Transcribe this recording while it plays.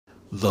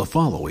The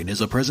following is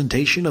a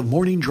presentation of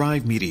Morning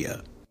Drive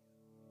Media.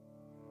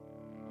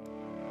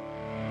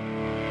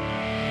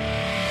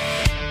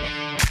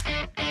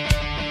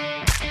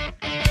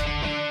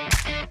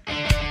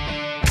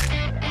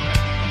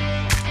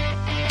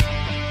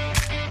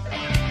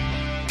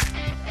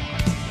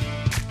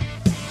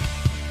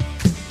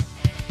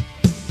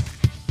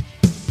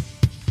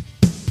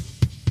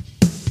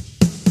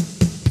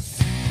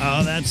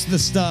 Oh, that's the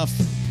stuff.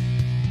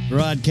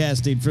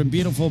 Broadcasting from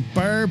beautiful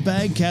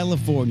Burbank,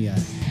 California.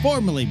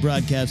 Formerly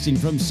broadcasting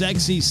from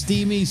sexy,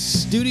 steamy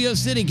Studio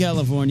City,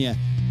 California.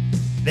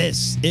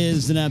 This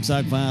is the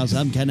Knapsack Files.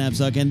 I'm Ken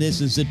Knapsack, and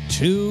this is the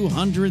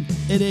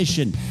 200th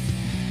edition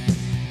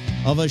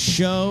of a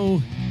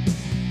show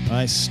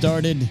I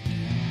started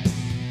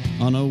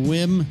on a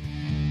whim,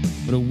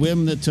 but a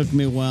whim that took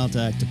me a while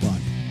to act upon.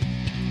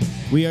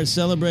 We are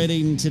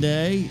celebrating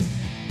today.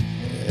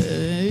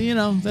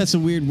 That's a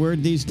weird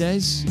word these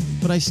days,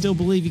 but I still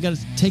believe you got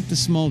to take the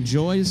small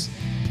joys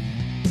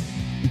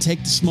and take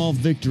the small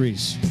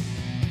victories,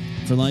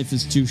 for life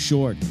is too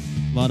short.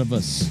 A lot of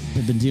us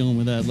have been dealing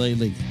with that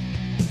lately.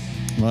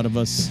 A lot of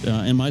us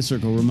in my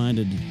circle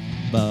reminded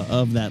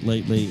of that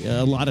lately.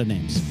 A lot of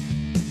names.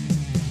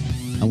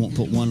 I won't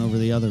put one over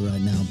the other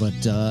right now, but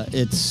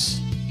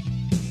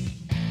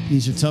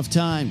these are tough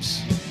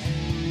times.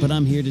 But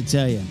I'm here to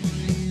tell you,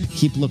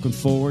 keep looking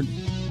forward.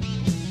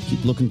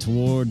 Keep looking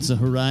towards the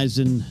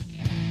horizon.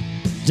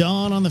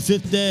 Dawn on the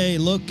fifth day.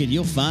 Look and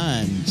you'll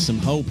find some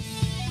hope.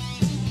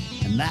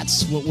 And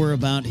that's what we're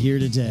about here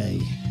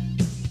today.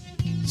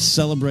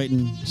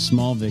 Celebrating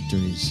small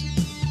victories.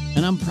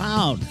 And I'm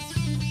proud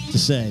to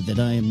say that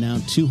I am now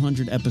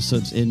 200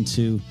 episodes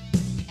into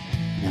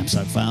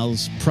Knapsack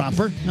Files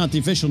proper, not the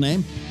official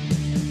name.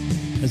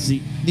 As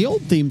the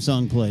old theme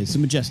song plays, the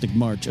majestic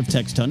march of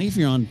Text Honey. If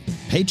you're on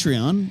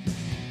Patreon,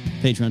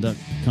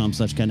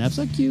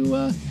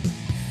 patreon.com/KenKnapsack,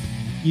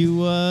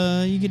 you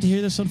get to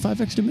hear this on 5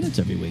 extra minutes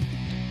every week.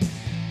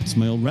 It's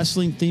my old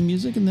wrestling theme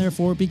music, and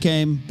therefore it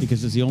became,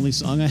 because it's the only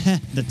song I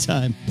had at the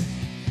time,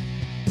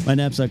 my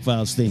Knapsack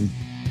Files theme.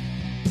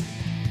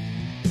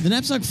 The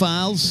Knapsack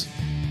Files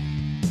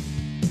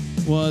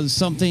was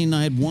something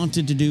I had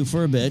wanted to do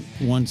for a bit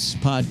once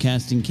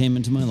podcasting came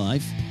into my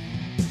life.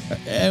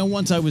 And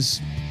once I was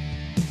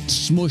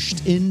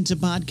smushed into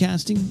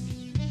podcasting,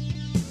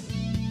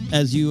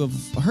 as you have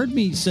heard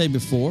me say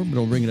before, but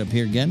I'll bring it up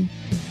here again,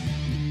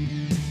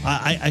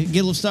 I get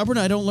a little stubborn.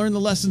 I don't learn the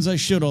lessons I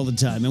should all the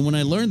time. And when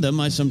I learn them,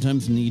 I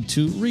sometimes need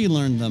to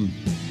relearn them.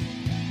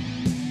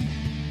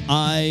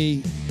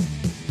 I,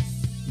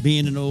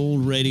 being an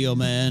old radio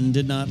man,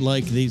 did not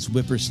like these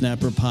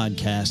whippersnapper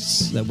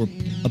podcasts that were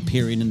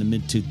appearing in the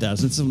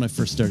mid-2000s. This is when I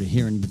first started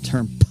hearing the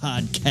term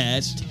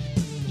podcast.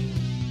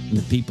 And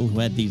the people who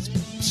had these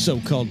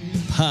so-called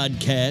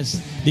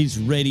podcasts, these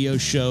radio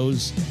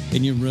shows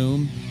in your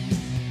room.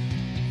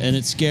 And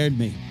it scared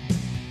me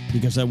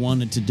because I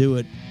wanted to do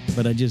it,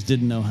 but I just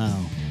didn't know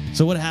how.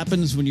 So what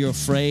happens when you're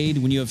afraid,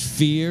 when you have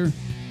fear?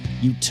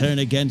 You turn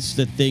against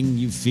the thing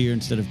you fear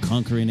instead of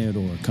conquering it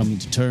or coming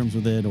to terms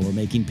with it or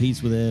making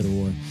peace with it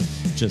or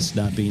just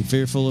not being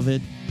fearful of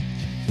it.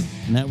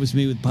 And that was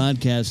me with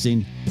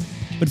podcasting.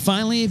 But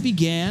finally it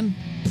began.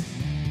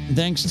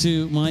 Thanks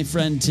to my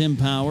friend Tim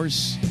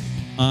Powers,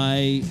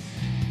 I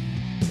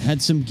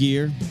had some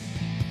gear.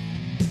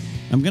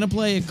 I'm going to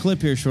play a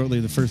clip here shortly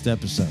of the first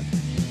episode.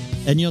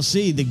 And you'll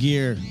see the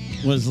gear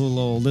was a little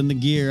old, and the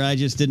gear, I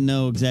just didn't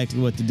know exactly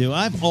what to do.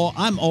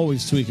 I'm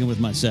always tweaking with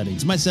my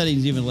settings. My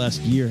settings even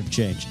last year have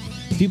changed.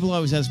 People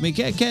always ask me,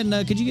 Ken,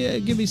 could you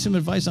give me some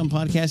advice on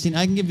podcasting?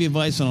 I can give you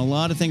advice on a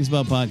lot of things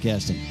about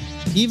podcasting,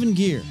 even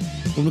gear.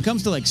 But when it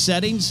comes to like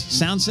settings,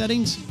 sound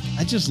settings,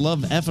 I just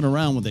love effing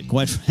around with it,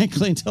 quite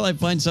frankly, until I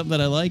find something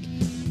that I like.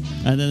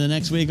 And then the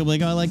next week, I'm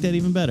like, oh, I like that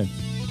even better.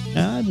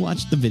 I've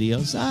watched the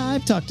videos.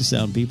 I've talked to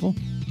sound people.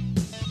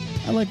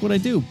 I like what I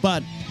do,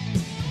 but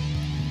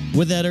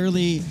with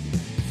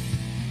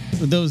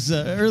those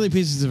early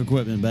pieces of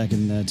equipment back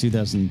in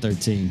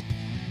 2013,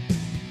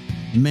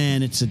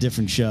 man, it's a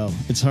different show.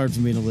 It's hard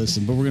for me to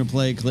listen, but we're going to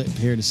play a clip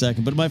here in a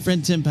second. But my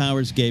friend Tim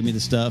Powers gave me the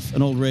stuff,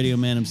 an old radio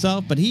man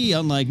himself, but he,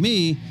 unlike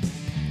me,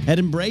 had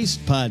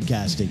embraced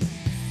podcasting.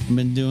 I've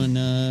been doing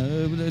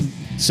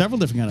several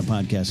different kind of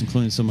podcasts,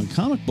 including some on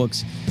comic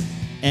books,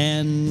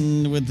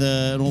 and with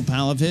an old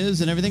pal of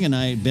his and everything, and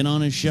I had been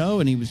on his show,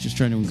 and he was just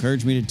trying to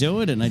encourage me to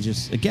do it, and I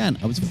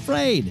was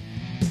afraid.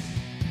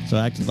 So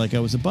I acted like I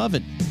was above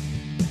it.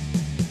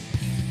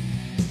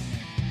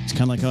 It's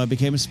kind of like how I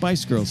became a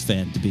Spice Girls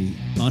fan, to be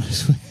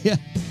honest with you.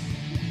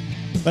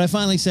 But I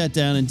finally sat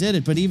down and did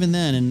it. But even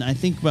then, and I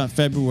think about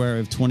February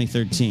of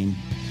 2013,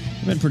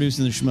 I've been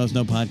producing the Schmoes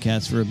Know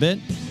podcast for a bit,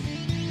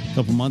 a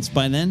couple months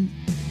by then.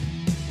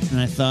 And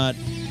I thought,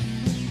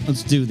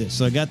 let's do this.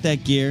 So I got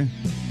that gear.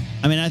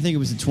 I mean, I think it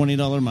was a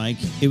 $20 mic.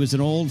 It was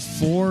an old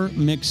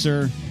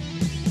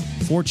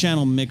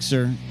 4-channel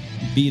mixer,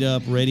 beat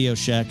up Radio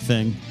Shack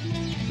thing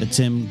that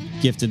Tim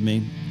gifted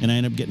me, and I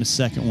ended up getting a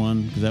second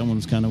one because that one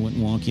was kind of went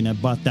wonky, and I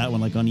bought that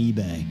one like on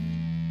eBay,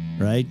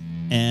 right?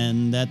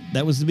 And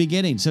that was the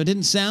beginning. So it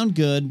didn't sound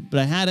good, but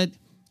I had it.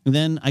 And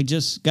then I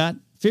just got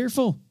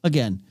fearful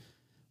again.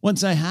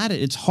 Once I had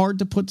it, it's hard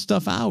to put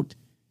stuff out.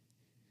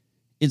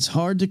 It's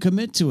hard to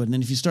commit to it. And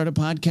then if you start a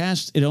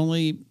podcast, it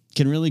only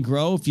can really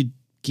grow if you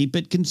keep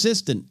it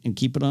consistent and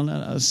keep it on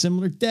a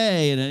similar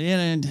day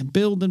and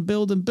build and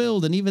build and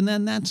build. And even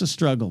then, that's a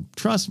struggle.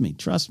 Trust me.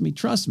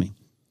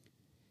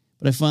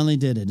 But I finally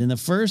did it. And the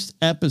first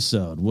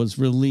episode was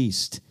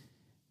released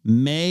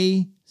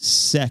May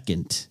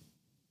 2nd.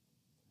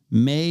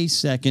 May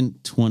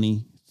 2nd,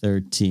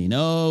 2013.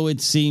 Oh,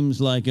 it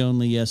seems like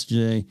only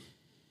yesterday.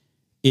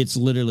 It's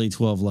literally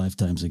 12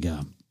 lifetimes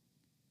ago.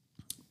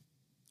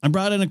 I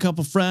brought in a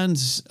couple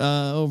friends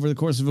over the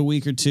course of a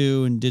week or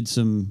two and did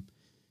some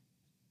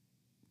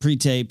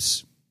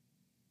pre-tapes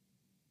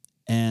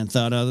and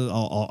thought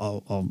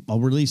I'll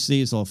release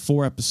these. I'll have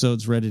 4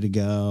 episodes ready to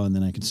go, and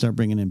then I can start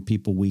bringing in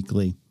people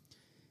weekly.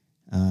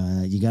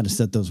 You got to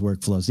set those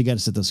workflows. You got to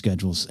set those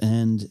schedules.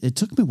 And it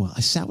took me a while.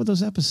 I sat with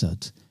those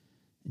episodes.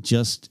 It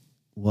just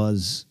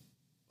was,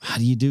 how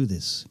do you do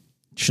this?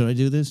 Should I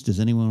do this?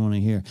 Does anyone want to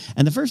hear?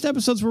 And the first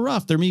episodes were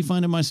rough. They're me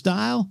finding my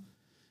style,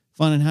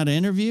 finding how to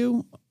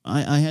interview.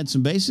 I had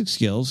some basic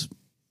skills.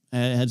 I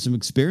had some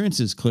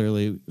experiences,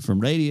 clearly, from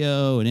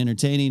radio and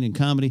entertaining and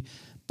comedy.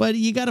 But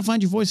you got to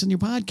find your voice on your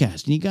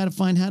podcast. And you got to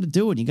find how to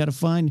do it. You got to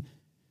find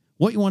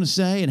what you want to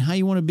say and how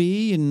you want to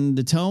be and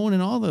the tone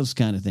and all those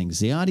kind of things.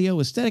 The audio,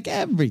 aesthetic,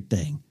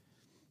 everything.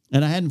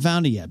 And I hadn't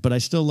found it yet, but I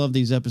still love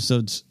these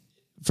episodes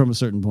from a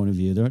certain point of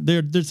view.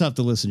 They're tough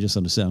to listen just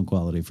on the sound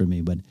quality for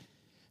me, but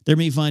they're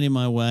me finding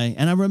my way.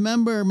 And I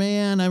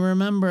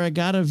remember I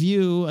got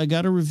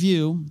a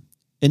review,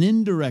 an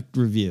indirect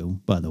review,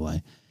 by the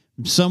way,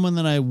 from someone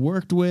that I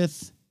worked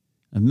with.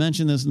 I've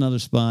mentioned this in other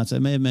spots. I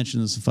may have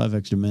mentioned this in 5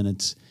 Extra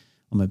Minutes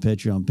on my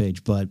Patreon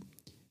page, but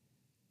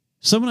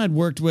someone I'd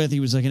worked with, he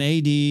was like an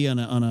AD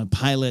on a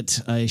pilot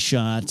I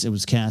shot. It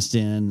was cast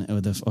in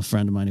with a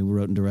friend of mine who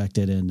wrote and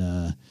directed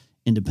and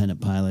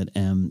independent pilot.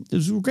 And it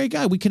was a great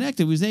guy. We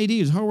connected. He was an AD.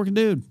 He was a hardworking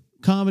dude.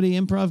 Comedy,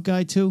 improv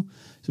guy too.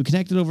 So we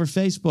connected over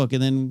Facebook.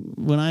 And then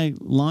when I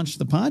launched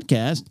the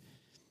podcast,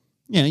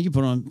 you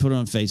put it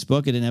on Facebook.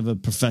 I didn't have a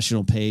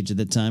professional page at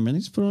the time. And I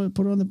just put it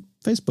on the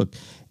Facebook.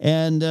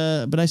 And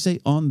but I say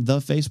on the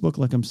Facebook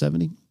like I'm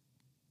 70.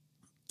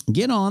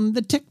 Get on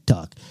the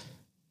TikTok.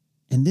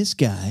 And this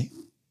guy,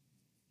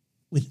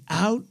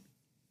 without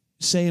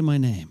saying my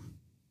name,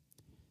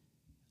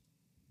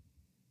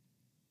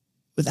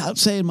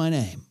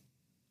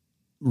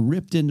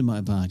 ripped into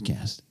my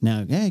podcast.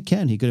 Now, hey,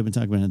 Ken, he could have been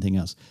talking about anything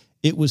else.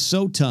 It was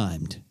so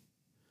timed.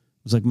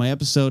 It was like my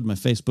episode, my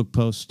Facebook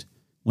post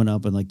went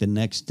up, and like the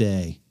next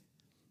day,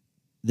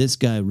 this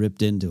guy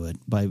ripped into it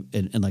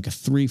in like a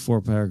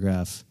 3-4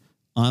 paragraph.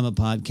 I'm a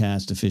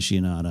podcast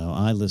aficionado.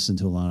 I listen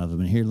to a lot of them.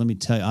 And here, let me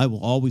tell you, I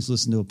will always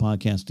listen to a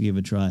podcast to give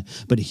it a try.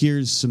 But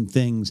here's some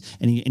things.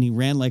 And he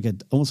ran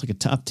almost like a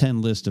top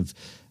 10 list of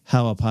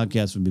how a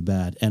podcast would be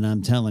bad. And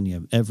I'm telling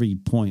you, every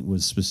point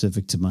was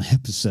specific to my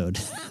episode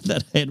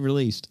that I had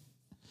released.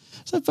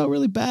 So I felt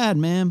really bad,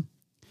 man.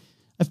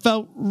 I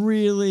felt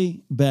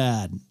really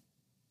bad.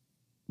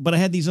 But I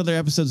had these other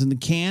episodes in the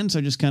can, so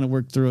I just kind of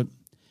worked through it.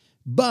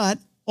 But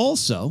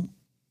also,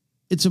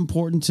 it's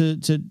important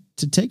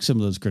to take some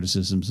of those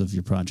criticisms of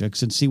your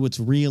projects and see what's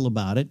real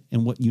about it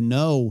and what you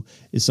know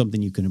is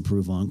something you can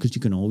improve on, because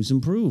you can always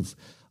improve.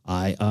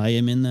 I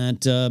am in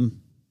that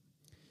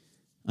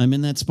I'm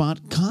in that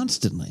spot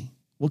constantly.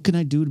 What can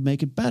I do to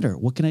make it better?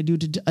 What can I do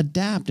to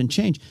adapt and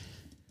change?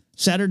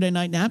 Saturday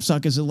Night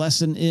Knapsack is a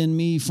lesson in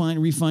me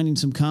refining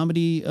some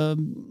comedy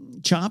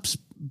chops,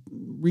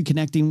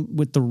 reconnecting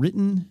with the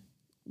written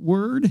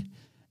word,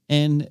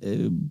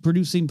 and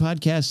producing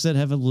podcasts that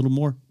have a little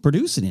more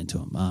producing into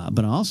them.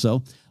 But I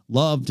also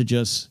love to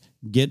just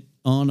get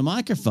on a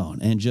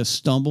microphone and just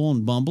stumble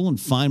and bumble and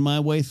find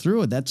my way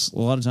through it. That's a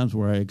lot of times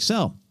where I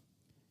excel.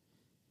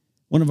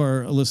 One of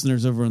our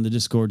listeners over on the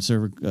Discord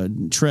server,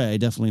 Trey,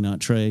 definitely not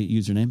Trey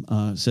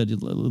username, said he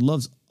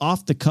loves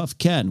Off the Cuff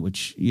Ken,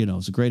 which,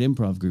 is a great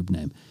improv group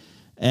name.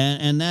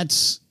 And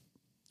that's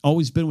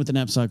always been what the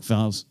Knapsack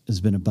Files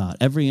has been about.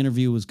 Every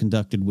interview was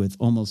conducted with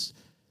almost,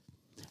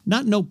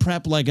 not no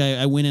prep, like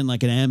I went in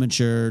like an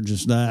amateur,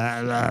 just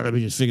let me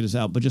just figure this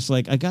out. But just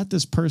like, I got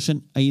this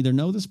person, I either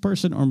know this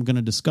person or I'm going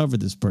to discover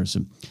this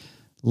person.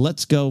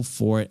 Let's go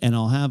for it. And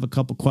I'll have a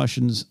couple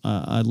questions.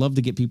 I'd love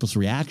to get people's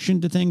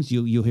reaction to things.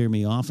 You'll hear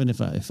me often if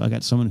I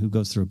got someone who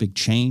goes through a big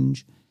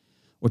change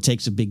or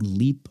takes a big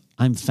leap.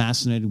 I'm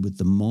fascinated with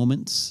the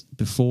moments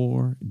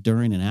before,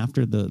 during, and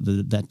after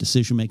that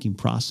decision-making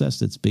process.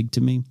 That's big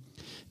to me.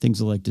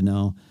 Things I like to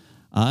know.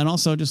 And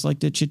also I just like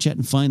to chit-chat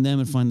and find them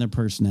and find their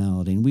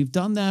personality. And we've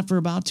done that for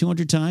about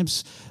 200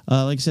 times.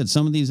 Like I said,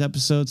 some of these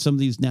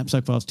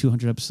Knapsack Files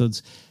 200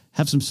 episodes,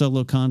 have some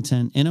solo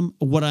content in them,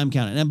 what I'm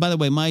counting. And by the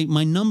way,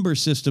 my number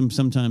system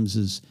sometimes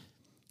is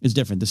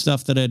different. The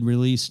stuff that I'd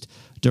released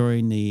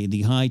during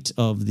the height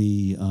of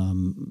the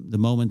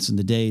moments and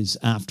the days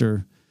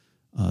after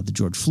the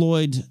George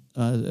Floyd,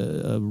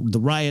 the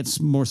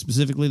riots more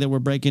specifically that were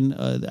breaking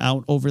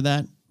out over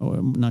that,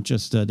 or not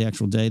just the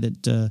actual day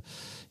that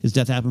his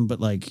death happened, but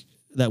like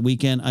that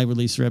weekend I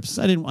released their episodes.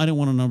 I didn't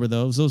want to number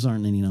those. Those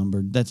aren't any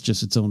numbered. That's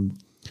just its own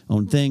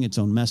thing, its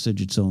own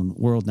message, its own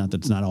world. Not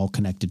that it's not all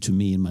connected to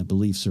me and my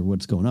beliefs or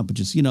what's going on, but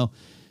just,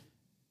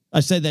 I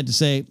say that to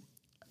say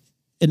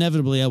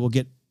inevitably I will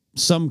get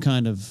some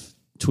kind of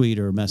tweet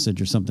or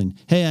message or something.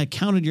 Hey, I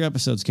counted your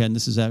episodes, Ken.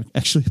 This is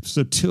actually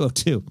episode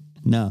 202.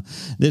 No,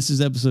 this is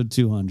episode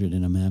 200,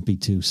 and I'm happy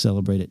to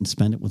celebrate it and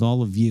spend it with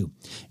all of you.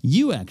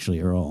 You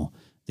actually are all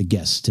the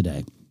guests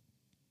today.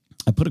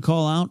 I put a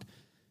call out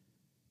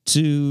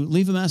to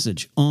leave a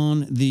message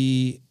on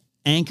the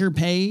Anchor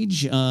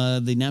page,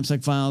 the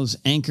Knapsack Files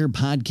Anchor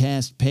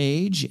podcast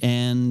page,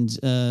 and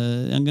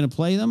I'm going to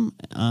play them.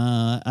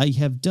 I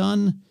have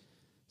done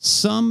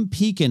some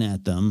peeking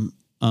at them,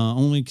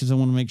 only because I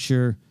want to make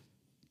sure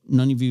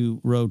none of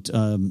you wrote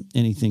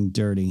anything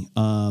dirty.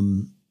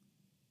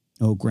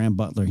 Graham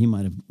Butler, he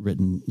might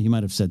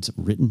have said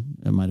written.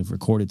 I might have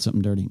recorded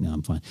something dirty. No,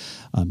 I'm fine.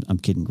 I'm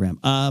kidding, Graham.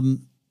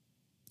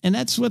 And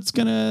that's what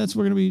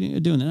we're gonna be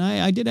doing. And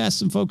I did ask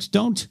some folks,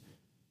 don't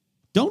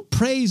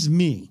praise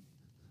me.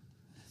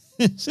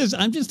 It says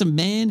I'm just a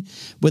man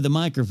with a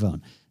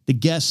microphone. The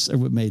guests are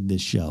what made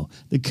this show.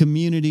 The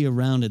community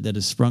around it that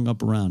has sprung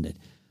up around it.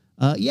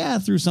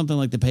 Through something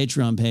like the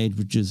Patreon page,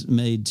 which is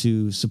made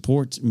to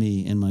support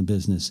me in my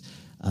business.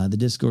 The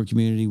Discord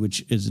community,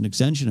 which is an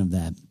extension of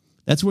that.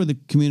 That's where the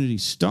community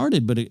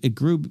started, but it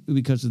grew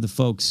because of the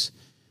folks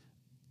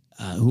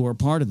who are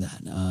part of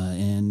that.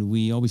 And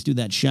we always do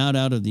that shout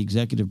out of the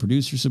executive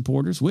producer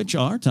supporters, which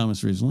are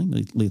Thomas Riesling,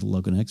 Lethal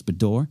Loconex,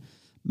 Bador,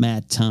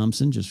 Matt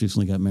Thompson, just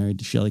recently got married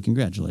to Shelley.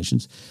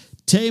 Congratulations.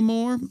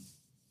 Tamor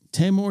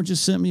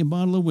just sent me a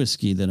bottle of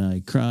whiskey that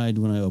I cried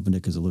when I opened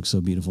it because it looked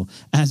so beautiful,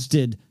 as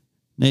did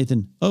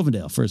Nathan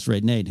Ovendale, First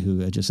Rate Nate,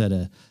 who just had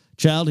a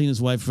child. He and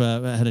his wife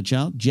had a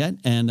child, Jet,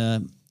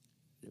 and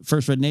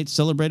First Rate Nate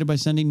celebrated by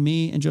sending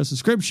me and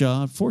Joseph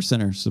Scribshaw at Force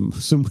Center some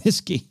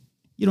whiskey.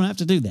 You don't have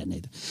to do that,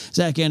 Nathan.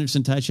 Zach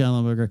Anderson, Ty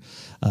Schallenberger,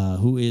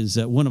 who is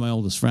one of my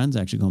oldest friends,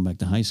 actually going back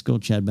to high school,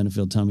 Chad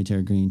Benefield, Tommy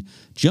Terry Green,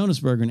 Jonas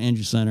Berger, and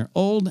Andrew Slanner.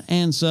 Old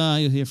and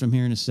you'll hear from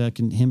him in a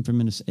second. Hear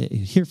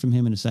from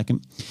him in a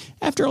second.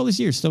 After all these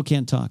years, still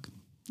can't talk.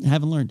 I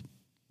haven't learned.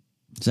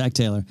 Zach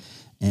Taylor.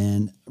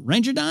 And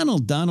Ranger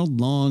Donald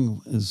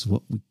Long is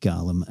what we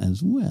call him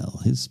as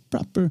well. His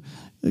proper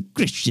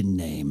Christian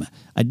name.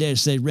 I dare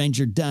say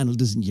Ranger Donald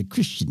isn't your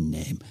Christian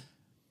name.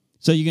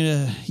 So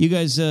you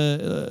guys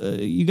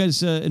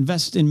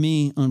invest in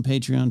me on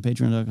Patreon,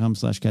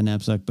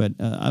 patreon.com/KenNapsack. But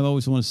I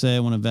always want to say I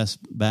want to invest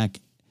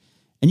back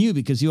in you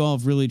because you all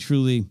have really,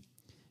 truly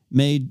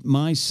made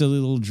my silly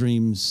little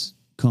dreams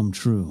come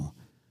true.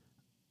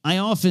 I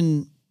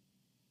often,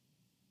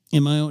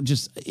 in my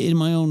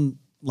own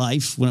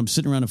life, when I'm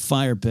sitting around a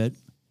fire pit,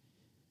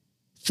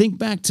 think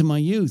back to my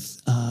youth.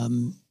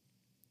 And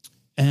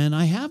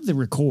I have the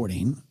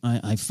recording.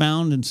 I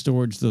found in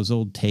storage those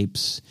old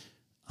tapes.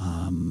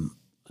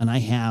 And I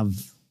have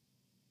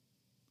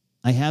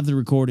the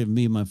recording of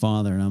me and my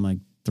father, and I'm like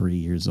 3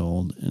 years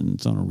old, and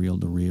it's on a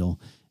reel-to-reel,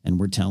 and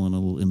we're telling a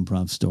little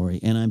improv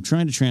story. And I'm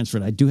trying to transfer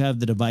it. I do have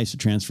the device to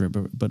transfer it,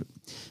 but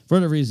for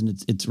whatever reason,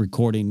 it's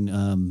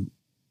recording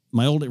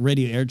my old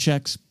radio air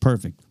checks.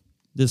 Perfect.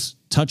 This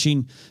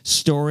touching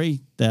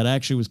story that I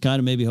actually was kind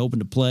of maybe hoping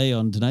to play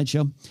on Tonight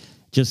Show,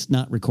 just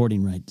not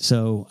recording right.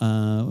 So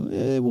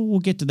we'll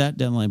get to that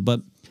down the line.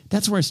 But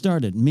that's where I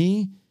started.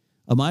 Me,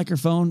 a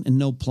microphone, and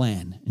no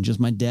plan, and just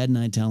my dad and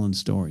I telling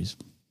stories.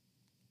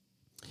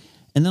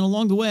 And then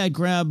along the way, I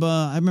grab,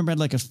 I remember I had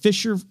like a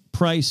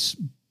Fisher-Price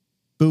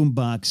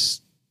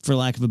boombox, for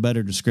lack of a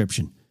better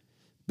description.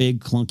 Big,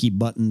 clunky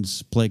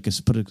buttons, put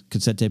a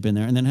cassette tape in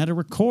there, and then had a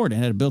record. It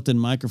had a built-in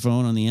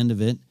microphone on the end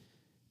of it,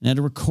 and had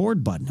a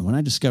record button. And when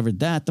I discovered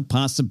that, the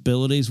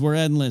possibilities were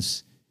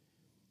endless.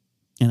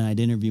 And I'd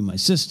interview my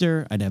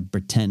sister. I'd have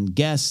pretend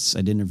guests.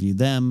 I'd interview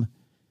them.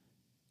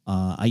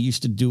 I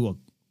used to do a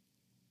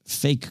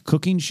fake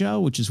cooking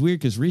show, which is weird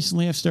because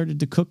recently I've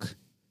started to cook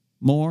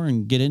more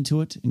and get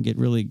into it and get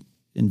really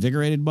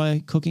invigorated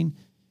by cooking.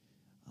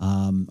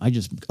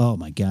 Oh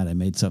my God, I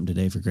made something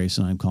today for Grace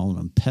and I'm calling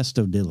them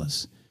pesto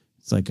dillas.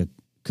 It's like a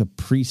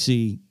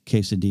caprese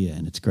quesadilla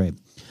and it's great.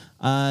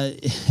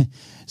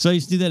 So I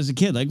used to do that as a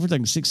kid. Like we're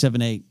talking 6,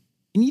 7, 8.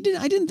 And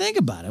I didn't think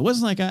about it. It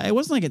wasn't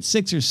like at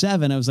 6 or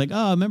 7. I was like,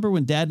 I remember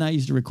when Dad and I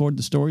used to record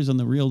the stories on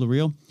the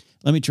reel-to-reel.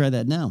 Let me try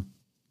that now.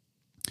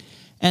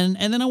 And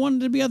then I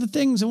wanted to be other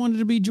things. I wanted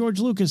to be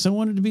George Lucas. I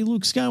wanted to be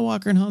Luke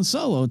Skywalker and Han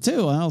Solo,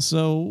 too. I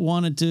also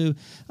wanted to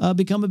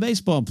become a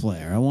baseball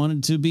player. I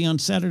wanted to be on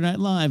Saturday Night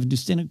Live and do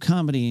stand-up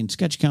comedy and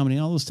sketch comedy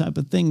and all those type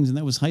of things, and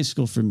that was high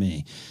school for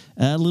me.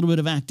 A little bit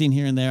of acting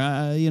here and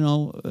there.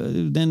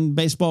 Then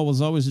baseball was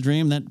always a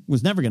dream. That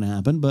was never going to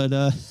happen, but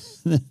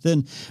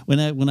then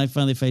when I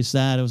finally faced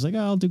that, I was like,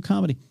 I'll do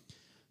comedy,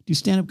 do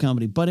stand-up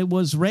comedy. But it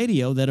was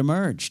radio that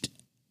emerged.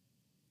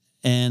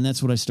 And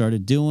that's what I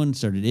started doing,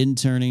 started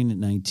interning at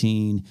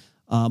 19.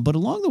 But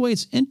along the way,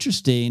 it's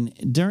interesting.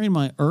 During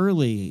my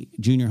early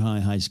junior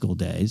high school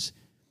days,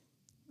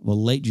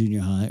 late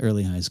junior high,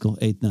 early high school,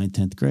 8th, 9th,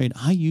 10th grade,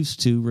 I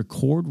used to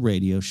record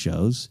radio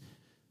shows,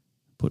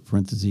 put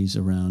parentheses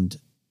around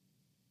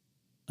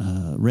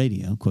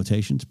radio,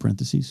 quotations,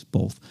 parentheses,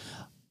 both.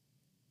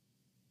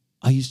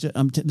 I used to,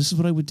 this is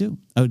what I would do.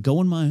 I would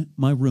go in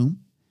my room,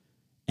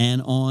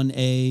 and on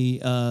a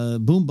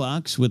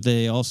boombox with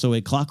also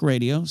a clock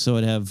radio, so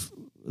I'd have,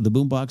 the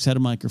boombox had a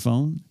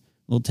microphone,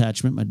 a little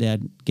attachment. My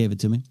dad gave it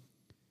to me.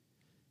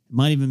 It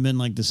might even been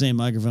like the same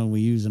microphone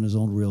we use in his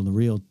old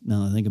reel-to-reel,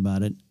 now that I think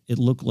about it. It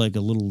looked like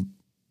a little,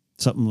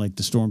 something like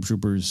the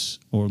Stormtroopers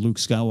or Luke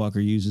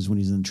Skywalker uses when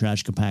he's in the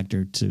trash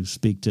compactor to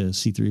speak to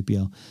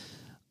C-3PO.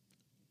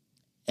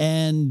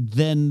 And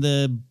then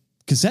the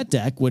cassette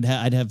deck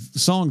I'd have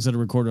songs that are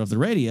recorded off the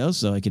radio,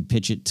 so I could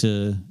pitch it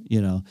to,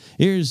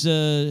 here's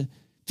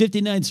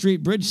 59th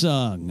Street Bridge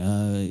song,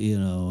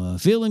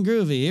 Feeling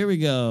Groovy, here we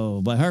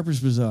go, by Harper's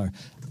Bazaar.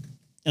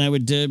 And I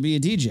would be a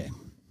DJ.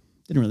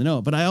 Didn't really know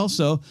it, but I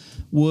also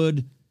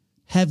would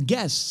have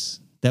guests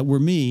that were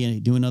me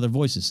doing other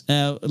voices.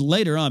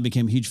 Later on, I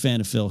became a huge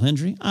fan of Phil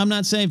Hendry. I'm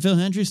not saying Phil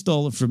Hendry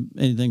stole it from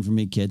anything from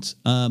me, kids.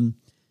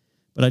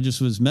 But I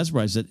just was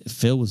mesmerized that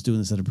Phil was doing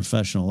this at a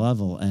professional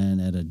level and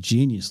at a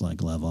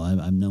genius-like level.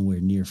 I'm nowhere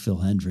near Phil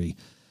Hendry.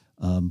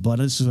 But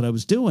this is what I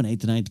was doing,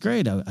 8th and 9th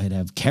grade. I'd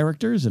have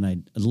characters, and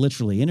I'd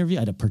literally interview.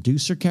 I had a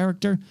producer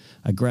character.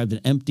 I grabbed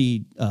an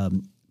empty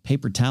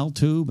paper towel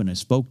tube, and I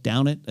spoke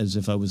down it as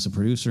if I was a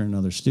producer in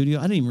another studio.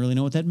 I didn't even really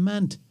know what that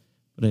meant,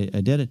 but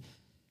I did it.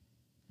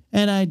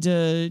 And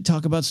I'd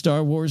talk about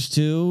Star Wars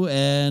 2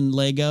 and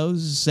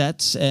Legos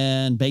sets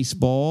and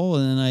baseball,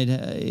 and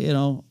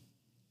I'd,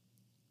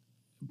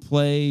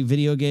 play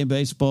video game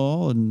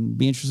baseball and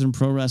be interested in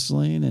pro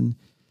wrestling. And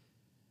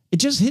it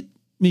just hit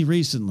me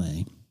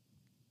recently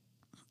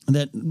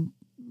that, in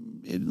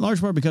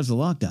large part because of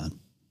the lockdown,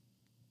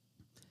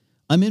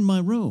 I'm in my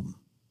room.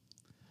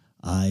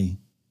 I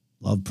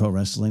love pro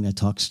wrestling. I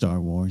talk Star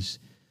Wars.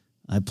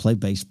 I play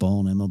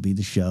baseball and MLB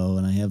The Show,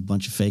 and I have a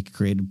bunch of fake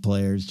created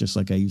players just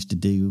like I used to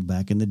do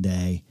back in the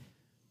day.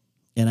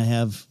 And I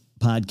have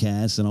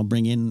podcasts, and I'll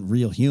bring in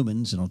real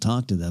humans, and I'll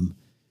talk to them.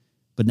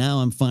 But now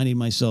I'm finding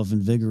myself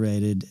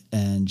invigorated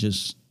and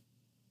just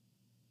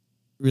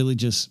really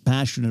just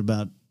passionate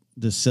about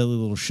this silly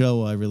little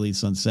show I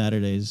release on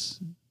Saturdays,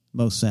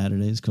 most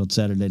Saturdays, called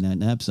Saturday Night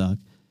Knapsack,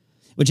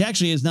 which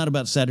actually is not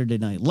about Saturday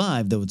Night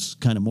Live, though it's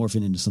kind of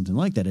morphing into something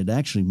like that. It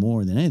actually,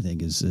 more than anything,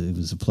 it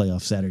was a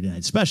playoff Saturday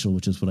Night Special,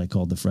 which is what I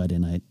called the Friday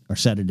night or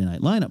Saturday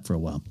night lineup for a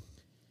while.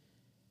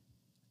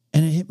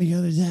 And it hit me the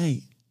other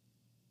day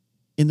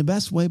in the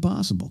best way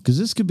possible, because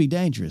this could be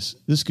dangerous.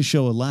 This could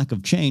show a lack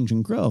of change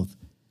and growth.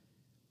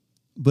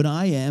 But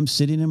I am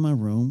sitting in my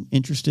room,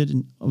 interested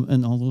in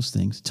all those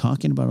things,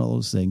 talking about all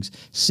those things,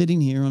 sitting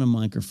here on a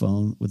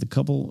microphone with a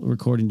couple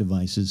recording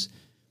devices,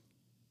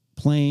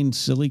 playing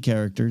silly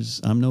characters.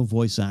 I'm no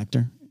voice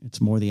actor.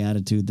 It's more the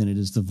attitude than it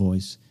is the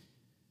voice.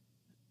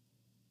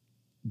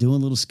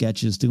 Doing little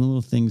sketches, doing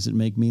little things that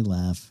make me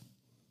laugh,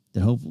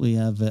 that hopefully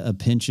have a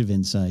pinch of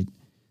insight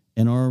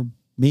and are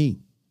me.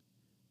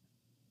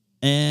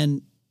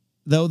 And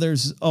though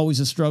there's always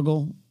a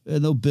struggle,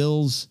 though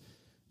bills,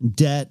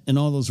 debt, and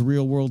all those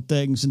real world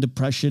things, and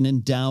depression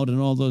and doubt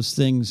and all those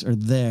things are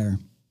there,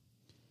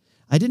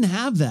 I didn't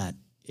have that.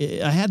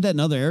 I had that in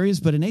other areas,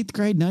 but in 8th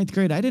grade, 9th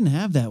grade, I didn't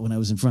have that when I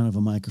was in front of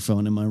a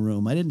microphone in my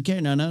room. I didn't care.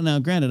 Now,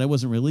 granted, I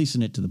wasn't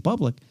releasing it to the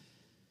public.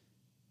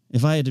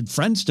 If I had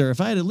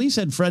at least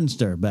had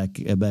Friendster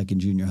back in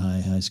junior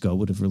high school, I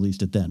would have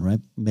released it then, right?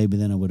 Maybe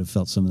then I would have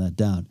felt some of that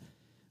doubt.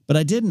 But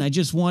I didn't. I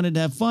just wanted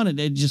to have fun.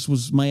 It just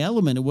was my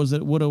element. It was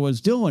what I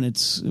was doing.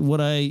 It's what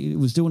I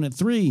was doing at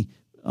 3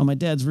 on my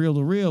dad's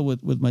reel-to-reel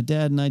with my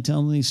dad and I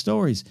telling these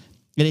stories.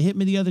 And it hit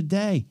me the other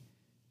day.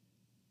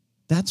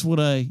 That's what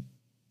I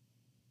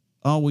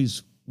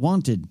always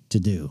wanted to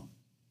do.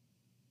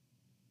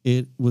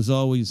 It was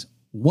always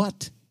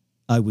what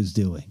I was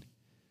doing.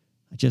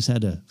 I just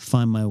had to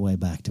find my way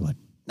back to it.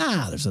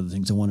 There's other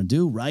things I want to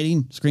do.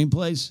 Writing,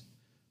 screenplays,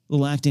 a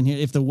little acting here.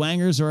 If the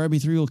Wangers or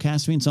RB3 will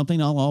cast me in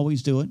something, I'll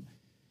always do it.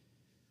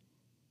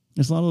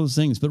 There's a lot of those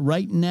things. But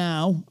right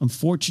now, I'm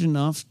fortunate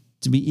enough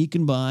to be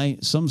eking by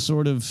some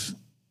sort of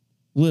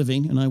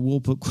living, and I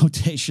will put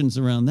quotations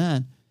around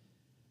that,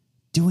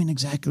 doing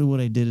exactly what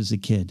I did as a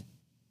kid.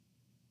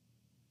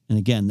 And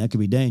again, that could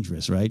be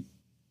dangerous, right?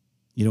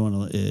 You don't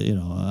want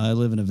to, I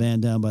live in a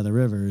van down by the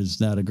river is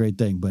not a great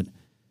thing, but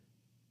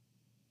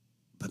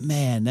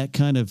man, that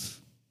kind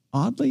of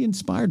oddly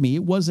inspired me.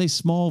 It was a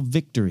small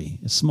victory,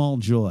 a small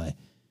joy.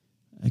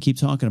 I keep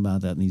talking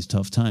about that in these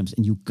tough times,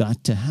 and you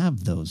got to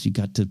have those. You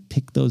got to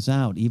pick those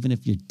out, even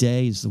if your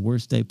day is the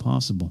worst day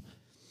possible.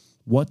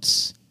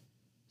 What's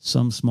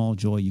some small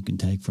joy you can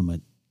take from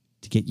it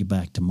to get you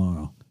back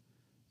tomorrow?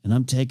 And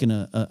I'm taking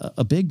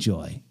a big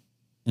joy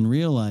and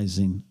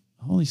realizing,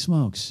 holy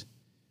smokes,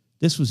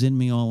 this was in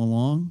me all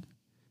along.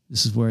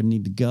 This is where I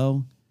need to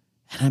go.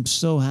 And I'm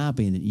so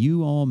happy that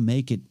you all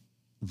make it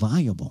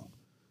viable.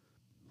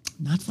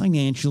 Not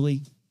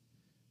financially,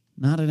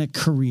 not in a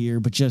career,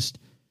 but just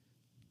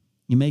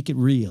you make it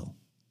real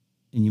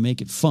and you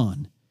make it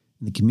fun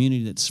and the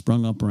community that's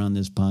sprung up around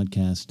this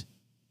podcast,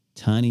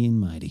 tiny and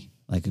mighty,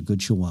 like a good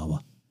chihuahua.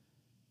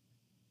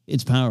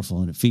 It's powerful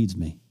and it feeds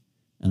me.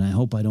 And I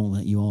hope I don't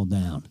let you all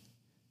down.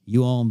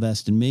 You all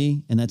invest in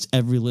me, and that's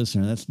every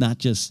listener. That's not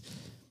just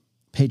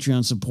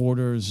Patreon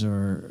supporters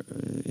or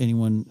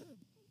anyone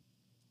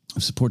who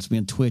supports me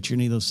on Twitch or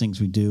any of those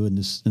things we do in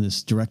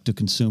this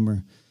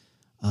direct-to-consumer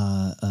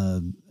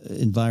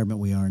environment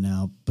we are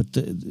now. But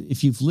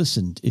if you've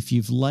listened, if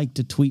you've liked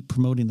a tweet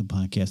promoting the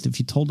podcast, if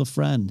you told a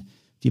friend,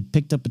 if you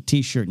picked up a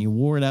T-shirt and you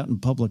wore it out in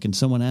public and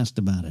someone asked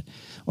about it,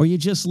 or you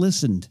just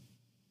listened,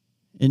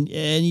 and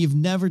you've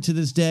never to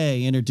this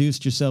day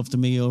introduced yourself to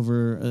me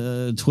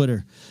over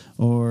Twitter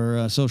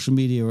or social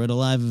media or at a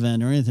live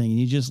event or anything, and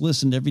you just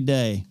listened every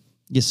day.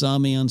 You saw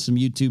me on some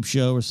YouTube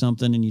show or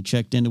something, and you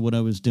checked into what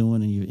I was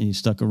doing, and you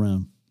stuck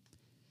around.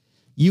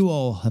 You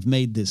all have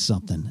made this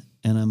something,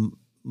 and I'm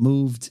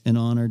moved and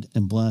honored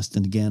and blessed.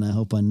 And again, I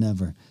hope I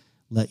never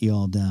let you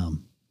all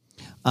down.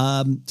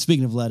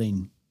 Speaking of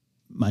letting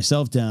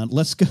myself down,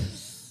 let's go.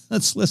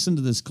 Let's listen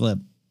to this clip.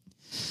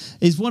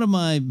 He's one of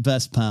my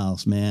best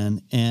pals,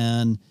 man.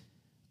 And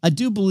I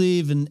do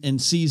believe in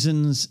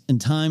seasons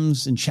and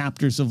times and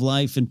chapters of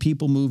life, and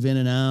people move in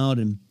and out.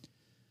 And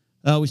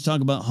I always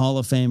talk about Hall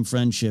of Fame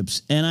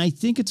friendships. And I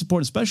think it's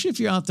important, especially if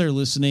you're out there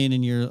listening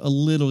and you're a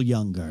little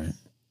younger.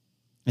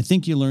 I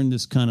think you learn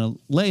this kind of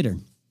later.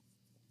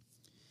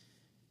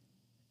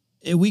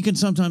 We can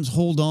sometimes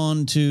hold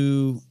on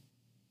to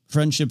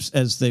friendships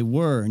as they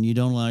were, and you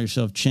don't allow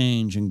yourself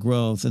change and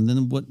growth. And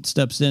then what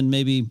steps in,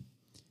 maybe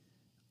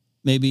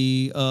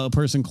a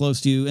person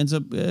close to you ends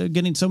up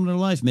getting someone in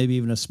their life, maybe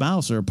even a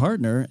spouse or a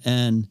partner,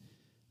 and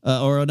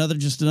or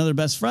another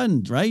best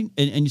friend, right?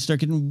 And you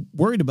start getting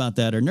worried about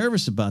that or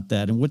nervous about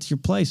that. And what's your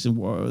place? And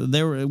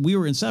we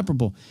were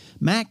inseparable.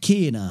 Matt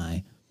Key and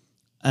I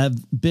have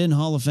been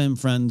Hall of Fame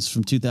friends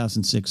from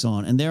 2006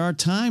 on. And there are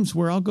times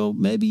where I'll go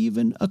maybe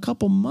even a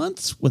couple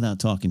months without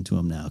talking to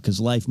him now because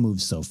life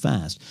moves so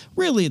fast.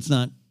 Really, it's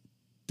not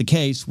the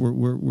case.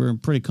 We're in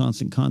pretty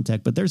constant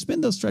contact. But there's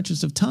been those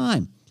stretches of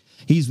time.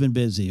 He's been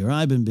busy or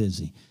I've been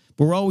busy.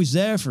 But we're always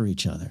there for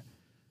each other.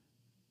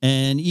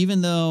 And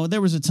even though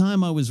there was a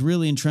time I was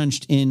really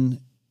entrenched in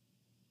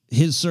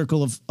his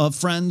circle of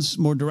friends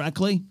more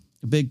directly,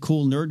 a big,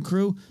 cool nerd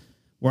crew,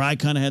 where I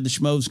kind of had the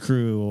schmoes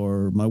crew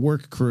or my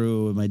work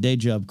crew and my day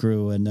job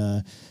crew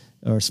and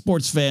or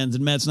sports fans.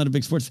 And Matt's not a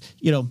big sports,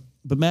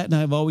 but Matt and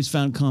I have always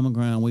found common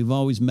ground. We've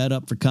always met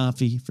up for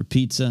coffee, for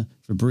pizza,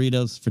 for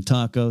burritos, for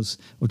tacos,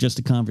 or just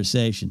a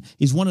conversation.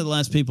 He's one of the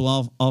last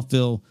people I'll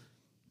feel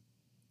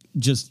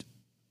just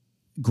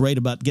great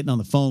about getting on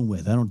the phone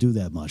with. I don't do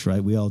that much,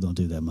 right? We all don't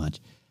do that much.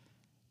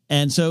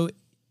 And so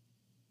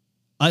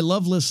I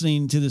love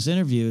listening to this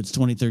interview. It's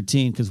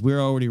 2013 because we're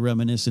already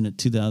reminiscent at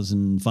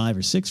 2005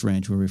 or 6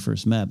 range where we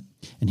first met.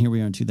 And here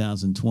we are in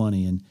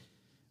 2020. And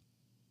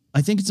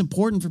I think it's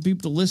important for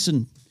people to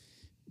listen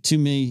to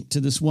me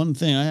to this one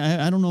thing.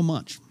 I don't know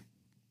much.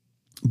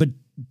 But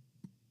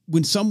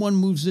when someone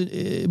moves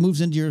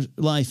into your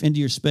life, into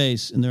your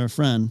space, and they're a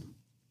friend,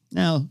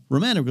 now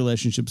romantic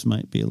relationships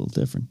might be a little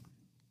different.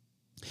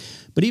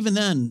 But even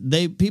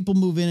then, people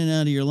move in and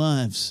out of your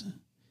lives.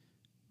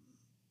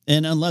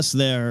 And unless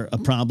they're a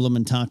problem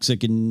and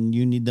toxic and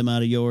you need them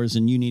out of yours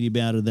and you need to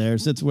be out of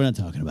theirs, we're not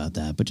talking about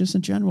that. But just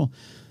in general,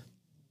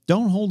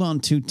 don't hold on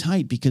too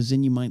tight because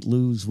then you might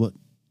lose what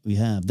we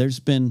have. There's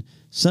been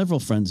several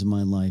friends in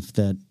my life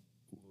that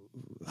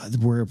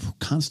were a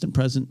constant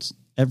presence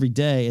every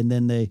day, and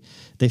then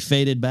they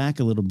faded back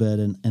a little bit,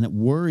 and it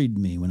worried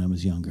me when I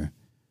was younger.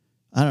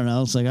 I don't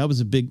know. It's like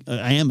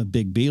I am a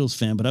big Beatles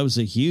fan, but I was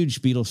a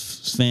huge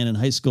Beatles fan in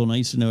high school, and I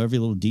used to know every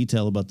little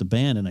detail about the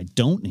band, and I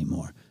don't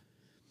anymore.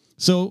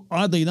 So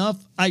oddly enough,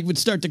 I would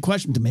start to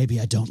question, maybe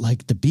I don't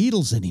like the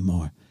Beatles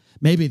anymore.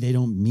 Maybe they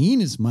don't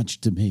mean as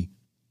much to me.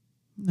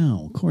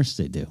 No, of course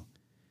they do.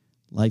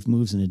 Life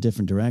moves in a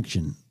different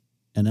direction,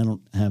 and I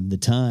don't have the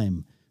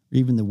time or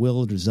even the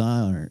will or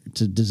desire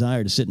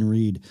to sit and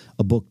read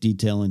a book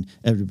detailing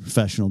every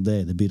professional day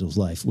of the Beatles'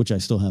 life, which I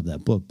still have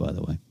that book, by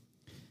the way.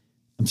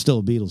 I'm still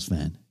a Beatles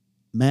fan.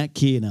 Matt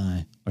Key and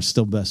I are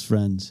still best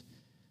friends.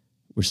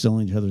 We're still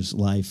in each other's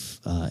life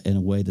in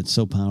a way that's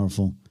so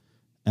powerful.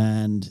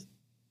 And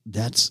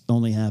that's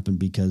only happened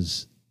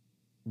because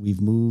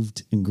we've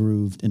moved and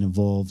grooved and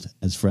evolved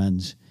as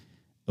friends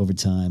over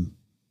time.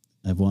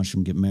 I've watched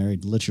him get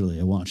married. Literally,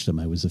 I watched him.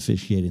 I was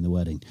officiating the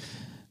wedding.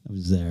 I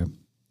was there.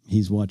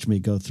 He's watched me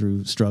go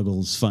through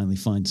struggles, finally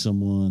find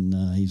someone.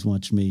 He's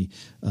watched me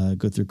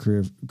go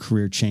through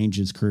career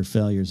changes, career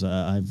failures.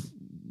 I've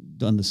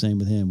done the same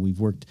with him. We've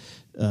worked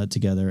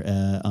together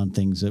on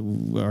things that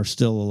are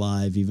still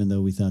alive, even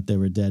though we thought they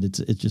were dead.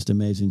 It's just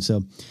amazing.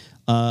 So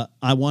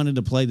I wanted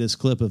to play this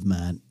clip of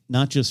Matt,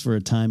 not just for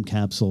a time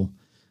capsule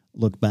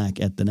look back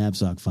at the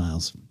Knapsack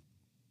Files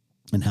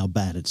and how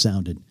bad it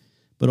sounded,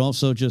 but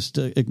also just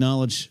to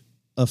acknowledge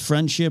a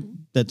friendship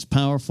that's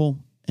powerful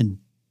and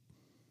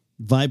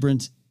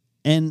vibrant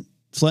and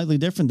slightly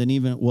different than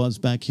even it was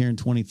back here in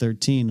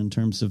 2013 in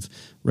terms of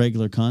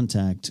regular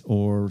contact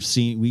or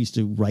seeing. We used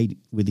to write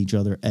with each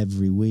other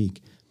every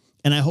week.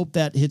 And I hope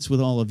that hits with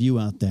all of you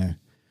out there,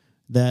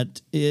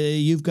 that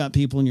you've got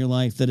people in your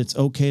life that it's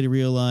okay to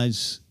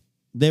realize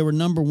they were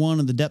number one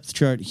on the depth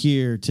chart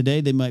here.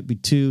 Today they might be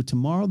 2.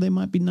 Tomorrow they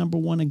might be number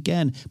 1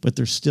 again, but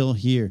they're still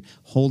here.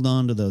 Hold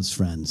on to those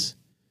friends.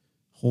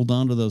 Hold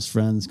on to those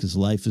friends because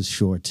life is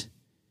short.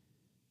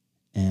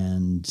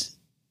 And,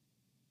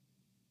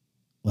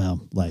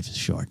 well, life is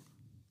short.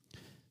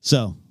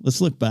 So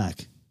let's look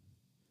back.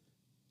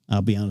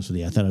 I'll be honest with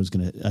you. I thought I was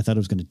gonna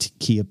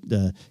key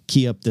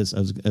up this. I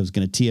was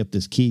gonna tee up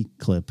this key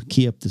clip.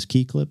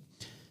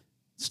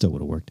 Still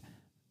would have worked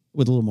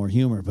with a little more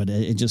humor, but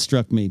it just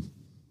struck me,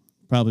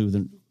 probably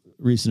with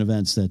recent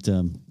events, that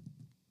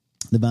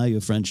the value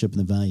of friendship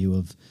and the value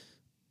of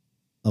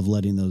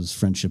letting those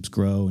friendships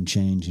grow and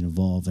change and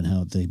evolve, and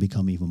how they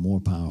become even more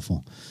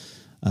powerful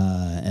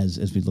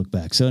as we look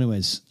back. So,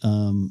 anyways,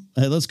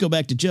 let's go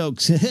back to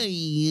jokes.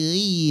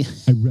 Hey,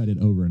 I read it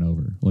over and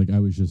over. Like I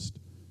was just.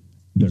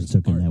 You just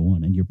took in that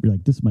one, and you're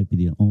like, this might be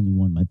the only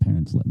one my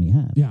parents let me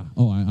have. Yeah.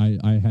 Oh,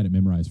 I had it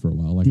memorized for a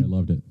while. Like, I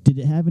loved it. Did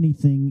it have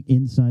anything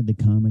inside the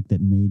comic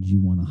that made you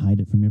want to hide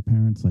it from your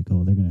parents? Like,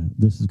 oh,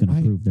 this is gonna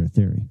prove their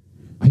theory.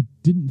 I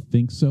didn't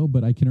think so,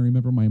 but I can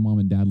remember my mom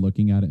and dad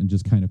looking at it and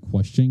just kind of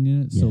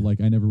questioning it. So, like,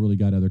 I never really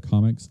got other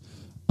comics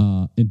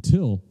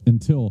until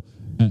and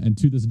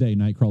to this day,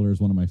 Nightcrawler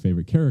is one of my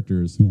favorite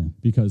characters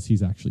because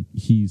his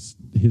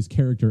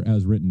character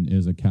as written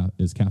is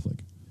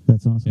Catholic.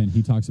 That's awesome. And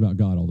he talks about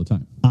God all the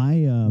time.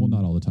 Well,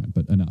 not all the time,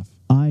 but enough.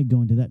 I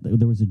go into that.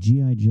 There was a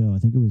G.I. Joe, I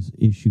think it was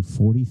issue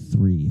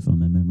 43, if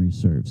my memory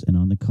serves, and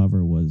on the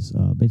cover was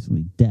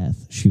basically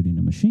Death shooting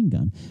a machine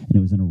gun, and it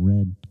was in a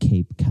red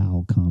cape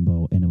cowl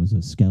combo, and it was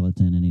a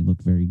skeleton, and he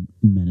looked very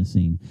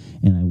menacing.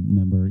 And I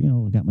remember,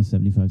 I got my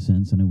 75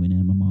 cents, and I went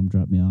in. My mom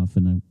dropped me off,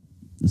 and I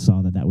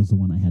saw that was the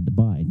one I had to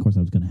buy. Of course,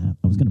 I was going to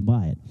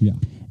buy it. Yeah.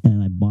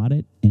 And I bought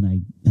it, and I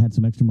had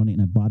some extra money,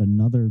 and I bought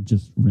another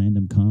just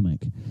random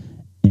comic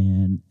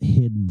and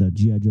hid the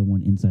G.I. Joe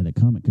one inside that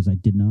comic because I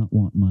did not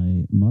want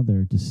my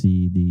mother to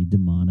see the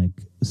demonic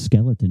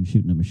skeleton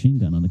shooting a machine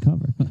gun on the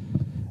cover.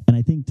 And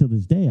I think till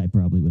this day, I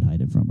probably would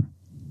hide it from her.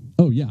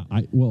 Oh, yeah.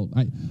 I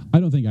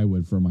don't think I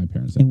would for my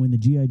parents. And when the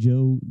G.I.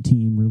 Joe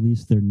team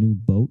released their new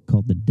boat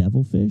called the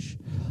Devilfish,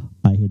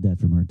 I hid that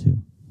from her, too.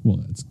 Well,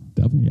 that's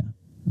devil. Yeah.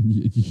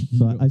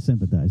 So I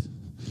sympathize.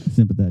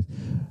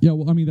 Yeah,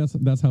 well, I mean,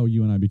 that's how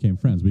you and I became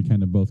friends. We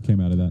kind of both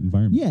came out of that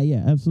environment.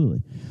 Yeah,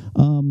 absolutely.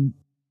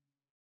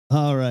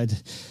 All right.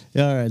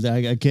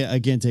 I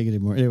can't take it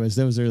anymore. Anyways,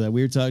 that was earlier.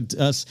 We were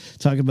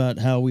talking about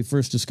how we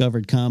first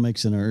discovered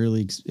comics and our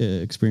early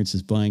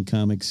experiences buying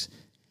comics.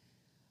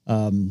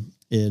 In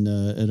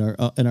our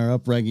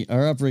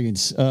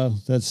upbringings.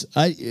 That's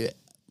I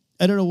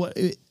don't know what.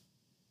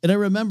 And I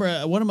remember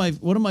one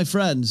of my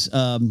friends.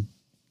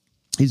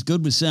 He's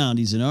good with sound.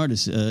 He's an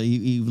artist.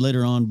 He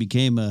later on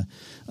became a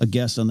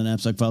guest on the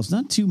Knapsack Files.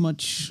 Not too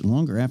much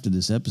longer after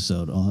this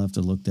episode. I'll have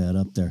to look that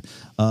up there.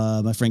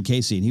 My friend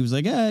Casey, and he was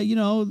like,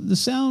 the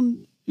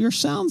sound, your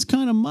sound's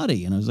kind of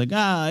muddy. And I was like,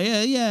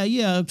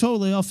 yeah,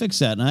 totally. I'll fix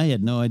that. And I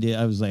had no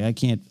idea. I was like, I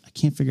can't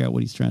figure out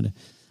what he's trying to.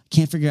 I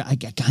can't figure out. I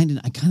kind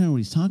of know what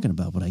he's talking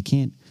about, but I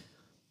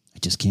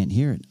just can't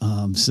hear it.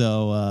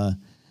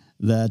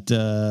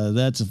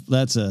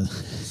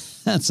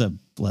 That's a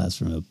blast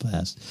from the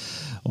past.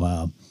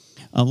 Wow.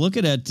 I'm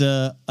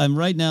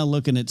right now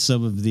looking at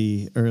some of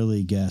the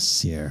early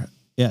guests here.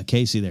 Yeah,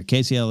 Casey there.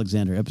 Casey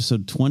Alexander,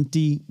 episode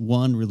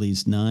 21,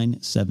 released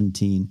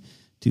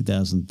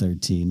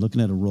 9/17/2013.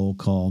 Looking at a roll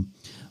call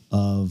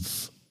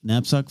of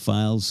Knapsack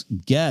Files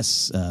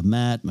guests.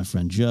 Matt, my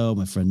friend Joe,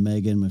 my friend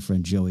Megan, my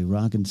friend Joey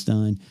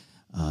Rockenstein,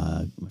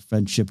 my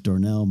friend Chip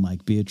Dornell,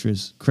 Mike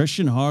Beatrice,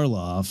 Christian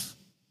Harloff,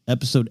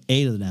 episode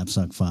 8 of the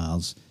Knapsack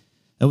Files.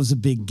 That was a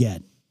big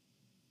get.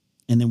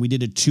 And then we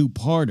did a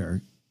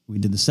 2-parter. We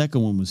did the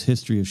second one was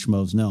History of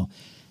Schmoes Know.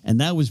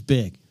 And that was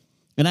big.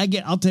 And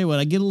I'll tell you what,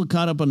 I get a little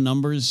caught up on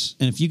numbers.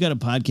 And if you got a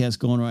podcast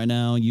going right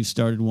now, you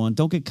started one,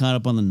 don't get caught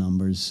up on the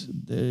numbers.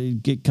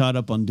 Get caught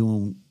up on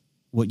doing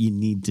what you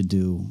need to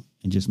do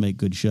and just make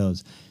good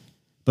shows.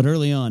 But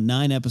early on,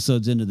 9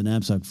 episodes into the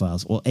Knapsack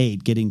Files,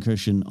 8, getting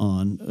Christian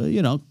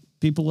on,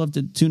 people love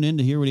to tune in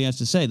to hear what he has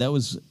to say. That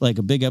was like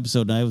a big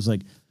episode. And I was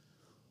like,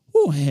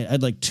 I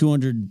had like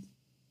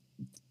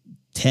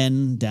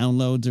 210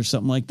 downloads or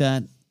something like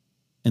that.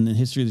 And then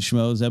History of the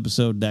Schmoes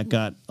episode, that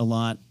got a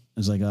lot. I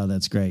was like, oh,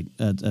 that's great.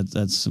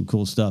 That's some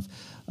cool stuff.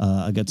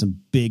 I got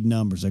some big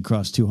numbers. I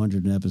crossed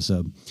 200 an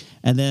episode.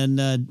 And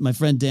then my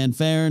friend Dan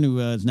Farron, who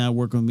is now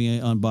working with me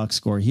on Box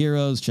Score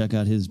Heroes. Check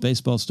out his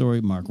baseball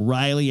story. Mark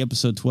Riley,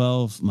 episode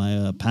 12.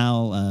 My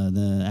pal,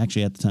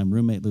 actually at the time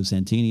roommate, Lou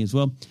Santini as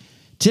well.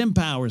 Tim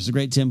Powers, the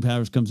great Tim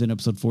Powers, comes in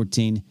episode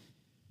 14.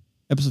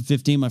 Episode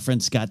 15, my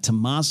friend Scott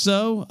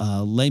Tommaso,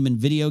 layman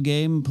video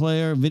game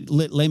player,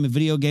 layman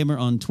video gamer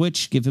on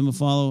Twitch. Give him a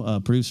follow.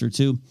 Producer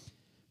too.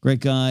 Great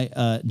guy.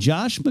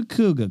 Josh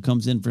McCouga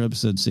comes in for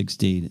episode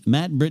 16.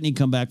 Matt and Brittany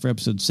come back for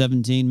episode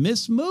 17.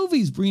 Miss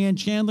Movies, Breanne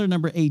Chandler,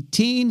 number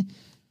 18.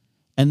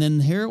 And then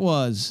here it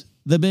was,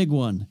 the big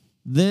one.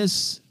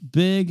 This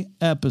big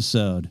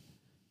episode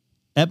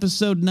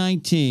Episode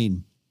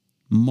 19,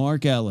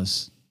 Mark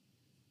Ellis.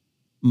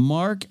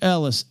 Mark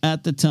Ellis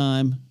at the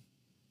time,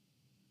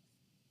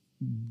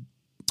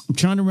 I'm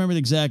trying to remember the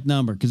exact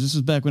number because this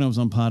was back when I was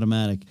on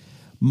Podomatic.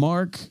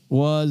 Mark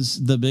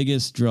was the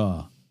biggest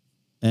draw.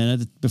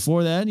 And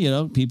before that,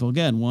 people,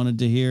 again, wanted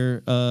to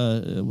hear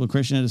what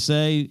Christian had to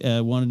say,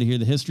 wanted to hear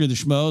the history of the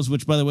Schmoes,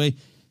 which, by the way,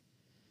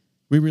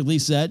 we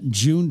released that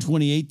June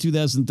 28,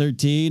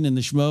 2013, and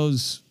the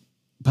Schmoes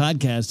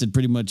podcast had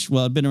pretty much,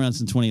 it'd been around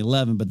since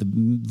 2011, but the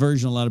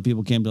version a lot of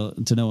people came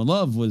to know and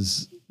love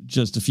was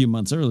just a few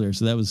months earlier.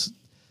 So that was,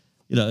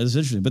 it was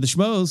interesting. But the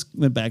Schmoes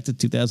went back to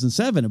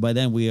 2007, and by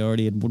then we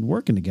already had been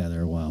working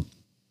together a while.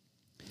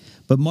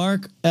 But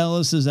Mark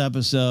Ellis's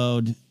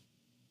episode,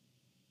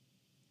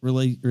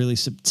 really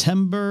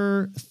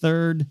September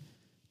 3rd,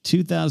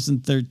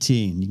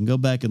 2013. You can go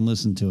back and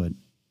listen to it.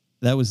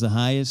 That was the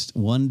highest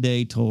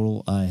one-day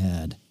total I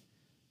had.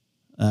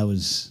 That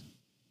was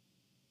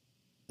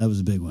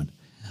a big one.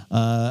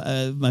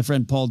 My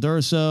friend Paul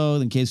Durso,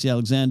 then Casey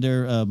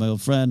Alexander, my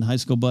old friend, high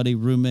school buddy,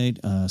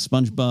 roommate,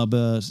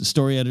 SpongeBob,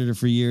 story editor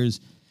for years.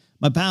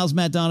 My pals,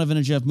 Matt Donovan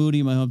and Jeff Moody,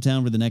 in my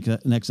hometown, were the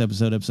next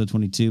episode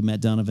 22.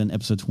 Matt Donovan,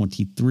 episode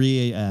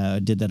 23. I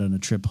did that on a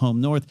trip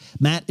home north.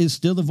 Matt is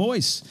still the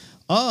voice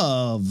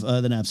of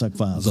the Knapsack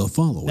Files. The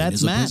following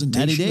is a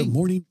presentation of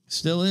Morning.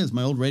 Still is,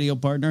 my old radio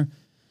partner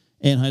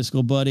and high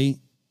school buddy.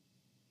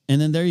 And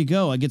then there you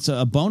go. I get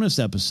a bonus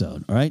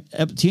episode, all right?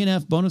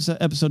 TNF bonus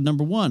episode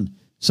number 1.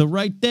 So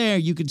right there,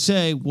 you could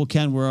say, well,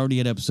 Ken, we're already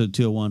at episode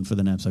 201 for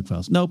the Knapsack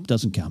Files. Nope,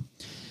 doesn't count.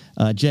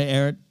 Jay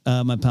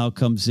Errett, my pal,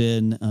 comes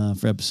in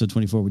for episode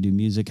 24. We do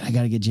music. I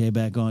got to get Jay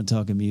back on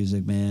talking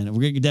music, man.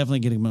 We're definitely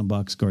getting him on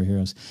Boxcar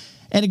Heroes.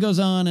 And it goes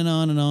on and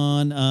on and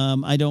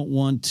on. I don't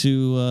want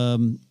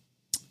to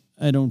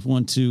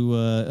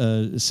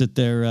sit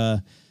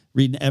there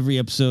reading every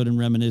episode and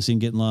reminiscing,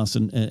 getting lost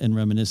and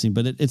reminiscing.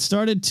 But it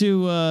started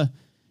to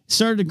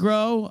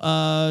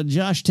grow.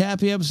 Josh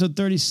Tappy, episode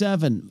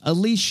 37.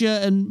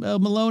 Alicia and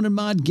Malone and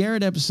Maude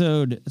Garrett,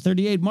 episode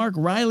 38. Mark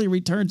Riley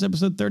returns,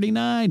 episode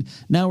 39.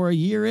 Now we're a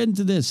year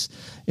into this.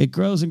 It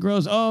grows and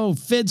grows. Oh,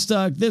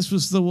 Fidstock, this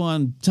was the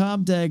one.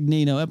 Tom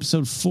Dagnino,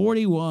 episode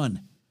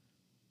 41.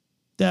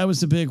 That was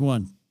the big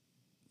one.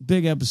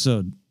 Big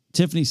episode.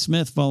 Tiffany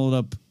Smith followed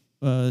up.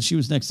 She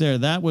was next there.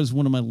 That was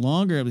one of my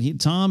longer.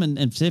 Tom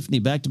and Tiffany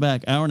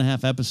back-to-back,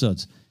 hour-and-a-half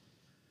episodes.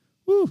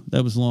 Woo,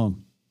 that was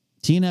long.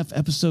 TNF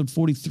episode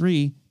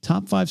 43,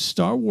 top 5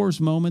 Star Wars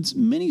moments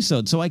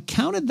minisode. So I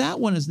counted that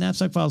one as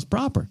Knapsack Files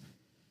proper.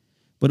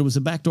 But it was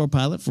a backdoor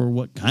pilot for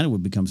what kind of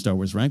would become Star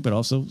Wars Rank, but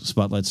also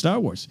Spotlight Star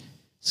Wars.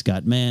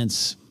 Scott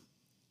Mance.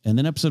 And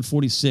then episode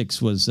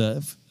 46 was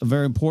a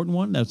very important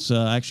one. That's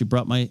I actually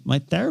brought my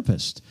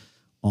therapist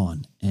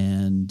on.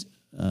 And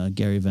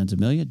Gary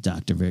Ventimiglia,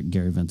 Dr.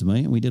 Gary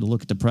Ventimiglia. And we did a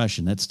look at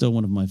depression. That's still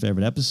one of my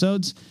favorite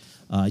episodes.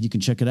 You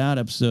can check it out,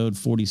 episode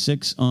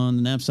 46 on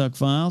the Knapsack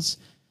Files.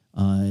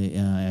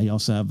 I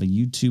also have a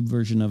YouTube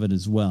version of it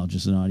as well,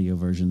 just an audio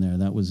version there.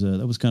 That was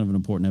kind of an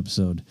important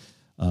episode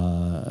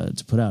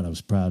to put out. I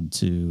was proud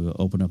to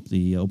open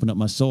up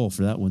my soul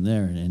for that one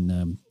there,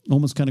 and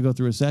almost kind of go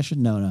through a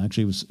session. No,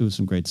 actually, it was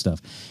some great stuff.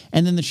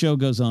 And then the show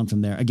goes on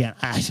from there. Again,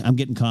 I'm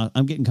getting caught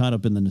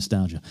up in the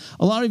nostalgia.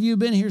 A lot of you have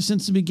been here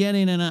since the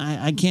beginning, and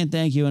I can't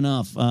thank you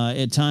enough.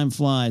 Time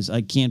flies.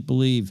 I can't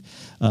believe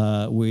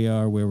we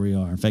are where we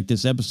are. In fact,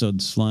 this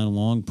episode's flying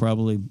along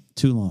probably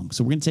too long.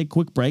 So we're going to take a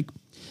quick break.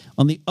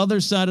 On the other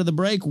side of the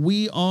break,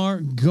 we are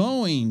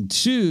going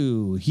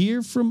to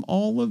hear from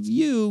all of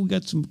you. We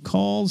got some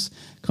calls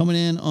coming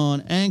in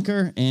on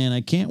Anchor, and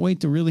I can't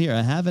wait to really hear.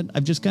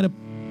 I've just kind of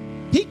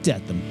peeked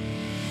at them.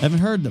 Haven't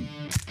heard them.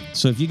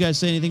 So if you guys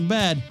say anything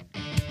bad,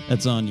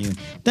 that's on you.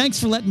 Thanks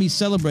for letting me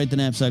celebrate the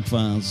Knapsack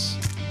Files.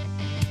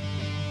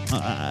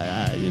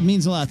 It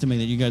means a lot to me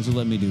that you guys will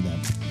let me do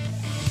that.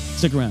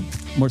 Stick around.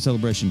 More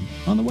celebration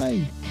on the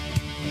way.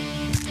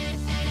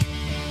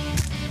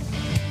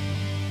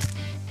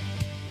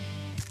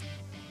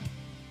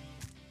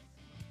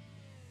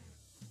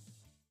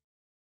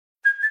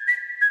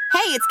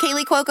 Hey, it's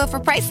Kaylee Cuoco for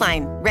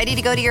Priceline. Ready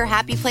to go to your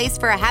happy place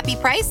for a happy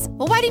price?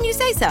 Well, why didn't you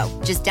say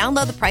so? Just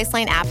download the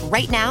Priceline app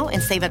right now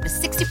and save up to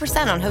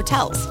 60% on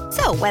hotels.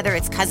 So whether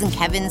it's Cousin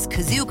Kevin's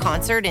Kazoo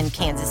Concert in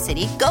Kansas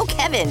City, go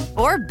Kevin,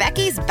 or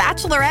Becky's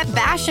Bachelorette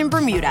Bash in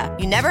Bermuda,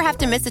 you never have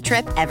to miss a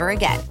trip ever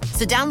again.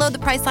 So download the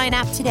Priceline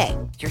app today.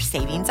 Your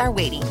savings are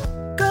waiting.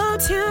 Go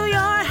to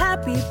your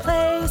happy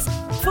place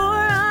for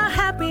a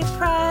happy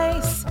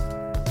price.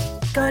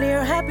 Go to your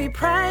happy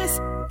price,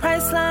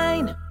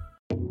 Priceline.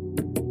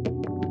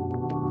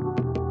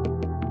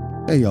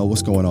 Hey y'all,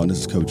 what's going on? This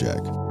is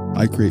Kojak.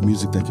 I create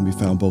music that can be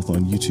found both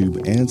on YouTube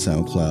and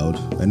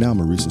SoundCloud, and now I'm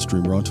a recent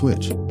streamer on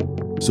Twitch.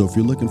 So if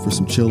you're looking for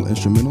some chill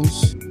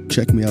instrumentals,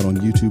 check me out on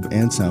YouTube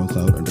and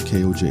SoundCloud under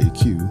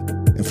KOJAQ,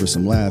 and for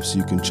some laughs,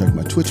 you can check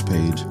my Twitch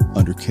page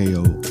under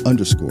KO_JAQ.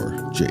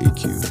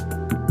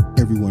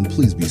 Everyone,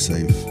 please be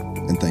safe,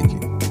 and thank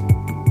you.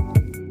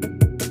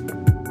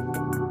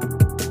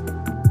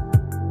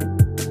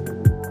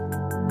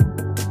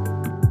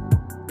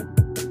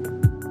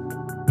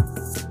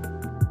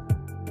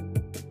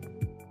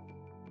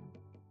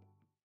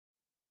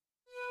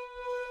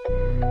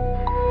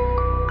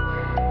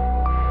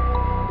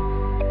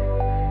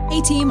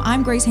 team,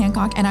 I'm Grace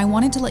Hancock, and I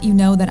wanted to let you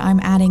know that I'm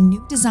adding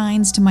new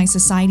designs to my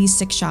Society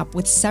 6 shop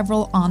with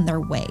several on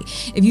their way.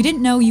 If you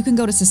didn't know, you can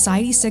go to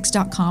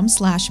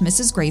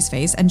society6.com/Mrs.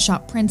 Graceface and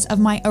shop prints of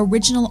my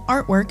original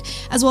artwork,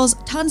 as well as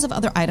tons of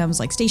other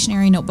items like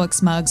stationery,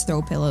 notebooks, mugs, throw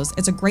pillows.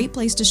 It's a great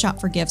place to shop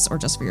for gifts or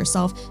just for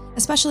yourself,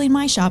 especially in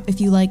my shop if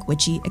you like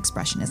witchy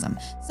expressionism.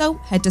 So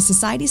head to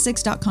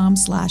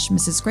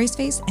society6.com/Mrs.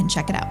 Graceface and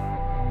check it out.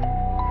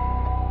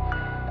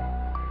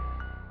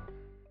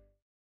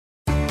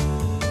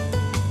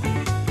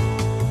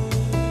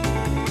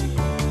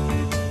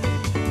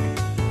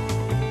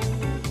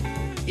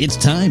 It's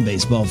time,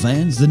 baseball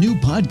fans. The new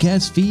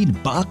podcast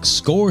feed, Box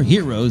Score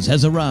Heroes,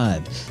 has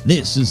arrived.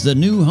 This is the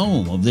new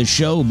home of the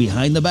show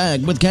Behind the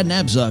Bag with Ken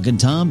Napzok and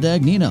Tom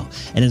Dagnino,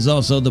 and is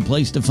also the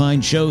place to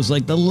find shows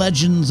like The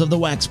Legends of the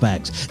Wax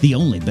Packs, the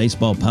only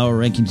baseball power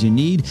rankings you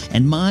need,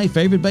 and My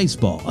Favorite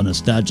Baseball, a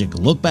nostalgic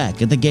look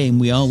back at the game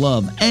we all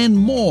love, and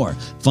more.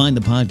 Find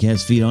the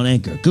podcast feed on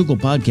Anchor, Google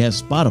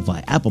Podcasts,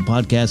 Spotify, Apple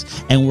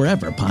Podcasts, and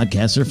wherever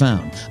podcasts are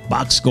found.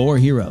 Box Score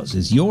Heroes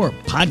is your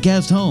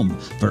podcast home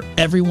for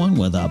everyone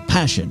with a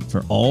passion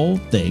for all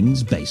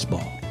things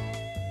baseball.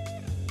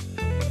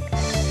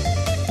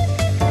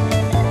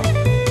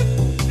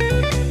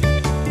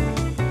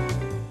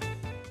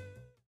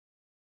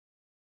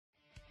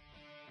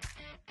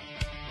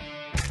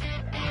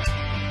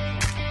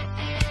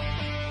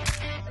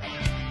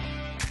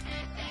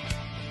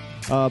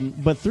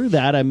 But through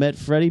that, I met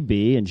Freddie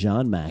B. and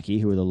John Mackey,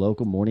 who are the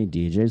local morning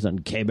DJs on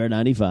K-Bear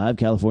 95,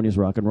 California's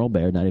Rock and Roll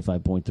Bear,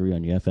 95.3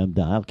 on your FM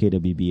dial,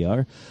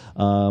 KWBR.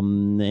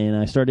 And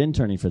I started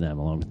interning for them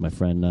along with my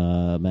friend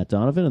Matt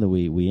Donovan, and then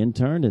we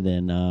interned,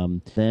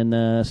 and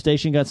then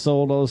station got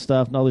sold, all this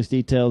stuff, and all these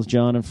details.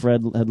 John and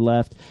Fred had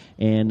left,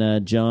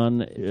 and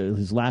John,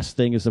 his last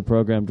thing as the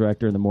program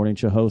director and the morning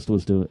show host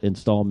was to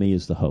install me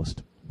as the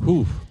host.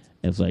 Whew.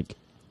 It was like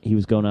he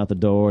was going out the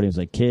door, and he was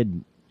like,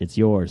 "Kid, it's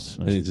yours."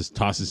 And he just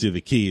tosses you the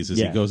keys as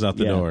he goes out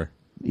the door.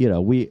 You know,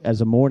 we, as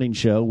a morning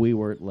show, we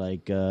weren't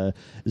like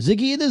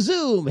Ziggy and the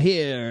Zoom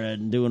here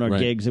and doing our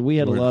gigs. And we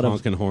had a lot of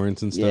honking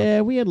horns and stuff.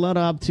 Yeah, we had a lot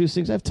of obtuse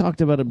things. I've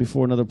talked about it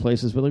before in other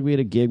places, but like we had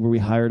a gig where we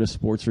hired a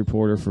sports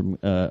reporter from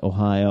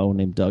Ohio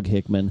named Doug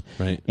Hickman.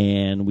 Right.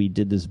 And we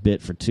did this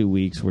bit for 2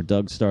 weeks where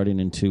Doug's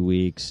starting in 2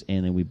 weeks.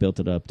 And then we built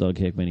it up. Doug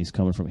Hickman, he's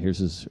coming from, here's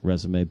his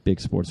resume,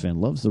 big sports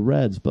fan, loves the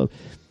Reds, but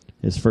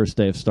his first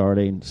day of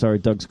starting. Sorry,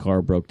 Doug's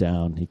car broke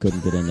down. He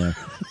couldn't get in there.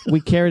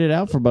 We carried it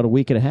out for about a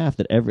week and a half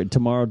that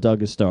tomorrow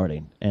Doug is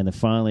starting. And then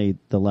finally,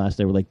 the last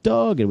day, we're like,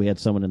 Doug! And we had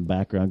someone in the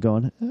background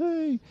going,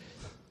 hey.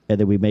 And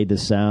then we made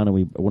this sound,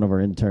 and one of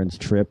our interns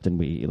tripped, and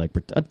we like,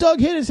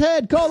 Doug hit his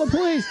head! Call the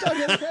police! Doug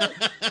hit his head!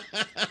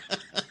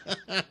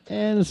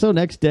 And so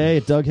next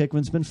day, Doug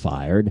Hickman's been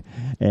fired,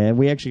 and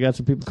we actually got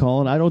some people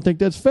calling, I don't think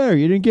that's fair.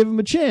 You didn't give him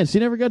a chance. He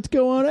never got to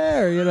go on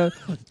air, you know.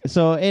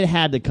 So it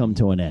had to come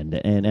to an end,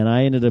 and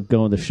I ended up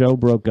going. The show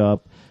broke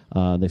up.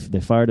 They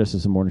fired us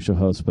as a morning show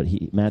host, but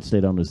Matt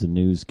stayed on as the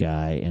news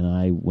guy, and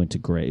I went to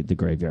the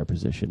graveyard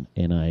position,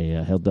 and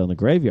I held down the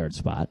graveyard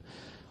spot.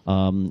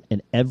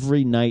 And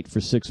every night for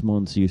 6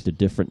 months, he used a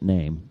different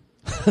name,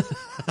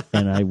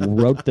 and I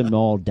wrote them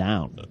all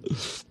down.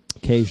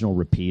 Occasional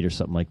repeat or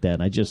something like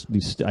that.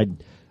 And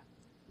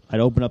I'd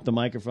open up the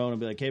microphone and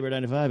be like, K-Bear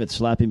 95, it's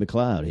Slappy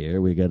McLeod here.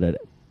 We got it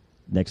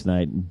next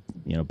night,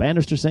 you know,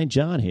 Bannister St.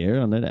 John here.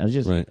 And I was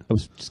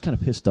just kind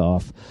of pissed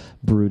off,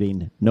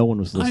 brooding. No one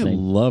was listening.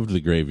 I loved the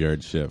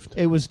graveyard shift.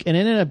 It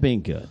ended up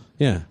being good.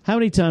 Yeah. How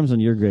many times on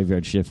your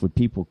graveyard shift would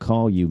people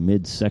call you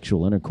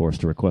mid-sexual intercourse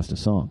to request a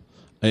song?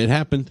 It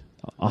happened.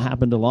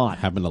 Happened a lot.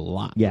 Happened a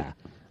lot. Yeah.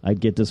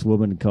 I'd get this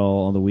woman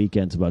call on the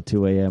weekends about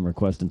 2 a.m.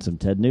 requesting some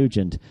Ted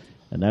Nugent.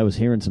 And I was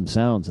hearing some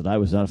sounds that I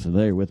was not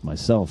familiar with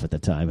myself at the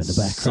time in the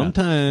background.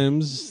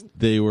 Sometimes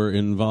they were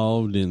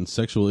involved in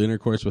sexual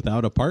intercourse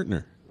without a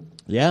partner.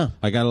 Yeah.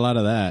 I got a lot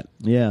of that.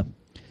 Yeah.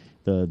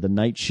 The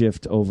night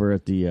shift over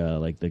at the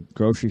the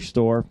grocery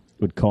store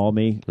would call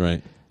me.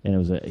 Right.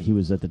 And he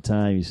was at the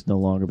time, he's no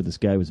longer, but this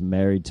guy was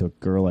married to a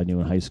girl I knew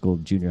in high school,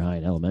 junior high,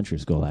 and elementary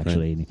school,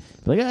 actually. Right. And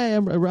he'd be like, hey,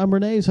 I'm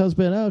Renee's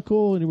husband. Oh,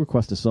 cool. And he'd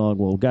request a song.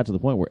 Well, it got to the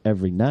point where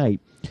every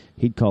night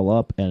he'd call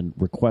up and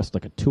request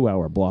like a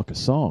 2-hour block of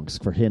songs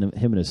for him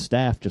and his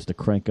staff just to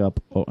crank up.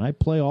 Oh, I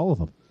play all of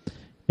them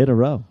in a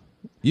row.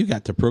 You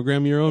got to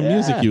program your own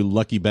music, you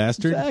lucky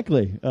bastard.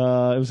 Exactly. It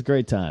was a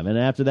great time. And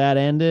after that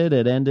ended,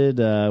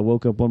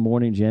 woke up one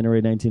morning, January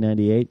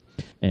 1998,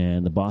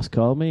 and the boss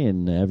called me,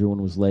 and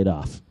everyone was laid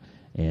off.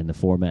 And the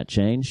format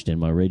changed, and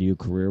my radio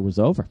career was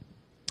over.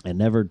 And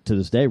never, to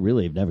this day,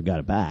 really, I've never got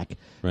it back.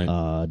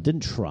 Right.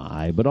 Didn't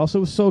try, but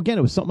also, again,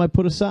 it was something I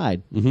put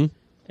aside. Mm-hmm.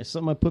 It's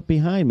something I put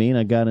behind me, and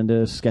I got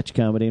into sketch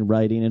comedy and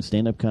writing and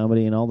stand-up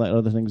comedy and all that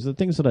other things, the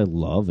things that I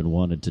love and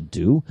wanted to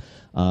do.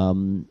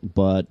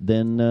 But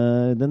then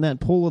that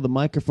pull of the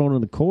microphone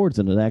and the chords,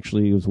 and it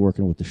actually was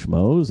working with the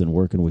Schmoes and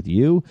working with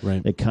you.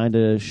 Right. It kind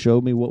of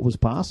showed me what was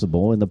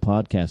possible in the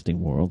podcasting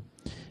world.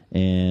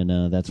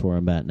 And that's where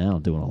I'm at now,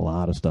 doing a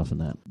lot of stuff in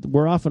that.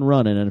 We're off and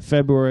running. And in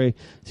February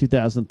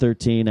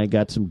 2013, I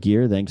got some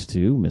gear thanks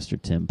to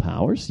Mr. Tim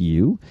Powers.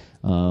 You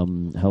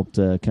helped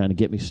kind of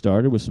get me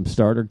started with some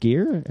starter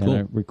gear. Cool.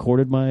 And I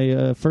recorded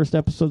my first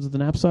episodes of the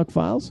Knapsack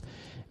Files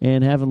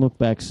and haven't looked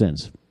back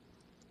since.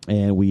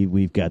 And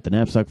we've got the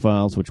Knapsack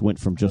Files, which went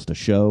from just a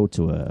show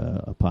to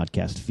a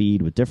podcast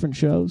feed with different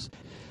shows.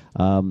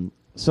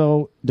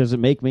 So does it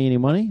make me any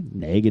money?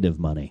 Negative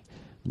money.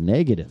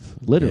 Negative,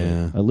 literally.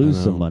 Yeah, I lose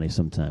I some know. money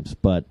sometimes,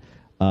 but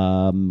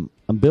I'm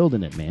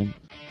building it, man.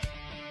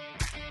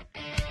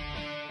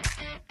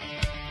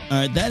 All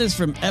right, that is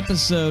from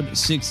episode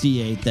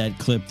 68, that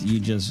clip that you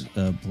just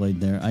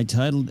played there. I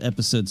titled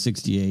episode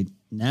 68,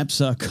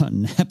 Knapsack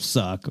on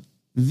Knapsack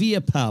via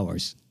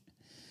Powers.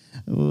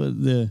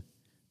 The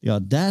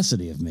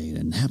audacity of me,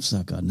 a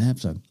knapsack on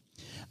knapsack.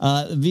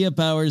 Via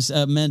Powers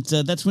meant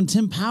that's when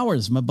Tim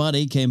Powers, my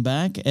buddy, came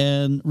back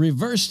and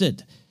reversed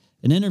it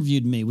and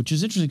interviewed me, which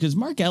is interesting because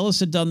Mark Ellis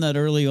had done that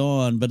early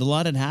on, but a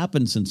lot had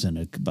happened since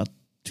then, about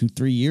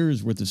 2-3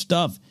 years worth of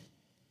stuff.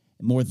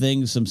 More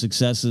things, some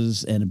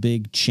successes, and a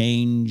big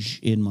change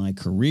in my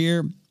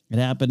career. It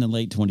happened in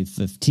late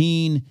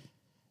 2015.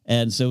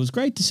 And so it was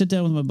great to sit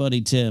down with my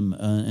buddy Tim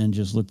and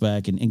just look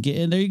back and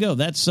there you go.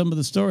 That's some of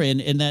the story.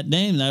 And in that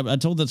name, I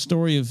told that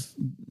story of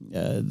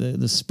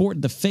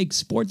the fake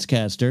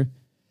sportscaster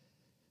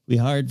we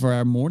hired for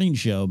our morning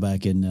show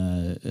back in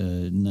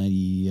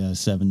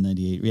 97,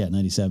 98. Yeah,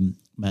 97.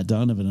 Matt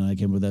Donovan and I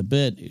came with that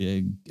bit,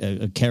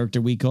 a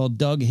character we called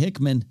Doug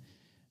Hickman.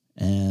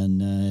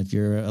 And if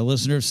you're a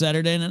listener of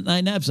Saturday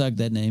Night Knapsack,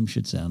 that name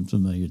should sound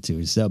familiar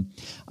too. So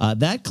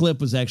that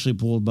clip was actually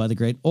pulled by the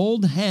great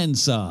Old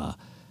Handsaw,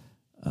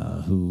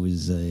 who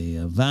is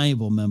a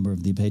valuable member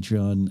of the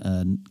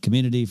Patreon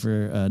community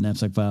for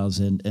Knapsack Files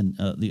and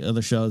the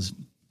other shows.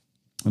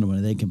 I want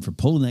to thank him for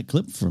pulling that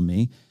clip from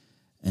me,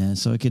 and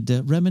so I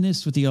could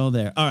reminisce with you all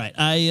there. All right,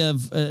 I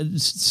have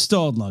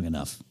stalled long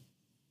enough.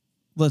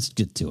 Let's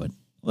get to it.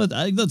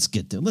 Let's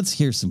get to it. Let's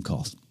hear some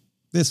calls.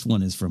 This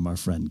one is from our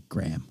friend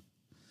Graham.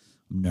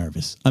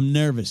 I'm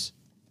nervous.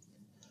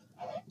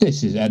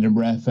 This is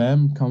Edinburgh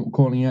FM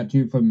calling out to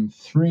you from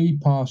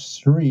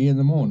 3:03 in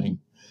the morning.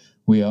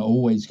 We are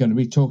always going to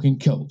be talking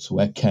cults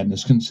where Ken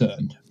is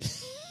concerned.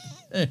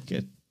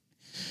 Good.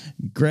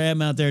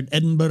 Graham out there at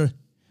Edinburgh.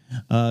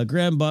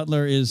 Graham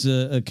Butler is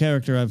a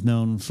character I've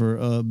known for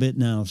a bit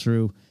now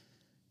through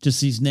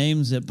just these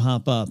names that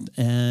pop up.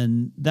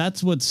 And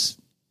that's what's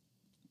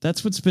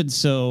been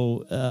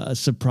so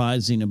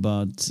surprising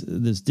about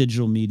this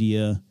digital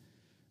media,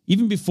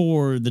 even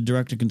before the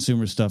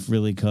direct-to-consumer stuff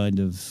really kind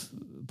of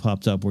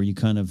popped up, where you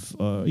kind of,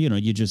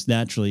 you just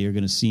naturally are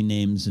going to see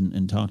names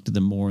and talk to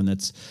them more. And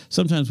that's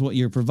sometimes what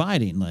you're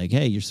providing. Like,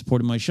 hey, you're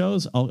supporting my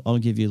shows. I'll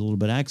give you a little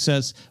bit of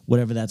access,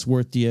 whatever that's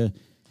worth to you.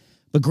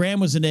 But Graham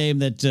was a name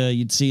that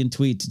you'd see in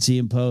tweets, you'd see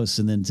in posts,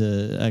 and then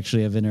to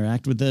actually have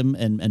interact with them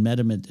and met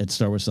him at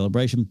Star Wars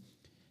Celebration,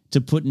 to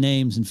put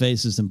names and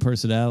faces and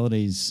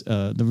personalities,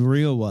 the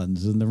real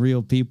ones and the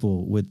real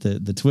people with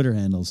the Twitter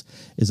handles,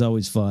 is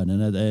always fun.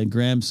 And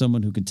Graham's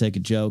someone who can take a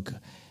joke,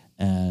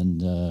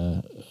 and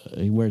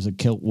he wears a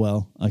kilt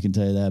well, I can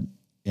tell you that.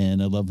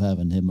 And I love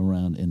having him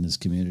around in this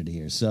community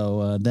here.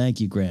 So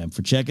thank you, Graham,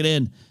 for checking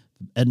in.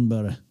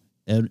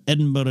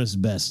 Edinburgh's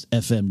best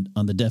FM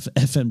on the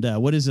FM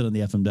dial. What is it on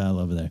the FM dial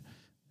over there?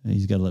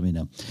 He's got to let me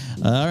know.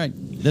 All right,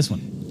 this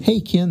one. Hey,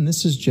 Ken,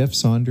 this is Jeff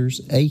Saunders,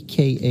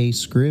 a.k.a.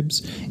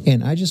 Scribs,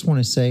 and I just want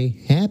to say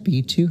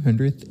happy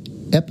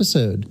 200th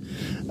episode.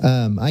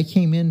 I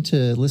came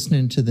into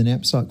listening to the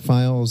Knapsack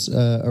Files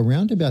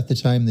around about the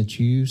time that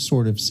you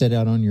sort of set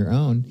out on your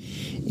own,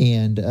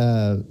 and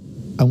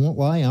I won't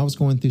lie, I was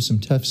going through some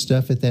tough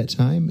stuff at that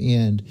time,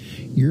 and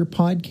your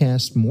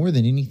podcast, more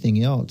than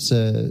anything else,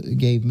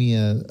 gave me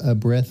a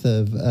breath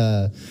of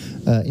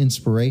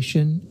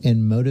inspiration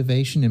and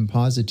motivation and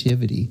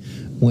positivity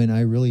when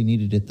I really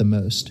needed it the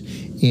most.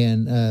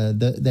 And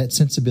that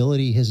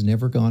sensibility has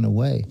never gone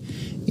away.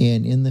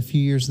 And in the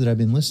few years that I've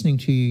been listening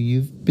to you,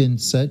 you've been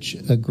such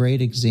a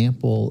great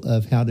example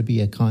of how to be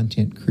a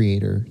content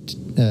creator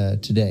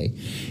today.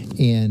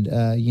 And,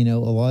 a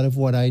lot of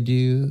what I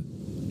do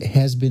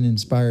has been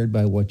inspired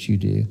by what you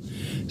do.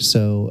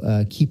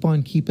 So keep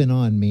on keeping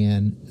on,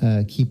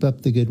 man. Keep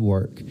up the good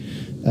work.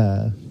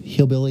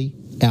 Hillbilly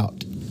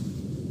out.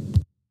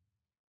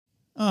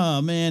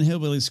 Oh, man,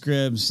 Hillbilly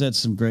Scribs. That's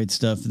some great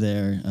stuff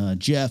there.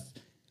 Jeff,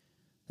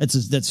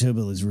 that's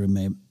Hillbilly's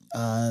roommate.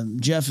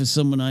 Jeff is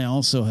someone I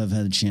also have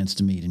had a chance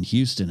to meet in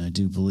Houston, I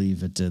do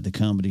believe, at the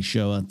comedy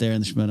show out there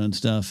and the Schmidt and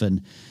stuff.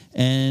 And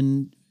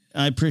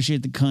I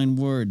appreciate the kind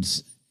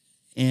words.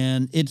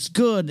 And it's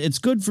good. It's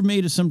good for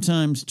me to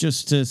sometimes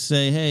just to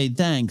say, hey,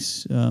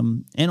 thanks.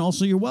 And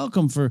also you're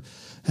welcome for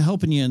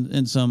helping you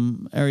in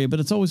some area, but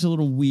it's always a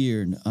little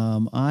weird.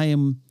 I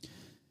am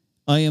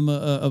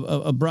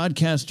a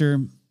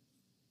broadcaster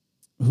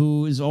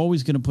who is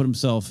always going to put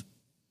himself,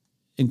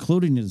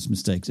 including his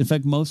mistakes, in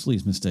fact, mostly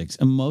his mistakes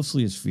and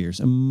mostly his fears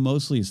and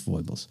mostly his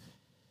foibles,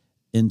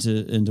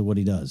 into what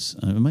he does.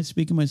 Am I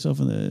speaking myself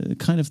in the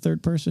kind of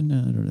third person?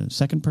 I don't know,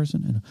 second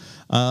person?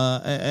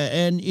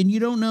 And you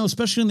don't know,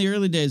 especially in the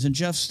early days. And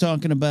Jeff's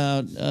talking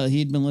about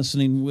he'd been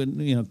listening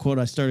when, quote,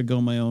 I started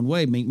going my own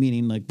way,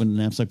 meaning like when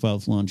the Knapsack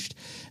Files launched,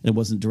 it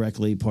wasn't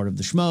directly part of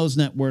the Schmoes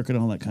network and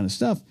all that kind of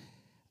stuff.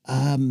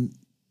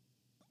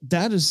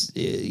 That is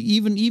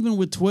even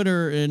with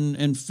Twitter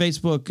and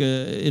Facebook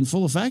in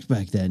full effect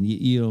back then.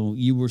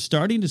 You were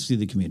starting to see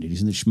the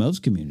communities, and the Schmoes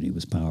community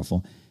was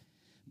powerful.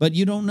 But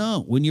you don't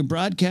know. When you're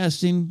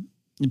broadcasting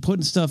and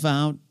putting stuff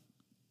out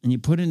and you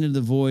put it into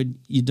the void,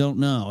 you don't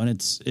know. And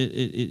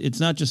it's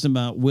not just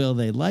about will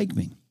they like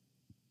me.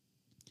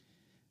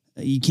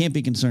 You can't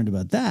be concerned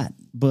about that.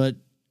 But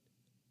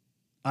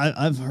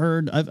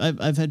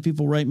I've had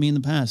people write me in the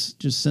past,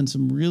 just send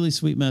some really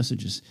sweet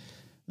messages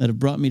that have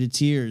brought me to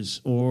tears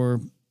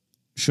or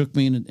shook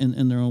me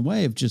in their own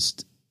way of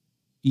just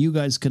you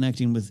guys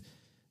connecting with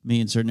me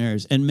in certain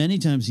areas. And many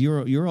times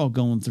you're all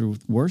going through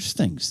worse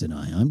things than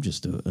I. I'm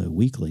just a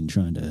weakling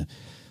trying to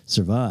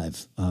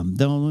survive.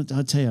 Though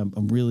I'll tell you,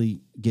 I'm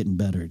really getting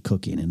better at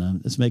cooking,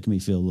 and it's making me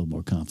feel a little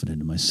more confident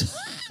in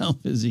myself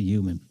as a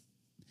human.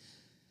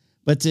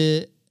 But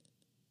to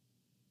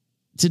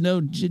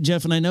know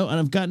Jeff, and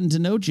I've gotten to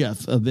know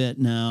Jeff a bit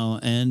now,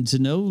 and to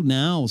know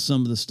now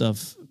some of the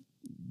stuff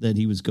that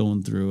he was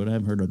going through, and I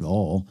haven't heard it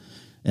all,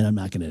 and I'm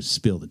not going to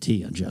spill the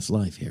tea on Jeff's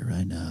life here,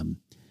 right?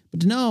 But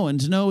to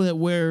know that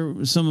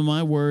where some of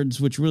my words,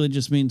 which really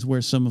just means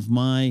where some of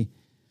my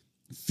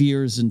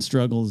fears and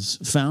struggles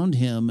found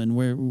him and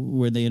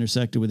where they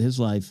intersected with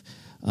his life,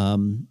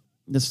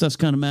 that stuff's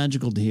kind of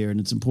magical to hear. And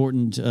it's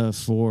important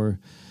for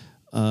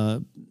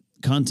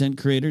content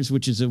creators,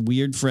 which is a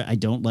weird phrase. I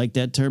don't like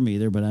that term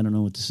either, but I don't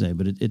know what to say.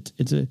 But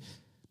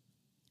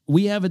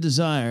we have a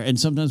desire, and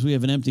sometimes we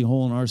have an empty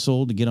hole in our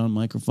soul to get on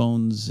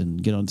microphones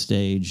and get on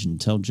stage and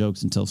tell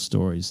jokes and tell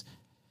stories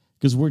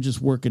because we're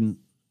just working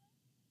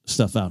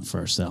stuff out for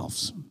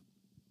ourselves,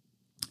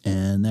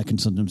 and that can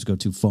sometimes go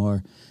too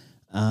far,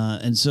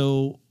 and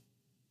so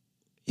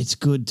it's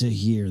good to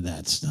hear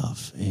that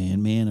stuff.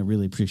 And man, I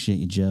really appreciate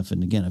you, Jeff.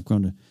 And again, I've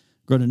grown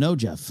to know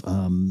Jeff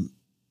and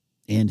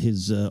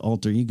his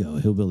alter ego,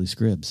 Hillbilly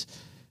Scribs,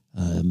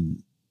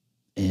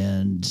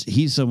 and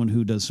he's someone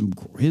who does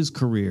his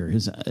career,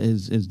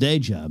 his day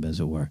job, as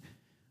it were,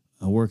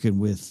 working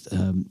with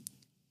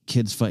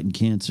kids fighting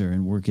cancer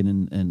and working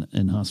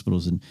in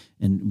hospitals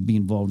and be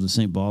involved with the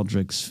St.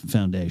 Baldrick's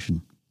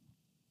Foundation.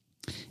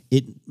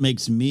 It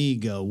makes me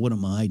go, what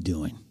am I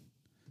doing?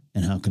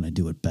 And how can I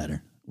do it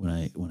better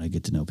when I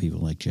get to know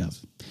people like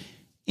Jeff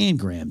and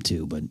Graham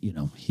too? But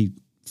he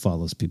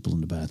follows people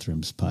in the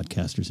bathrooms,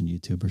 podcasters and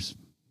YouTubers.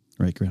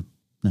 Right, Graham?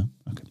 No?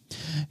 Okay.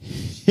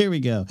 Here we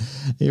go.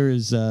 Here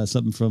is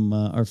something from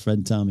our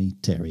friend Tommy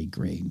Terry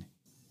Green.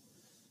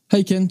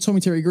 Hey Ken, Tommy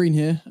Terry Green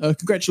here.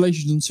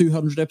 Congratulations on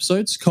 200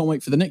 episodes. Can't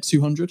wait for the next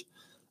 200.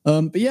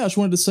 But yeah, I just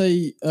wanted to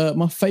say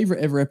my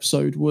favorite ever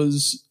episode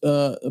was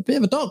a bit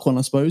of a dark one,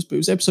 I suppose, but it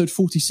was episode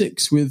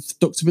 46 with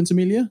Dr.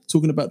 Ventimiglia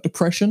talking about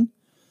depression.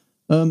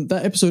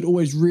 That episode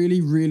always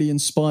really, really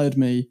inspired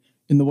me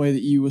in the way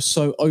that you were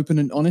so open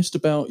and honest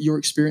about your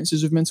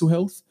experiences with mental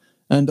health.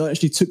 And I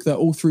actually took that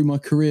all through my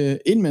career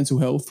in mental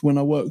health when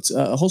I worked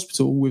at a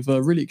hospital with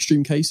really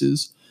extreme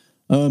cases,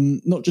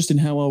 not just in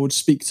how I would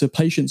speak to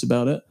patients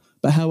about it,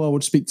 but how I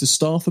would speak to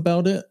staff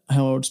about it,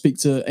 how I would speak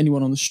to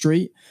anyone on the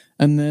street.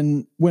 And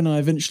then when I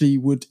eventually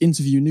would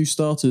interview new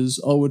starters,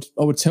 I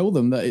would tell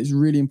them that it's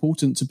really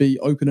important to be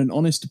open and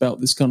honest about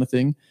this kind of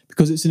thing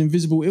because it's an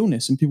invisible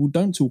illness and people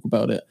don't talk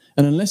about it.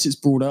 And unless it's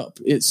brought up,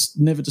 it's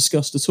never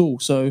discussed at all.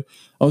 So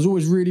I was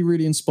always really,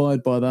 really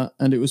inspired by that.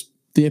 And it was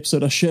the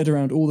episode I shared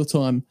around all the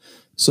time.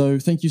 So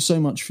thank you so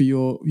much for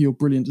your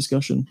brilliant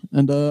discussion.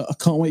 And I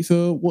can't wait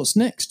for what's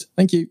next.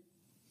 Thank you.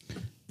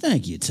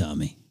 Thank you,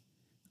 Tommy.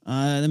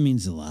 That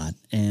means a lot.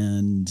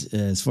 And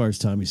as far as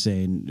Tommy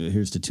saying,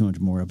 here's to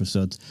 200 more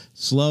episodes,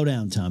 slow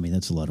down, Tommy.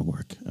 That's a lot of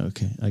work.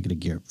 Okay, I got to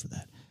gear up for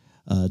that.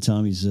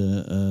 Tommy's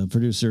a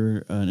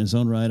producer in his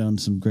own right on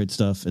some great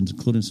stuff,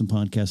 including some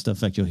podcast stuff.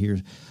 In fact, you'll hear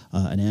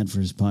an ad for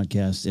his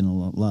podcast in a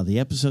lot of the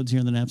episodes here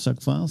in the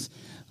Knapsack Files.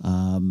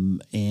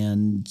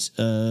 And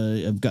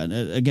I've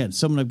gotten, again,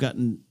 someone I've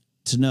gotten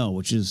to know,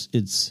 which is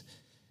it's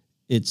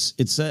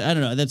I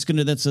don't know.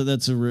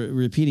 That's a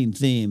repeating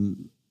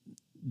theme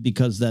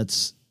because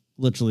that's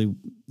literally,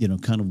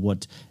 kind of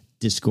what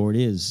Discord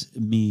is.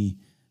 Me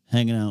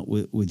hanging out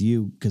with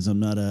you because I'm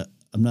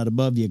not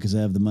above you because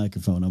I have the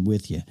microphone. I'm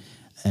with you.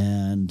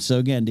 And so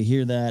again, to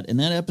hear that in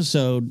that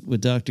episode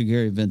with Dr.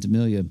 Gary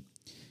Ventimiglia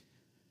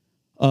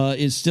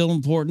is still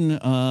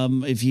important.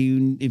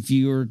 If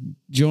you're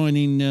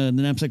joining the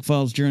Knapsack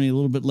Files journey a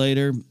little bit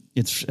later,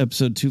 it's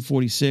episode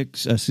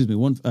 246.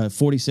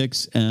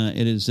 46.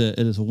 It is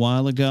a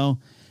while ago,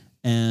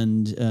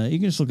 and you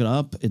can just look it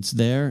up. It's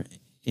there,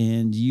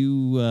 and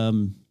you. I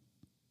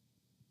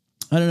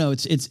don't know.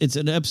 It's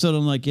an episode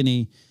unlike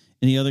any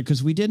other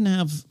because we didn't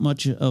have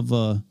much of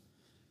a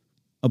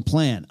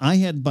plan. I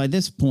had by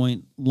this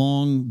point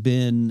long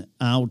been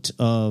out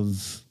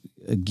of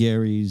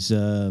Gary's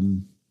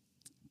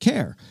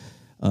care.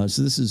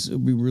 So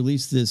we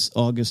released this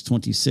August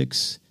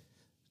 26,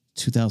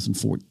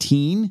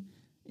 2014.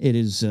 It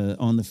is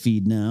on the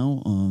feed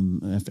now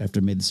after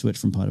I made the switch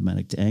from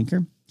Podomatic to Anchor.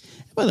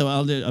 And by the way,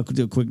 I'll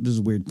do a quick, this is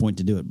a weird point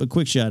to do it, but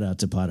quick shout out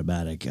to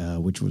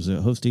Podomatic, which was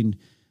a hosting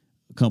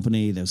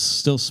company that's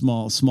still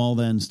small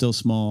then, still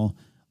small.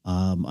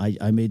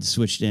 I made the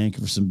switch to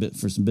Anchor for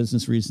some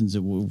business reasons.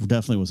 It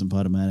definitely wasn't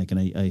Podomatic, and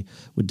I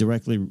would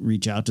directly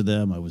reach out to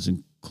them. I was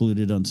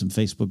included on some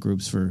Facebook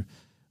groups for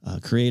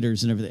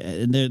creators and everything,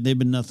 and they've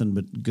been nothing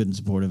but good and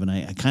supportive. And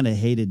I kind of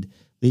hated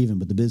leaving,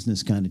 but the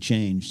business kind of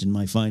changed, and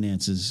my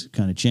finances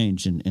kind of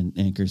changed, and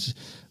Anchor's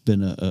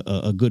been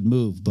a good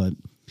move. But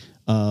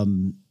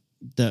you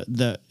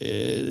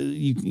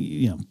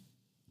know,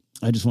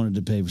 I just wanted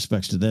to pay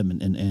respects to them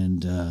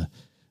and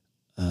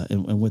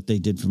what they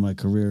did for my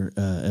career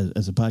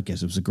as a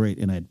podcast. It was great,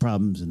 and I had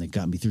problems, and they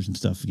got me through some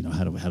stuff. You know,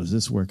 how does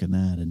this work and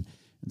that, and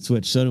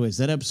switch. So, anyways,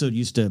 that episode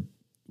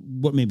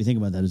what made me think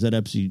about that is that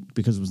episode,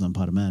 because it was on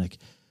Podomatic,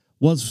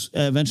 was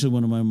eventually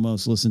one of my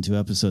most listened to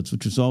episodes,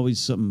 which was always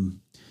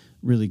something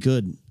really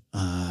good.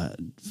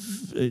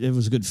 It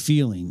was a good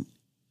feeling.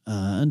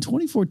 In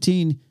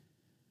 2014,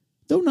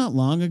 though not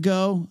long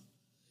ago,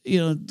 you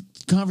know,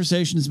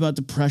 conversations about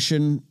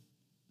depression,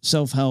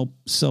 self-help,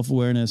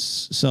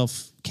 self-awareness,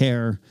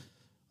 self-care,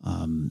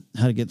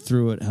 how to get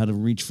through it, how to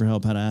reach for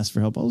help, how to ask for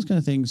help, all those kind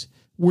of things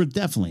were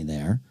definitely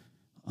there,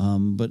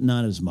 but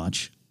not as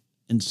much.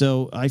 And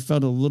so I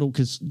felt a little,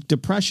 because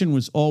depression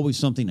was always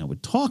something I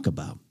would talk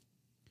about.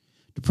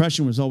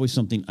 Depression was always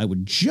something I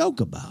would joke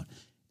about,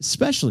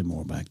 especially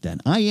more back then.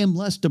 I am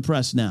less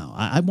depressed now.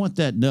 I want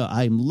that. No,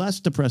 I am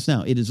less depressed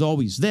now. It is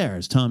always there,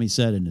 as Tommy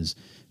said in his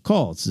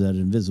call. It's that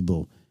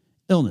invisible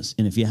illness.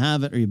 And if you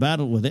have it or you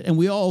battle with it, and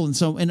we all,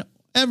 and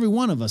every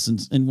one of us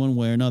in one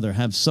way or another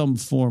have some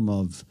form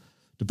of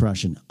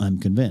depression, I'm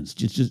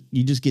convinced.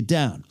 You just get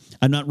down.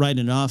 I'm not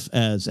writing it off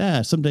as,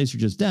 some days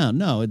you're just down.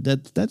 No,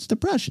 that's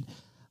depression.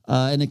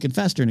 And it can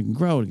fester and it can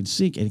grow and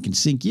it can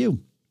sink you.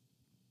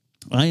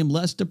 I am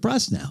less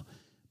depressed now,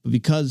 but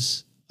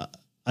because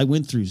I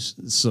went through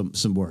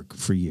some work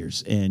for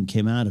years and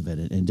came out of it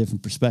in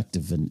different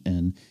perspective.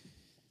 And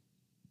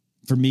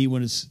for me,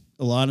 when it's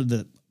a lot of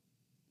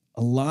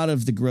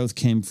the growth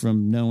came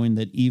from knowing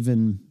that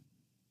even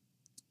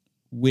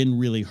when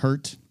really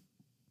hurt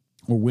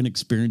or when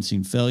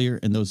experiencing failure,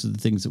 and those are the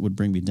things that would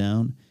bring me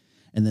down.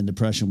 And then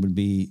depression would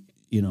be,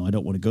 you know, I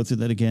don't want to go through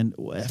that again.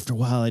 After a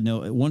while, I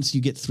know once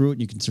you get through it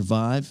and you can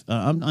survive,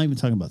 I'm not even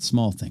talking about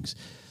small things,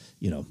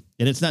 you know,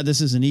 and this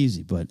isn't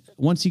easy, but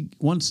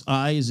once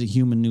I, as a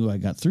human, knew I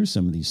got through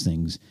some of these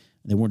things,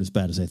 they weren't as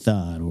bad as I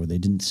thought, or they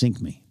didn't sink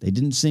me.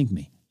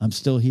 I'm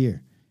still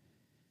here.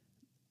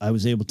 I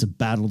was able to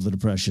battle the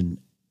depression,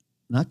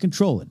 not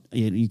control it.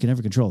 You can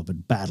never control it,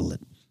 but battle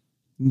it.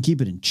 You can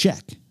keep it in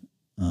check.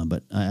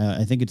 But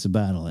I think it's a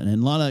battle. And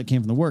a lot of that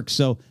came from the work.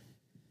 So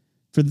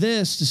for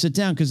this to sit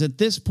down, because at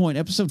this point,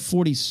 episode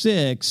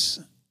 46,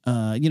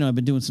 you know, I've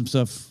been doing some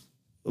stuff,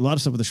 a lot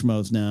of stuff with the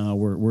Schmoes now.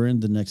 We're in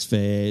the next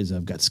phase.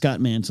 I've got Scott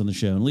Mantz on the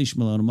show, and Alicia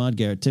Malone, Ahmad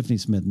Garrett, Tiffany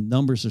Smith.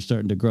 Numbers are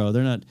starting to grow.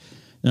 They're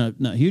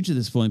not huge at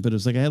this point, but it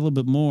was like I had a little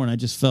bit more, and I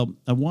just felt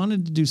I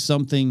wanted to do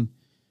something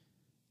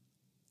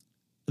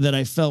that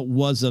I felt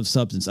was of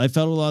substance. I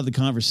felt a lot of the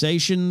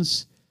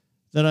conversations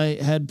that I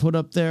had put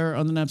up there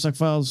on the Knapsack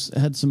Files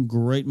had some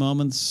great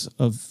moments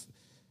of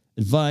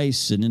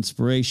advice and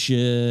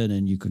inspiration,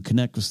 and you could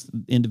connect with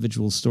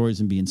individual stories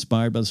and be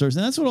inspired by the stories.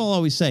 And that's what I'll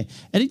always say.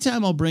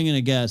 Anytime I'll bring in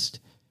a guest,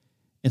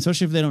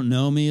 especially if they don't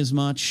know me as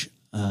much,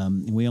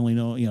 we only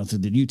know, you know, through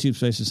the YouTube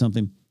space or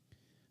something,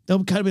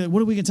 they'll kind of be like,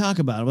 what are we going to talk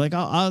about? I'm like,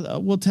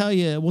 we'll tell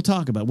you, we'll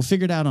talk about it. We'll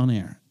figure it out on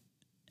air.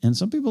 And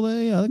some people,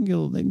 they can get a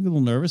little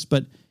nervous,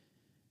 but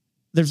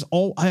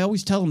I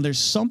always tell them there's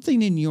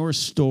something in your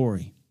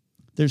story.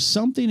 There's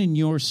something in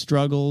your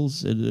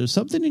struggles. There's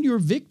something in your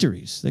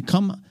victories that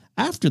come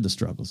after the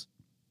struggles.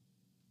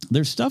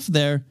 There's stuff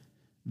there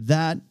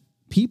that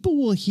people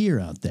will hear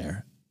out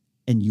there,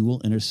 and you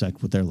will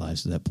intersect with their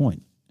lives to that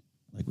point,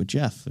 like with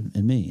Jeff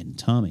and me and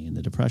Tommy and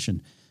the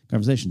depression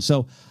conversation.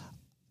 So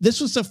this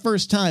was the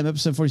first time,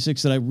 episode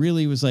 46, that I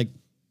really was like,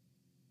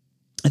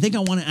 I think I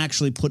want to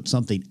actually put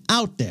something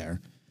out there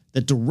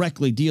that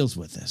directly deals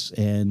with this.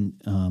 And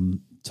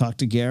talked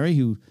to Gary,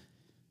 who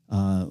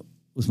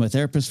was my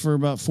therapist for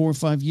about 4 or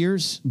 5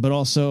 years, but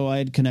also I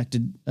had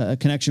a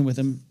connection with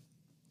him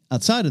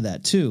outside of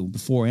that too,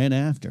 before and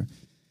after.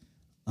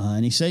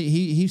 And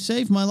he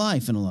saved my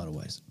life in a lot of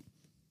ways.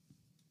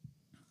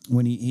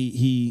 When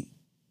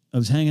I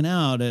was hanging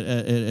out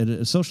at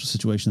a social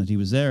situation that he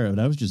was there, but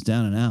I was just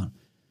down and out.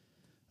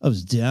 I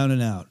was down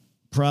and out,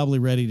 probably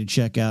ready to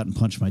check out and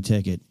punch my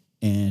ticket.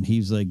 And he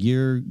was like,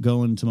 you're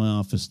going to my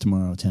office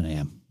tomorrow at 10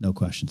 a.m. No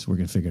questions. We're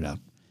going to figure it out.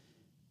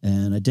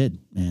 And I did,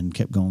 and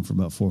kept going for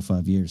about 4 or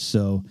 5 years.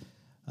 So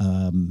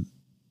I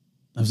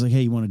was like,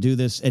 hey, you want to do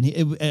this? And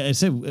I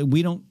said, I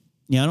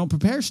don't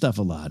prepare stuff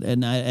a lot.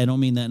 And I don't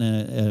mean that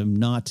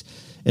not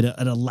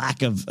at a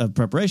lack of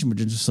preparation, but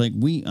just like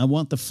I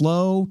want the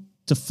flow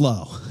to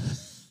flow.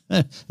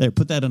 There,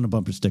 put that on a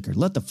bumper sticker.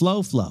 Let the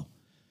flow flow.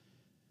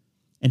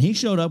 And he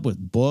showed up with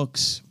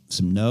books,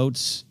 some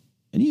notes,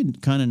 and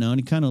he'd kind of known.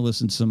 He kind of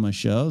listened to some of my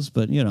shows,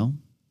 but, you know,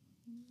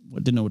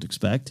 didn't know what to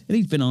expect. And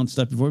he's been on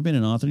stuff before. He'd been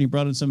an author, and he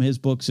brought in some of his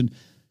books and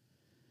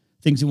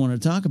things he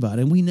wanted to talk about.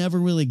 And we never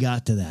really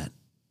got to that.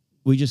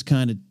 We just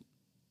kind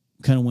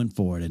of went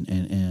for it.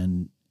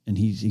 And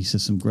he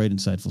says some great,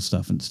 insightful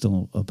stuff, and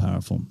still a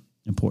powerful,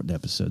 important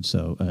episode.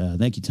 So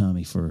thank you,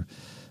 Tommy, for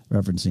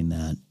referencing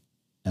that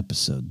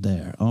episode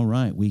there. All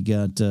right. We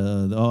got,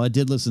 I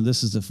did listen.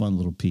 This is a fun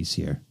little piece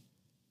here.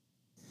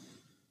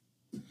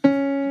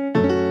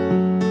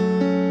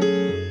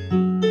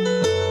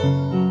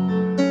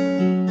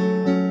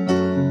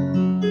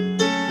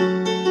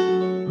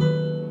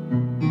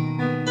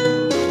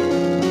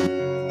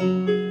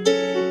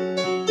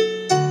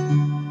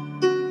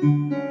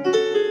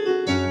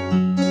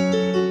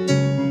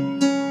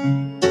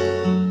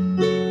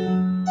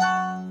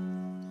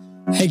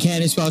 Hey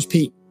Ken, it's Welsh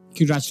Pete.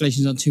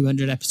 Congratulations on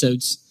 200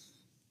 episodes.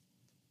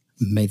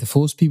 May the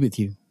force be with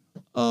you.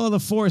 Oh, the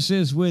force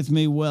is with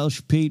me,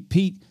 Welsh Pete.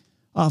 Pete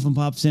often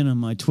pops in on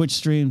my Twitch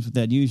streams with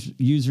that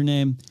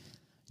username.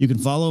 You can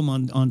follow him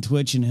on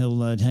Twitch, and he'll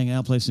hang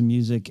out, play some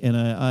music. And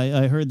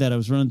I heard that. I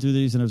was running through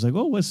these, and I was like,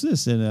 oh, what's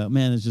this? And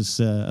man, it's just,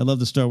 I love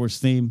the Star Wars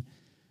theme.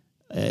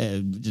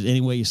 Just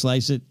any way you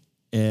slice it.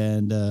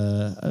 And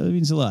it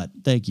means a lot.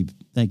 Thank you.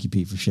 Thank you,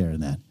 Pete, for sharing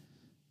that.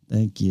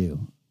 Thank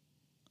you.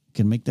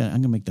 I'm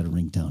going to make that a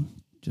ringtone.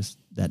 Just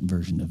that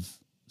version of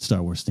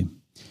Star Wars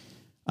theme.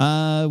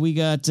 We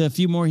got a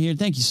few more here.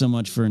 Thank you so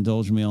much for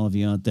indulging me, all of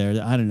you out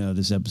there. I don't know,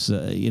 this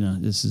episode,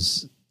 this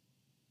is,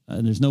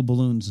 there's no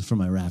balloons from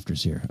my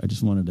rafters here. I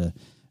just wanted to,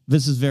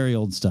 this is very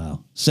old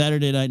style.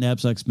 Saturday Night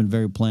Knapsack's been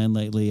very planned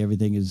lately.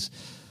 Everything is,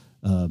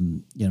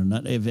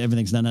 not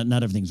everything's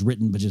not everything's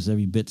written, but just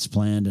every bit's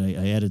planned. I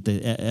edit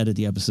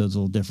the episodes a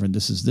little different.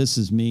 This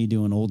is me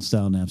doing old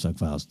style Knapsack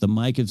Files. The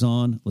mic is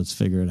on. Let's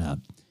figure it out.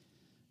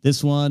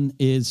 This one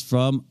is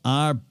from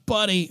our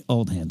buddy,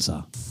 Old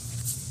Handsaw.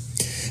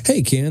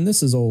 Hey, Ken,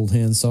 this is Old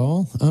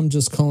Handsaw. I'm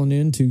just calling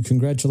in to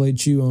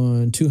congratulate you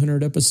on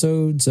 200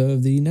 episodes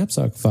of the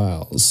Knapsack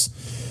Files.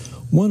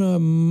 One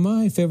of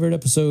my favorite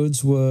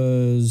episodes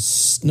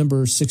was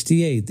number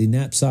 68, the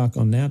Knapsack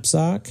on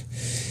Knapsack.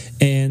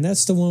 And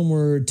that's the one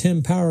where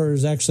Tim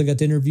Powers actually got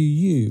to interview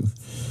you.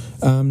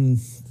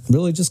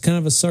 Really just kind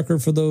of a sucker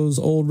for those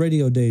old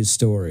Radio Days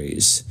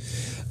stories.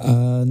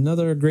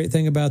 Another great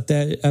thing about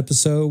that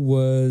episode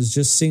was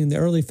just seeing the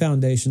early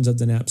foundations of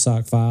the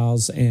Knapsack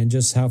Files and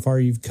just how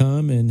far you've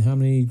come and how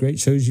many great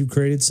shows you've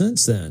created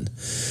since then.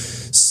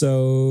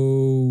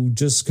 So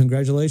just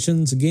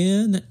congratulations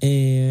again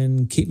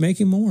and keep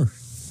making more.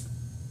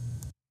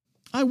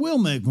 I will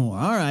make more.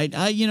 All right.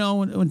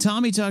 When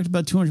Tommy talked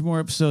about 200 more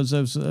episodes,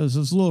 I was a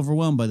little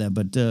overwhelmed by that,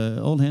 but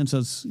Old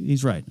Handsaw's,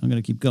 he's right. I'm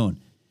going to keep going.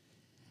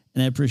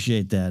 And I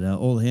appreciate that.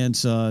 Old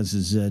Handsaw is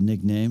his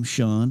nickname.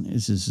 Sean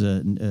is his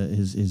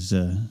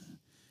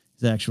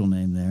actual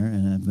name there.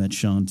 And I've met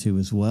Sean, too,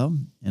 as well,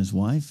 and his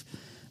wife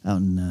out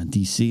in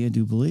D.C., I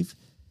do believe.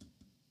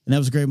 And that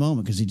was a great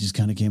moment because he just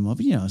kind of came up.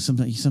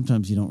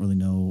 Sometimes you don't really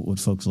know what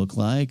folks look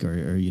like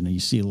or you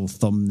see a little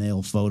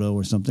thumbnail photo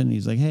or something. And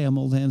he's like, hey, I'm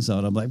Old Handsaw.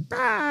 And I'm like,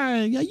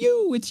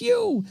 it's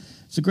you.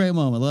 It's a great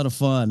moment, a lot of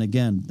fun.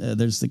 Again,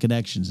 there's the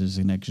connections. There's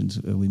the connections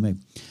we make.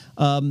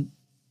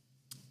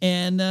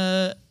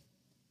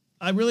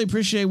 I really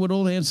appreciate what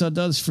Old Handsaw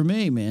does for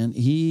me, man.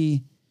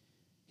 He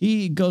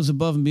goes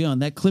above and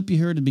beyond. That clip you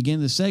heard at the beginning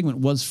of the segment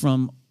was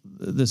from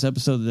this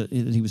episode that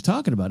he was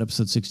talking about,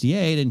 episode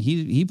 68, and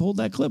he pulled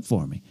that clip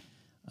for me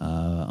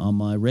on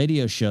my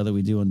radio show that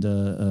we do on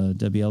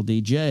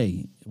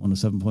WLDJ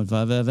 107.5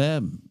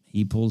 FM.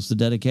 He pulls the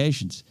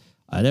dedications.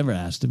 I never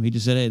asked him. He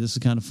just said, hey, this is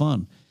kind of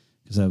fun.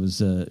 Because I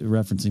was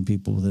referencing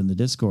people within the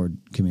Discord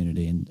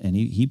community, and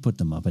he put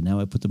them up, and now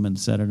I put them in the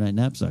Saturday Night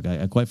Knapsack.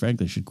 I quite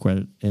frankly should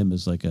credit him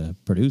as like a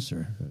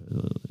producer,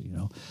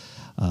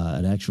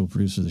 an actual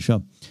producer of the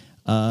show.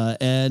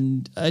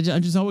 And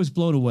I'm just always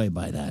blown away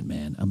by that,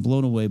 man. I'm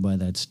blown away by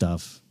that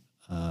stuff.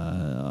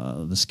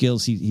 The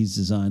skills he's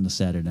designed the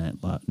Saturday Night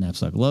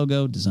Knapsack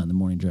logo, designed the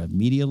Morning Drive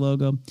Media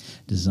logo,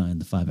 designed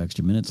the 5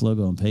 Extra Minutes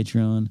logo on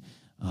Patreon.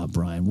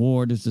 Brian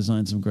Ward has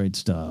designed some great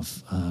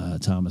stuff.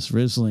 Thomas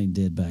Risling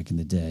did back in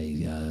the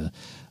day.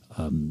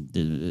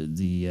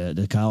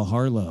 The Kyle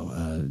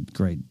Harlow,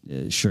 great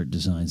shirt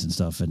designs and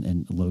stuff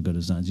and logo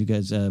designs. You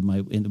guys,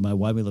 my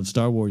Why We Love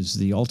Star Wars,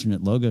 the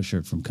alternate logo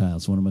shirt from Kyle.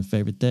 It's one of my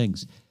favorite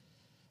things.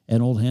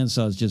 And Old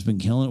Handsaw has just been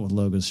killing it with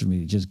logos for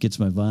me. It just gets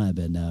my vibe.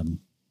 And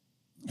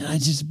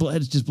it's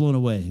just blown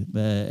away.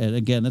 And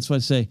again, that's why I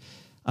say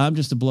I'm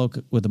just a bloke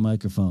with a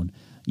microphone.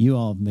 You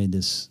all have made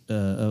this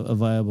a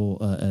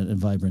viable and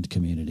vibrant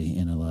community,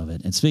 and I love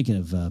it. And speaking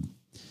of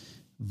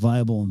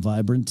viable and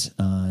vibrant,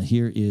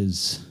 here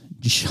is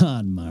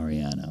John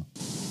Mariano.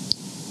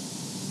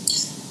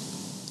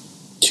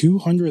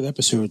 200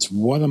 episodes.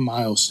 What a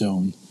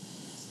milestone.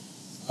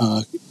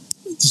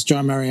 This is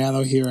John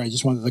Mariano here. I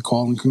just wanted to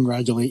call and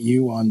congratulate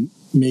you on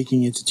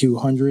making it to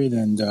 200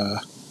 and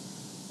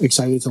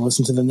excited to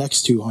listen to the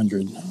next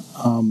 200.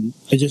 I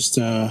just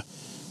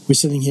we're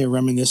sitting here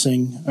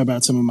reminiscing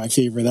about some of my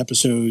favorite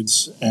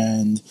episodes,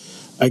 and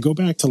I go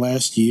back to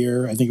last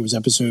year. I think it was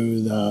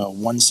episode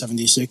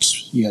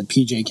 176. You had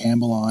PJ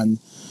Campbell on,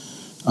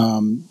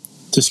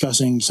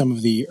 discussing some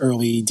of the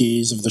early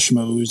days of the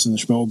Schmoes and the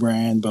Schmo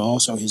brand, but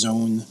also his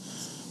own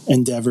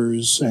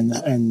endeavors and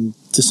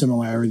the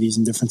similarities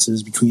and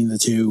differences between the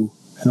two,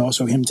 and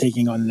also him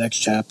taking on the next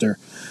chapter.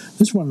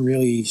 This one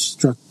really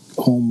struck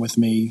home with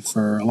me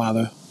for a lot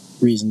of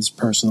reasons,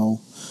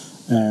 personal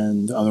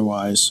and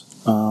otherwise.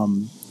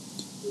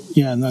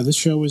 This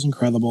show was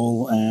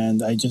incredible,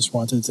 and I just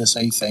wanted to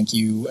say thank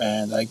you,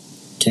 and I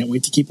can't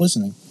wait to keep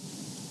listening.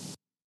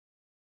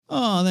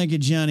 Oh, thank you,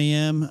 Johnny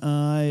M.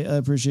 I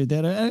appreciate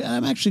that.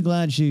 I'm actually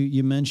glad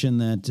you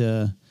mentioned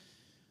that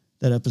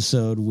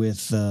episode with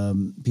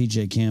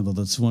PJ Campbell.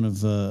 That's one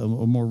of a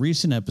more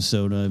recent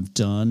episode I've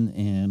done,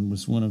 and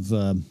was one of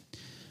the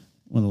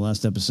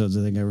last episodes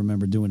I think I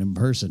remember doing in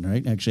person.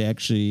 Right?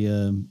 Actually,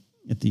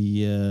 at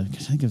the I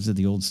think it was at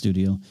the old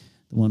studio,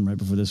 the one right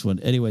before this one.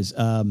 Anyways,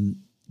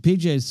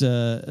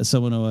 PJ's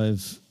someone who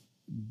I've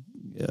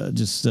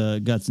just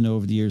got to know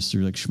over the years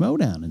through like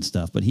Schmodown and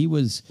stuff, but he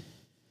was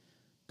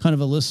kind of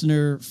a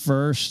listener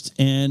first,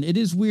 and it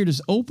is weird,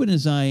 as open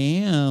as I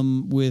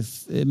am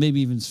with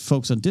maybe even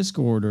folks on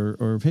Discord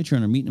or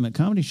Patreon or meeting them at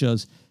comedy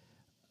shows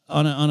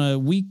on a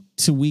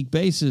week-to-week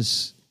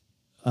basis.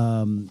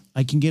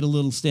 I can get a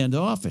little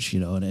standoffish,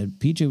 and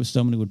PJ was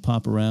someone who would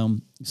pop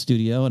around the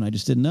studio, and I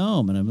just didn't know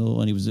him,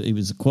 and he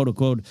was quote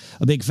unquote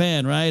a big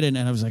fan, right? And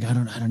I was like, I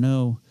don't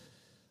know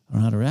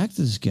how to react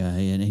to this guy,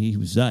 and he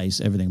was nice.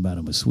 Everything about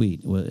him was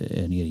sweet,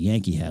 and he had a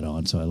Yankee hat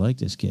on, so I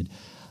liked this kid.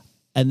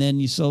 And then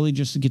you slowly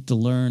just get to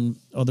learn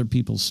other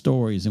people's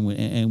stories.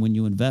 And when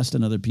you invest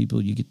in other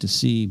people, you get to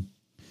see,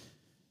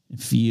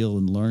 feel,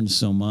 and learn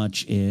so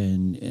much.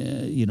 And,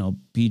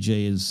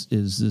 PJ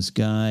is this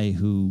guy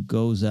who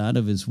goes out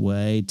of his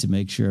way to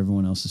make sure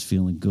everyone else is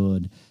feeling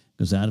good,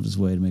 goes out of his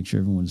way to make sure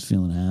everyone's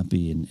feeling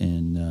happy,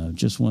 and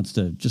just wants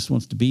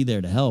to be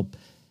there to help.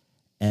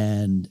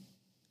 And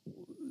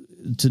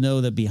to know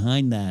that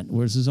behind that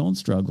was his own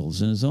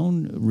struggles and his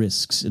own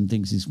risks and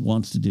things he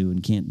wants to do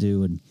and can't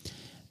do.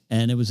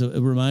 And it was a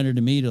reminder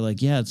to me to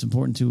it's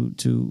important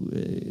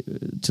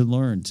to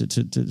learn,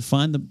 to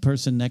find the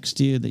person next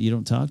to you that you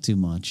don't talk to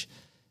much,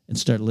 and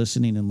start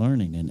listening and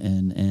learning.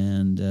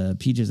 And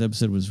PJ's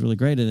episode was really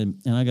great. And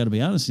I got to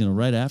be honest,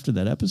 right after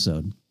that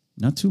episode,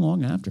 not too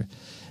long after,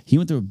 he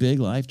went through a big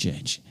life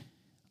change,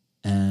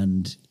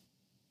 and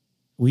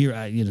we were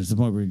to the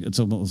point where it's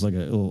almost like a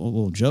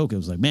little joke. It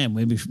was like, man,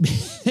 maybe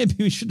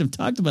we should have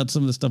talked about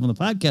some of the stuff on the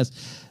podcast,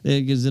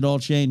 because it all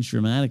changed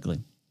dramatically.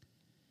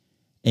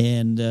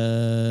 And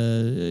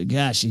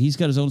gosh, he's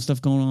got his own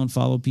stuff going on.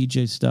 Follow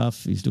PJ's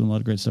stuff. He's doing a lot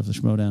of great stuff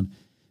with Schmodown.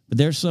 But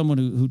there's someone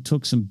who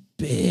took some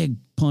big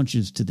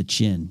punches to the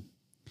chin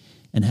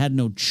and had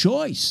no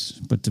choice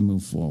but to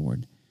move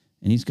forward.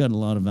 And he's got a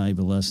lot of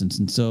valuable lessons.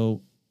 And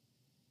so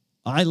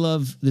I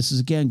love, this is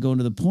again going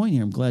to the point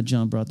here. I'm glad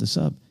John brought this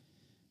up.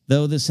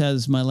 Though this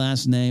has my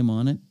last name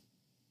on it,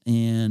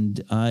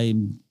 and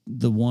I'm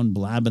the one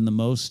blabbing the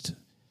most,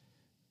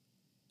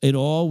 it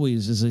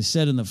always, as I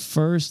said in the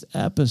first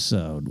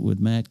episode with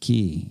Matt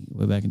Key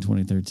way back in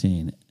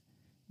 2013,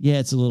 yeah,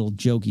 it's a little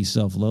jokey,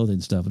 self-loathing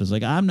stuff, but it's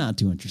like, I'm not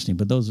too interesting,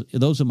 but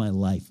those of my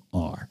life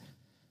are.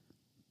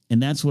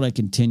 And that's what I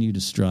continue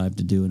to strive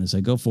to do. And as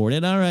I go forward,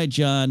 and all right,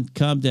 John,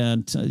 calm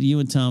down. You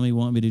and Tommy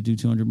want me to do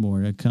 200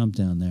 more. Calm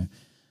down there.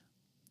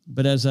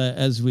 But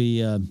as we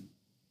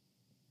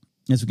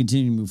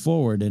continue to move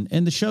forward,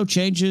 and the show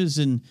changes,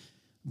 and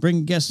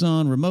bring guests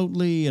on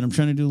remotely, and I'm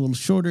trying to do a little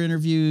shorter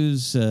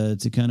interviews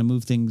to kind of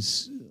move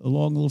things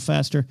along a little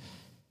faster.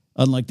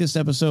 Unlike this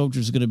episode, which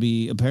is going to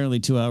be apparently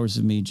 2 hours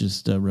of me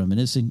just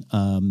reminiscing.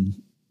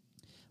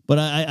 But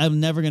I'm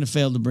never going to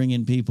fail to bring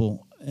in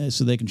people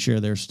so they can share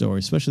their story,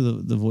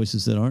 especially the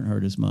voices that aren't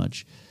heard as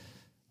much.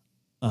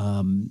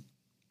 And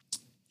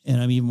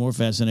I'm even more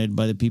fascinated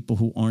by the people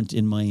who aren't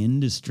in my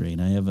industry.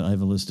 And I have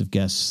a list of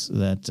guests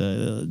that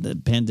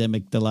the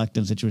pandemic, the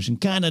lockdown situation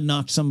kind of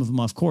knocked some of them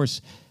off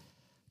course,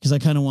 because I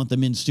kind of want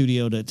them in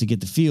studio to get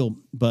the feel,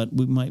 but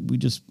we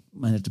just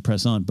might have to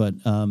press on. But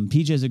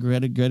PJ is a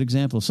great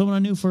example. Someone I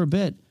knew for a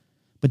bit,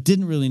 but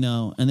didn't really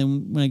know. And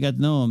then when I got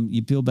to know him,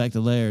 you peel back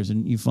the layers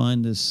and you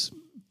find this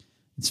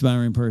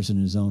inspiring person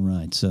in his own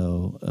right.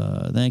 So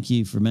thank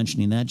you for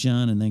mentioning that,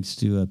 John, and thanks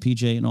to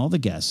PJ and all the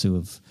guests who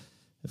have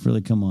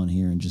really come on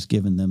here and just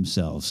given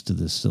themselves to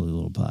this silly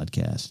little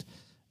podcast.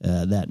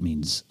 That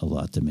means a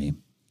lot to me.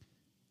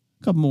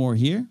 A couple more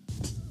here.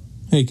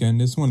 Hey, Ken,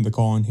 just wanted to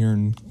call in here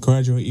and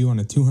congratulate you on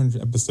a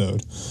 200th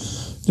episode.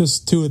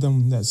 Just two of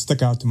them that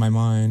stuck out to my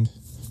mind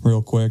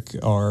real quick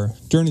are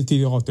Journey to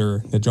the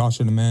Altar, the Josh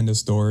and Amanda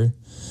story,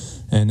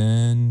 and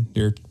then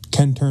your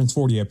Ken Turns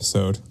 40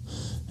 episode.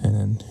 And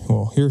then,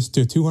 well, here's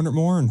to 200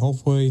 more, and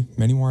hopefully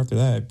many more after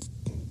that.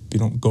 If you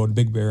don't go to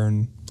Big Bear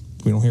and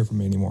we don't hear from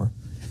me anymore.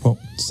 Well,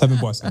 7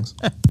 blessings.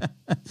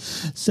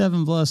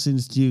 7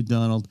 blessings to you,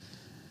 Donald.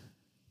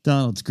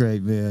 Donald's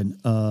great, man.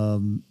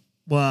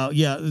 Wow,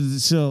 yeah.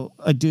 So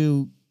I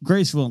do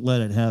Grace won't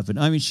let it happen.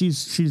 I mean,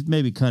 she's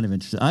maybe kind of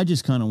interested. I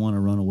just kind of want to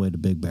run away to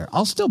Big Bear.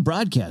 I'll still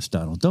broadcast,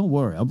 Donald. Don't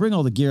worry. I'll bring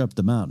all the gear up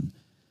the mountain.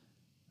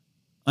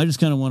 I just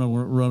kind of want to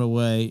run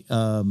away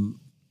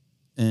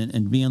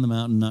and be on the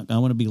mountain. I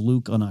want to be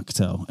Luke on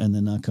Octo and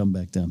then not come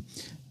back down.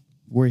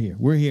 We're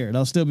here. And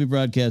I'll still be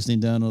broadcasting,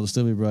 Donald. I'll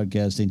still be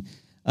broadcasting.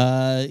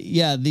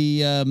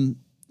 The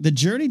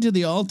Journey to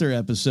the Altar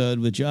episode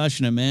with Josh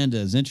and Amanda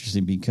is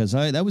interesting because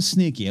that was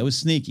sneaky. I was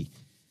sneaky.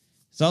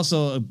 It's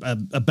also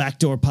a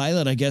backdoor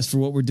pilot, I guess, for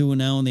what we're doing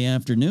now in the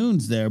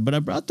afternoons there. But I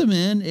brought them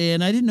in,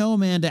 and I didn't know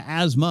Amanda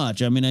as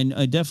much. I mean,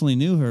 I definitely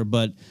knew her,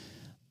 but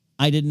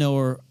I didn't know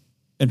her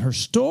and her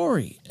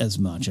story as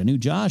much. I knew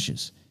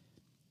Josh's.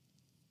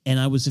 And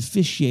I was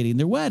officiating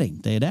their wedding.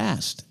 They had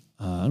asked.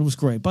 It was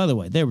great. By the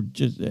way, they were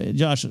just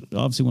Josh,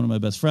 obviously one of my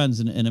best friends,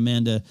 and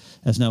Amanda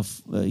has now,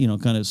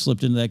 kind of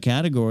slipped into that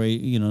category.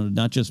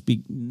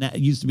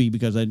 Used to be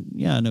because I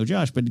know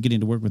Josh, but getting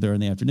to work with her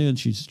in the afternoon,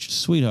 she's just a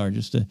sweetheart,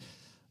 just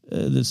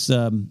this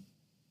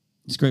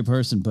great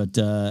person. But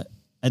and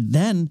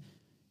then,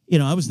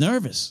 I was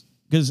nervous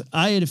because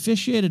I had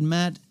officiated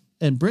Matt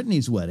and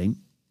Brittany's wedding,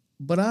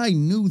 but I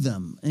knew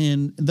them,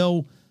 and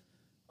though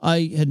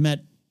I had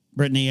met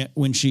Brittany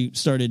when she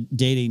started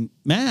dating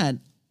Matt,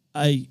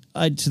 I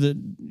got to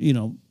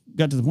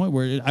the point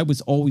where I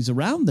was always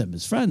around them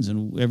as friends.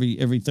 And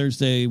every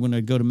Thursday when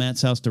I'd go to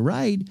Matt's house to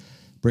write,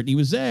 Brittany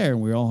was there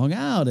and we all hung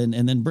out. And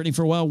then Brittany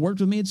for a while worked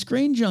with me at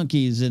Screen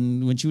Junkies.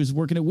 And when she was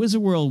working at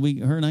Wizard World,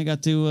 her and I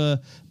got to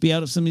be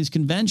out at some of these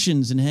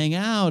conventions and hang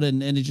out.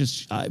 And it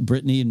just,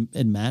 Brittany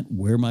and Matt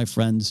were my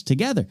friends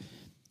together.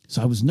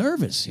 So I was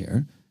nervous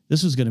here.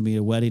 This was going to be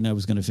a wedding I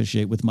was going to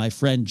officiate with my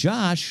friend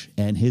Josh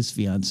and his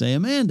fiancée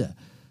Amanda,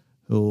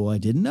 who I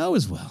didn't know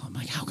as well. I'm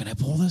like, how can I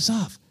pull this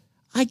off?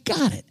 I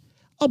got it.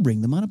 I'll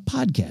bring them on a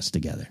podcast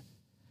together.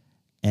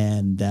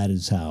 And that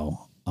is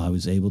how I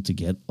was able to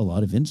get a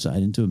lot of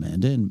insight into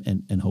Amanda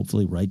and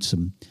hopefully write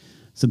some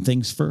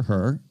things for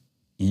her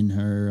in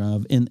her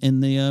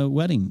in the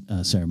wedding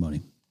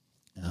ceremony.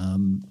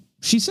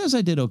 She says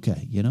I did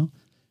okay,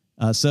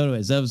 So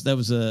anyways, that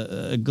was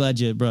glad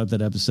you brought up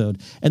that episode.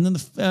 And then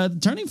the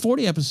Turning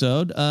 40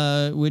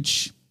 episode,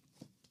 which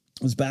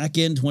was back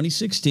in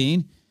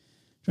 2016.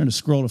 Trying to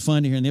scroll to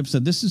find it here in the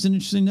episode. This is an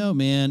interesting note,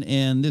 man,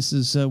 and this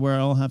is where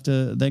I'll have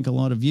to thank a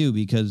lot of you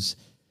because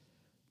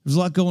there's a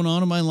lot going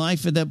on in my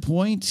life at that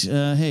point.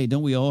 Hey,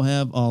 don't we all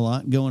have a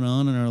lot going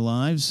on in our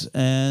lives?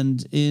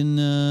 And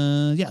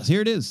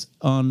here it is.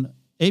 On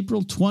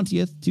April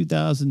 20th,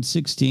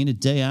 2016, a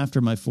day after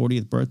my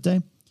 40th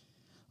birthday,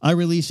 I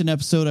released an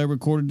episode I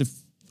recorded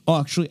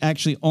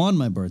actually on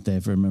my birthday,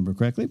 if I remember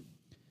correctly.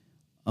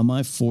 On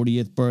my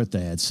 40th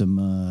birthday, I had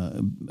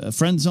some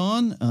friends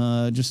on,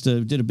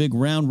 did a big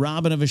round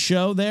robin of a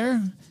show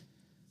there.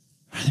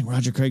 I think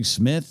Roger Craig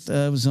Smith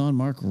was on,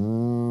 Mark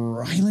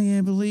Riley,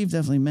 I believe,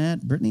 definitely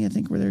Matt, Brittany, I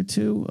think were there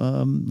too.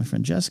 My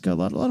friend Jessica, a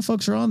lot of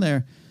folks are on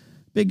there.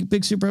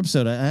 Big super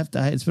episode.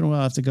 It's been a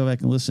while. I have to go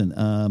back and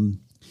listen.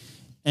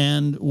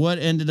 And what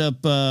ended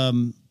up,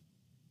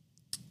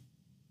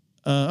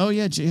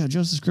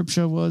 Joseph Script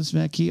Show was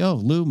Matt Key. Oh,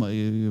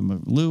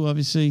 Lou,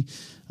 obviously.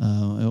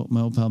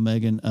 My old pal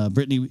Megan,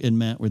 Brittany and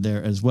Matt were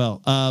there as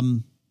well.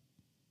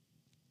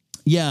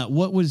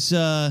 What was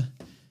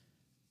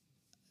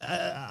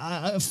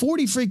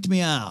 40 freaked me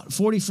out.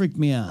 40 freaked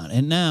me out,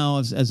 and now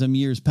as I'm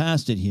years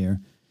past it here,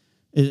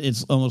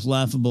 it's almost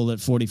laughable that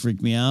 40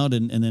 freaked me out,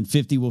 and then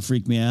 50 will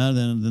freak me out,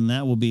 and then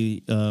that will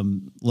be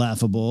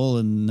laughable,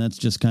 and that's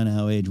just kind of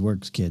how age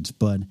works, kids.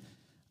 But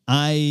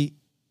I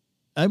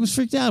was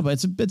freaked out, but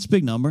it's a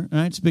big number,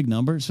 right? It's a big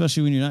number,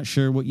 especially when you're not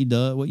sure what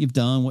you've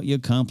done, what you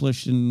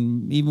accomplished,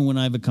 and even when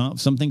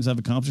some things I've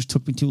accomplished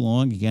took me too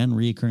long. Again,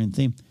 reoccurring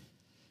theme.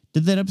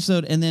 Did that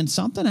episode, and then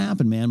something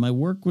happened, man. My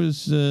work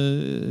was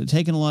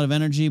taking a lot of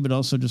energy, but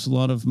also just a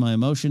lot of my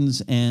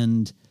emotions,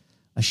 and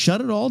I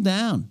shut it all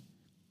down.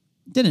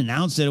 Didn't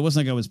announce it. It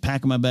wasn't like I was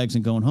packing my bags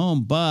and going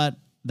home, but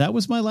that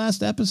was my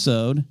last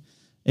episode,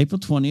 April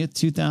 20th,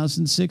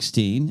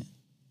 2016.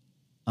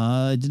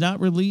 I did not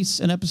release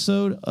an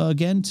episode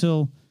again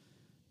till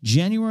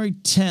January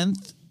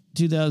 10th,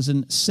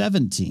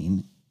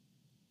 2017.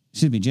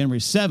 Excuse me, January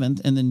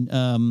 7th, and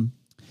then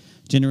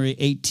January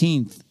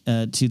 18th,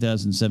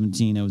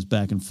 2017, I was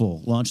back in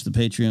full. Launched the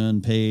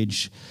Patreon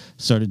page,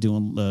 started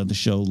doing the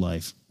show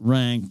Life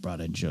Rank,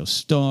 brought in Joe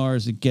Starr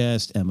as a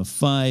guest, Emma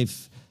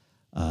Fife,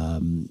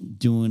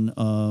 doing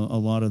a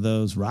lot of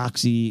those.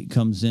 Roxy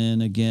comes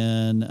in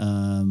again,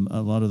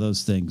 a lot of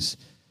those things.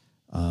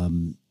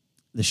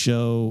 The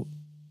show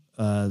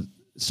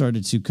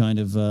started to kind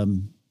of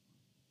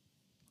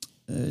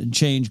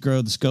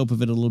grow the scope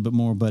of it a little bit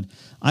more, but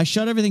I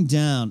shut everything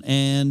down.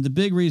 And the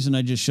big reason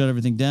I just shut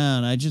everything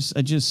down, I just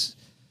had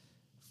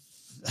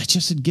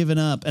given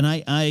up, and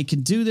I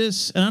can do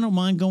this, and I don't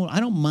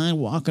mind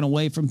walking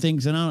away from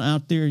things. And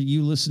out there,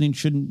 you listening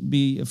shouldn't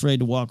be afraid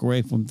to walk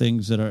away from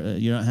things that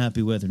you're not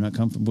happy with or not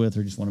comfortable with,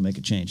 or just want to make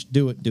a change.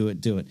 Do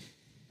it.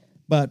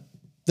 But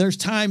there's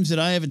times that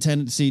I have a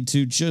tendency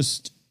to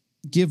just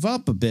give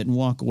up a bit and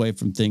walk away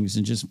from things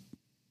and just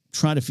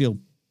try to feel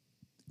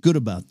good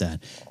about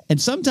that.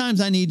 And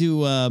sometimes I need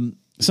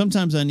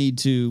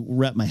to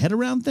wrap my head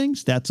around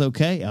things. That's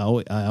okay.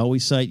 I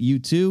always cite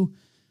U2,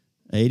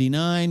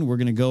 89. We're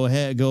going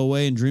to go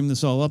away and dream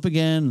this all up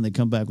again. And they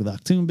come back with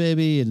Achtung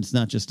Baby. And it's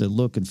not just a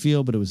look and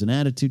feel, but it was an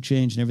attitude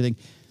change and everything.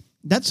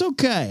 That's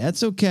okay.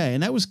 That's okay.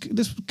 And this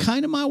was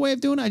kind of my way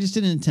of doing it. I just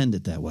didn't intend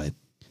it that way.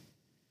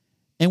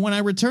 And when I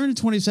returned in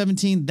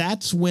 2017,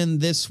 that's when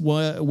this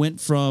went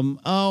from,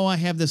 I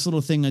have this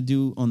little thing I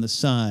do on the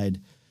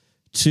side,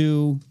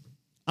 to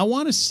I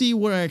want to see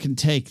where I can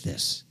take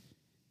this.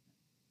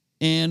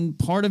 And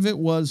part of it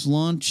was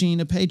launching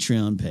a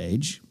Patreon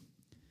page,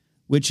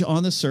 which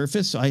on the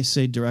surface, I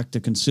say direct to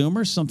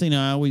consumer, something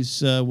I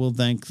always will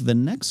thank the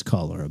next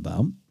caller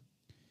about.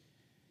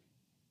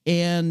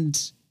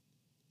 And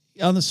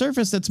on the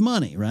surface, that's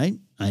money, right?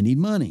 I need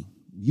money.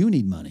 You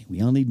need money.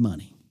 We all need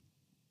money.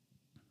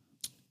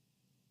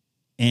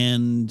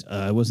 And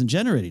I wasn't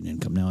generating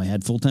income. Now I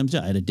had full-time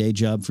job. I had a day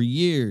job for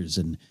years,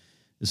 and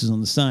this is on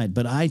the side.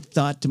 But I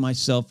thought to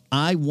myself,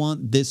 I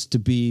want this to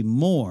be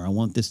more. I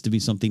want this to be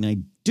something I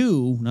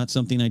do, not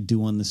something I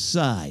do on the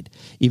side.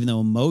 Even though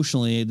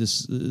emotionally,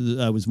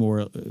 I was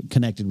more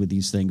connected with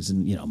these things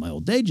than my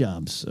old day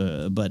jobs.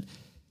 But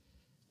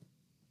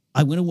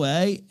I went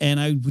away, and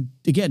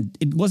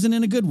it wasn't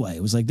in a good way.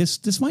 It was like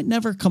this might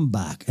never come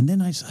back. And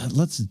then I said,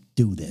 let's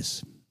do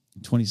this.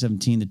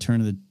 2017, the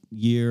turn of the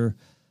year.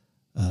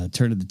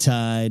 Turn of the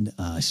tide.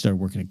 I started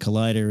working at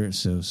Collider,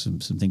 so some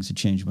things had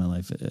changed in my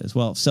life as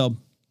well. So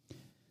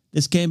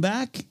this came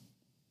back,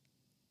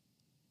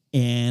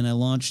 and I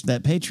launched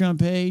that Patreon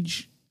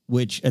page,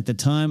 which at the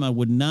time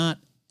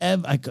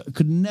I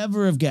could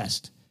never have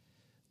guessed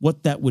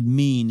what that would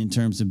mean in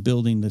terms of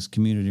building this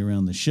community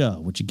around the show,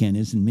 which again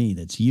isn't me,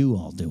 that's you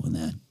all doing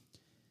that.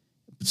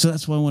 So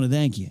that's why I want to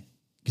thank you,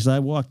 because I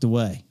walked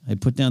away. I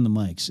put down the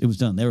mics. It was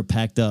done. They were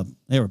packed up.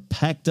 They were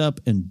packed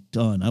up and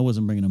done. I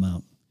wasn't bringing them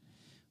out.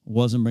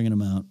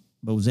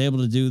 But was able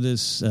to do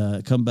this,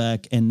 come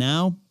back. And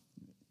now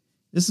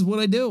this is what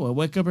I do. I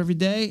wake up every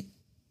day,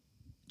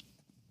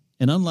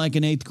 and unlike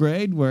in 8th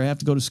grade where I have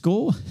to go to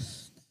school,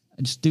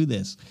 I just do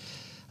this.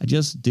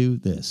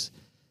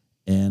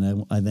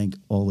 And I thank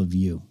all of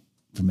you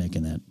for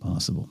making that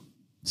possible.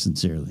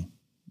 Sincerely.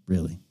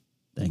 Really.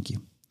 Thank you.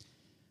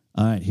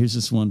 All right. Here's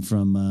this one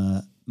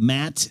from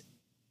Matt.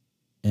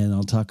 And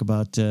I'll talk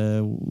about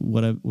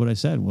what I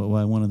said,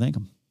 why I want to thank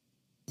him.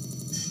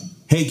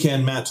 Hey,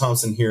 Ken, Matt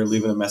Thompson here,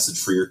 leaving a message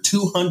for your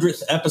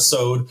 200th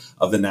episode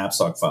of the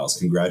Knapsack Files.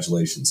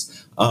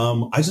 Congratulations.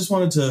 I just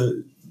wanted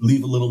to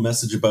leave a little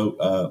message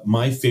about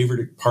my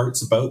favorite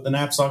parts about the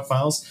Knapsack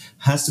Files.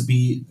 Has to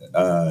be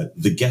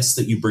the guests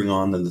that you bring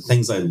on and the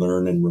things I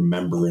learn and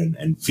remember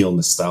and feel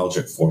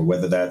nostalgic for,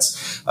 whether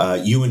that's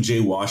you and Jay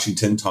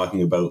Washington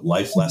talking about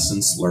life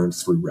lessons learned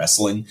through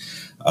wrestling,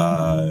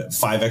 5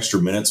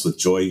 Extra Minutes with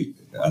Joy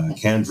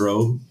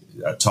Candro,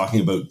 talking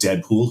about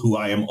Deadpool, who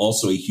I am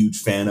also a huge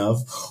fan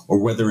of, or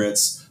whether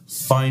it's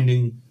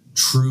finding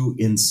true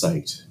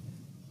insight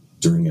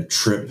during a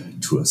trip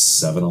to a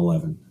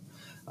 7-Eleven.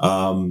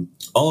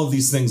 All of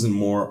these things and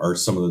more are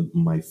some of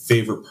my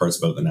favorite parts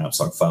about the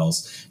Knapsack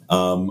Files.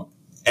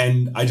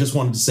 And I just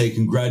wanted to say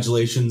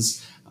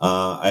congratulations.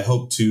 I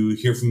hope to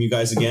hear from you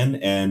guys again,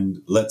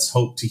 and let's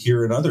hope to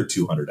hear another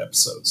 200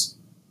 episodes.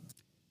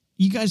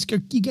 You guys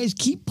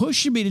keep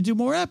pushing me to do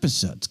more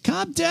episodes.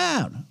 Calm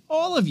down.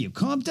 All of you,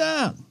 calm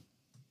down.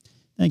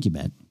 Thank you,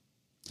 Matt.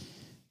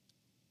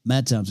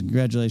 Matt Thompson,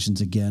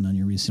 congratulations again on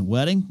your recent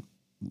wedding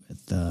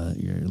with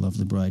your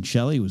lovely bride,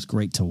 Shelley. It was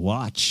great to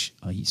watch.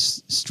 You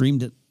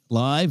streamed it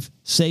live,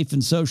 safe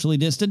and socially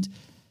distant.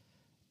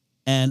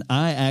 And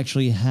I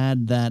actually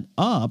had that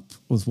up,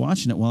 was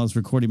watching it while I was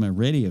recording my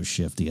radio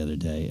shift the other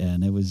day.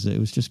 And it was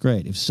just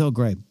great. It was so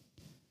great.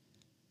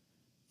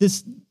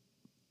 This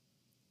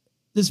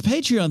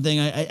Patreon thing,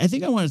 I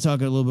think I want to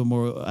talk a little bit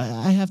more.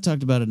 I have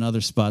talked about it in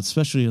other spots,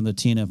 especially in the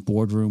TNF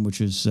boardroom,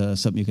 which is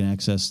something you can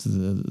access to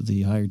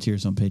the higher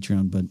tiers on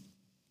Patreon. But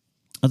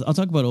I'll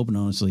talk about open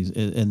honestly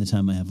in the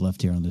time I have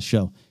left here on this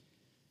show,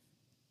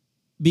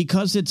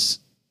 because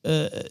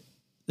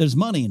there's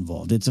money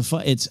involved.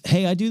 It's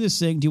hey, I do this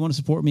thing. Do you want to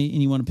support me?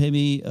 And you want to pay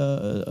me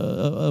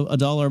a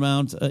dollar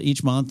amount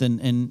each month,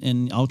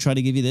 and I'll try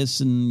to give you this,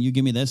 and you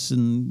give me this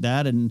and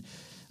that, and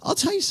I'll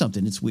tell you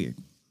something. It's weird.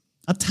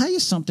 I'll tell you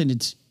something.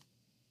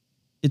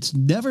 It's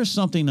never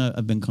something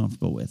I've been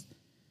comfortable with,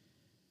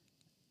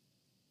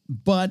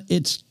 but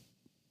it's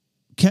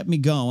kept me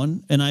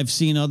going. And I've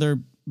seen other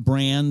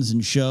brands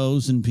and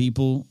shows and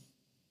people,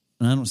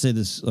 and I don't say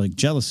this like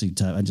jealousy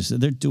type. I just say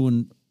they're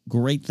doing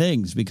great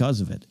things because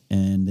of it,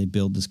 and they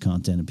build this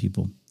content and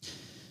people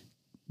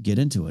get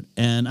into it.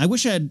 And I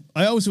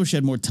always wish I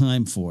had more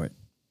time for it.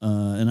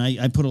 And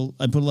I put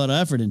a lot of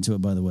effort into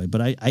it, by the way,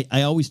 but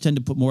I always tend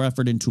to put more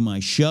effort into my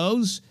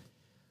shows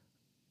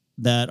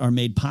that are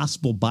made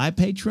possible by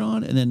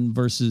Patreon, and then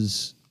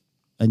versus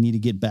I need to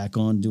get back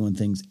on doing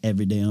things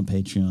every day on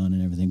Patreon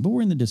and everything. But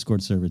we're in the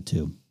Discord server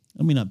too.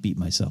 Let me not beat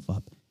myself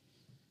up.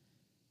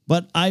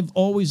 But I've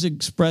always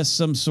expressed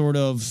some sort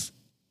of,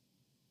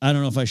 I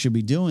don't know if I should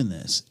be doing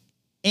this.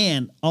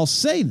 And I'll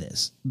say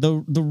this,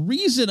 the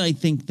reason I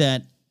think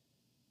that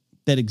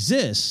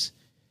exists,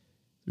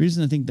 the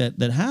reason I think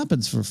that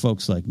happens for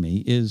folks like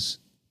me is,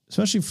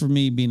 especially for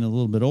me being a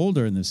little bit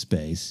older in this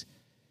space,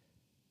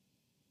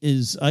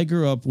 is I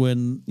grew up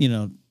when,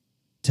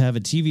 to have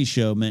a TV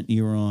show meant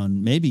you were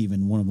on maybe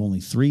even one of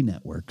only 3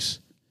 networks,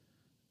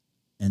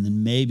 and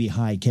then maybe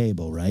high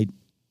cable, right?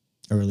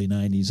 Early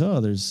 90s. Oh,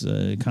 there's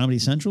Comedy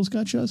Central's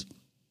got shows.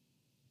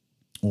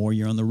 Or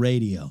you're on the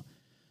radio.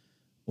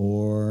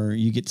 Or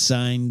you get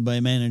signed by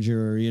a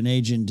manager or an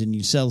agent and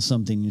you sell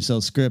something, you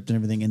sell script and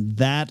everything. And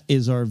that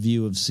is our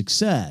view of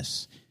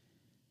success.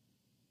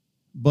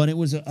 But it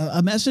was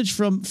a message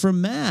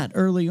from Matt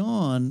early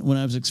on when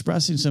I was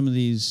expressing some of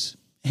these.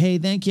 Hey,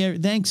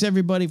 thanks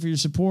everybody for your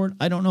support.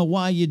 I don't know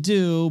why you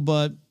do,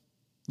 but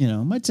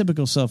my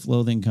typical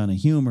self-loathing kind of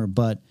humor,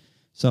 but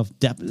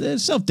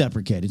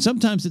self-deprecating.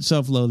 Sometimes it's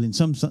self-loathing.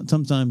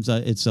 Sometimes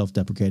it's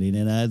self-deprecating,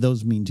 and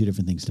those mean 2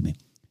 different things to me.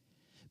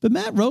 But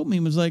Matt wrote me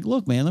and was like,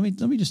 "Look, man, let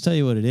me just tell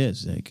you what it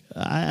is. Like,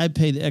 I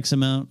pay the X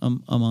amount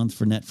a month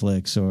for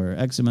Netflix or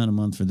X amount a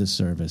month for this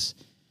service,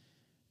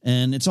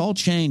 and it's all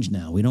changed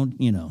now. We don't,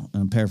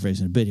 I'm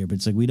paraphrasing a bit here, but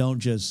it's like we don't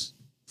just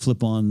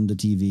flip on the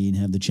TV and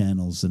have the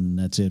channels and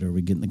that's it, or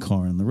we get in the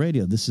car and the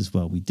radio. This is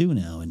what we do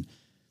now." And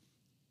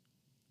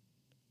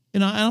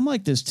I'm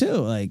like this too.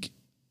 Like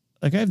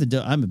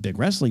I'm a big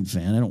wrestling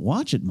fan. I don't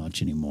watch it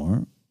much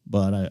anymore,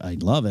 but I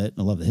love it.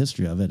 I love the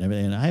history of it.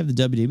 And I have the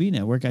WWE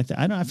network. I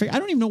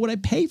don't even know what I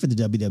pay for the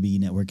WWE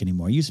network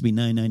anymore. It used to be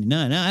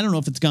 $9.99. I don't know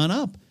if it's gone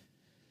up.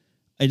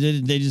 They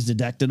just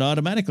deduct it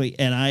automatically.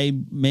 And I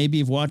maybe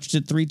have watched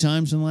it 3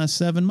 times in the last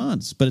 7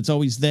 months, but it's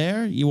always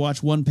there. You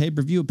watch one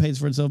pay-per-view, it pays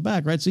for itself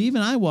back, right? So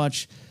even I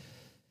watch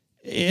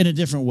in a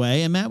different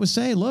way. And Matt was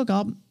saying, look,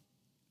 I'll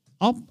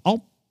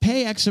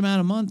pay X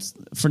amount a month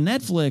for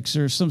Netflix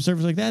or some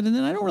service like that, and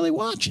then I don't really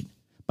watch it.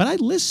 But I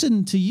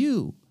listen to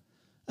you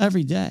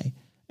every day.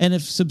 And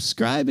if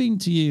subscribing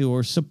to you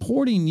or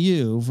supporting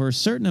you for a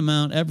certain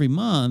amount every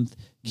month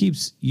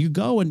keeps you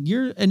going,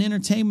 you're an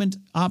entertainment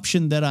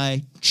option that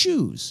I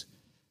choose.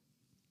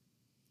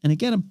 And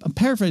again, I'm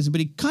paraphrasing,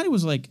 but he kind of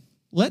was like,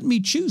 let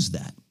me choose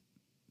that.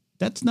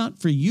 That's not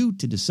for you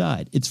to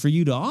decide. It's for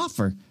you to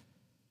offer,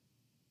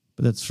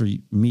 but that's for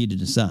me to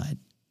decide.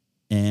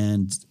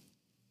 And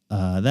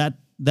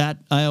that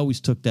I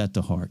always took that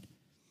to heart,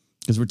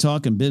 because we're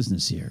talking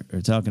business here.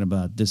 We're talking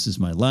about this is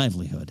my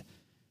livelihood.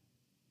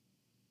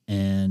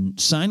 And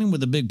signing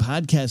with a big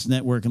podcast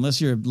network, unless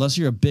you're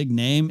a big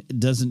name, it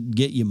doesn't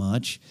get you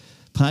much.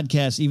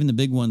 Podcasts, even the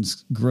big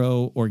ones,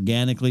 grow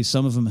organically.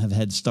 Some of them have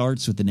head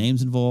starts with the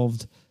names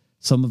involved.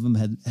 Some of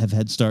them have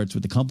head starts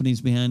with the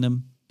companies behind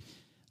them.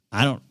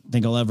 I don't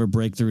think I'll ever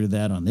break through to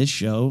that on this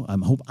show.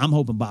 I'm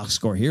hoping Box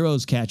Score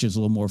Heroes catches a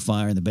little more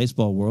fire in the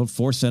baseball world.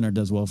 Force Center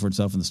does well for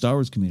itself in the Star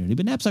Wars community.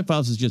 But Knapsack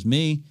Files is just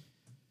me.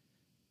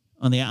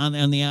 On the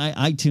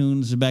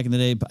iTunes back in the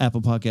day,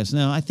 Apple Podcasts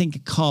now, I think a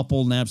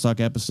couple Knapsack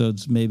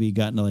episodes maybe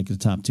gotten to like the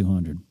top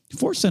 200.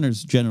 Force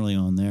Center's generally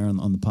on there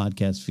on the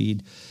podcast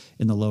feed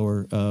in the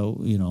lower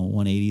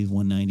 180,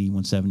 190,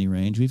 170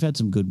 range. We've had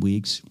some good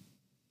weeks.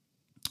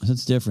 So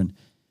it's different.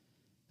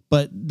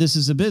 But this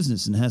is a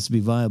business and it has to be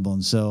viable.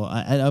 And so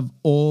I've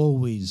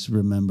always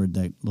remembered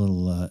that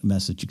little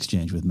message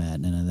exchange with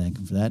Matt, and I thank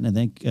him for that. And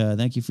I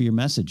thank you for your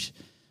message,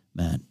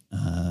 Matt.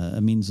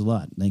 It means a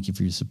lot. Thank you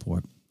for your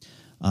support.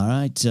 All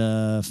right,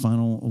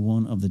 final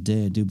one of the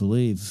day, I do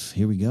believe.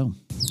 Here we go.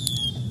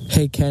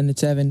 Hey, Ken,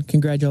 it's Evan.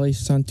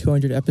 Congratulations on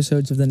 200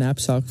 episodes of the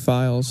Knapsack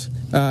Files.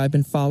 I've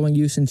been following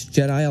you since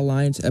Jedi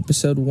Alliance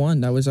Episode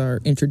 1. That was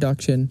our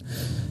introduction.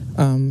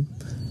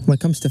 When it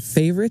comes to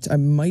favorites, I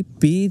might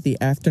be the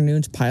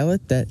Afternoons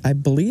pilot that I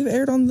believe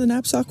aired on the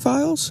Knapsack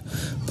Files.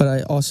 But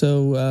I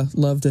also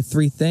love the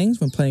Three Things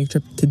when planning a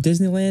trip to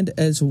Disneyland,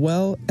 as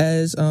well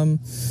as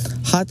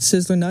Hot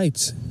Sizzler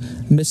Nights.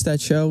 Missed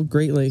that show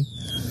greatly.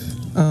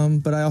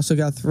 But I also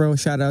got to throw a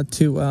shout out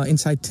to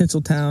Inside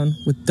Tinseltown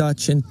with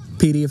Dutch and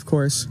Petey, of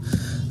course.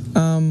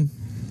 Ken,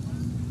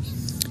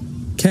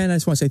 I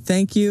just want to say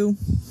thank you.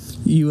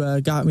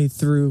 You got me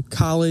through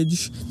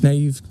college. Now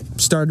you've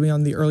started me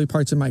on the early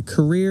parts of my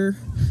career.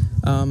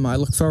 I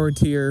look forward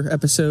to your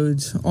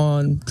episodes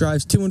on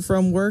drives to and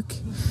from work.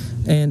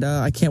 And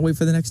I can't wait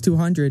for the next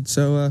 200.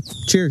 So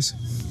cheers.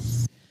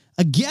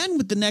 Again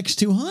with the next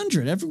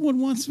 200. Everyone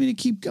wants me to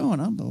keep going.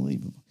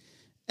 Unbelievable.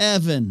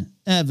 Evan,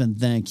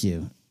 thank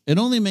you. It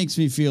only makes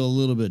me feel a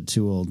little bit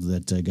too old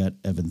that I got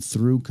Evan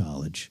through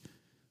college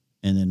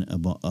and then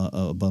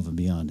above and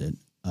beyond it.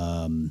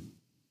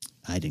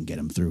 I didn't get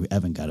him through.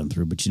 Evan got him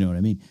through, but you know what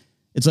I mean?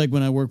 It's like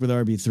when I work with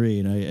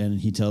RB3 and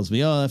he tells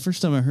me, the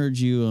first time I heard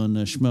you on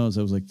Schmoes,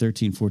 I was like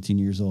 13, 14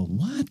 years old.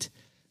 What?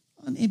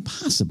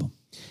 Impossible.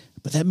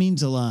 But that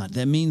means a lot.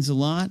 That means a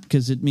lot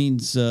because it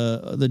means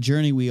the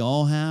journey we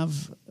all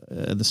have,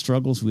 the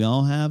struggles we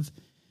all have.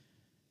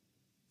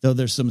 Though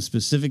there's some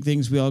specific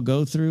things we all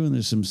go through and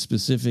there's some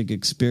specific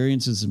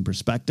experiences and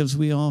perspectives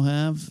we all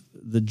have,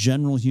 the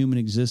general human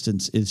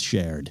existence is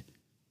shared.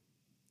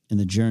 And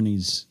the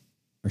journeys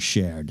are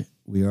shared.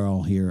 We are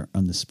all here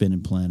on the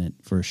spinning planet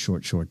for a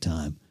short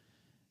time.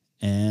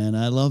 And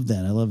I love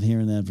that. I love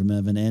hearing that from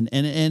Evan.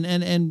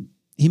 And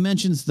he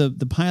mentions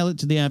the pilot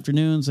to the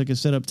afternoons, like I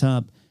said up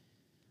top.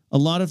 A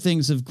lot of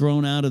things have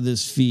grown out of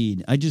this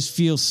feed. I just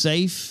feel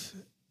safe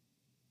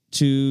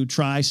to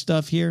try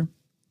stuff here.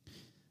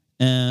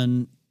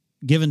 And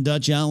giving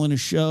Dutch Allen a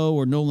show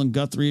or Nolan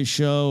Guthrie a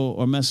show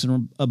or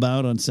messing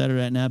about on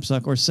Saturday Night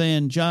Knapsack or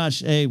saying,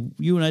 Josh, hey,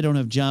 you and I don't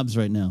have jobs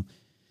right now.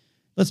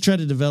 Let's try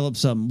to develop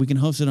something. We can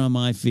host it on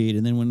my feed,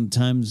 and then when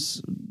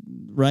time's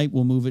right,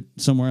 we'll move it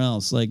somewhere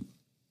else, like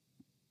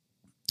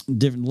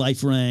different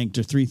Life Ranked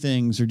or Three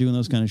Things or doing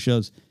those kind of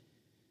shows.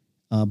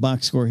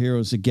 Box Score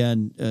Heroes,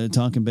 again,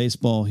 talking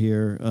baseball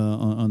here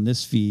on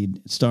this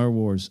feed, Star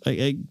Wars.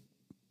 Evan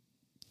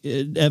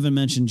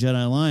mentioned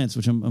Jedi Alliance,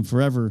 which I'm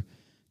forever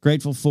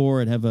grateful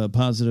for and have a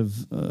positive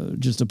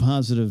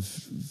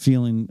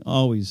feeling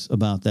always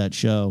about that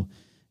show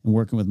and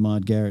working with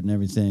Maude Garrett and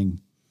everything.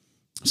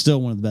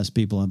 Still one of the best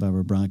people I've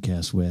ever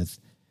broadcast with.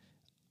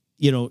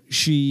 You know,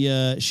 she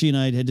and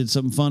I did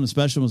something fun,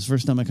 especially. It was the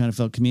first time I kind of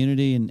felt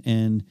community,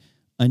 and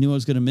I knew I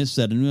was going to miss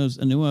that. I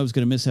knew I was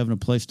going to miss having a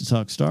place to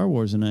talk Star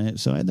Wars,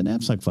 so I had the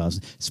Knapsack Files.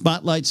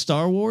 Spotlight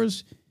Star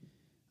Wars.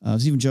 I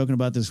was even joking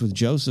about this with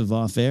Joseph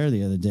off air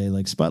the other day.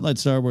 Like, Spotlight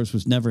Star Wars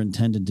was never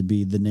intended to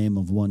be the name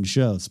of one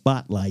show.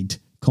 Spotlight,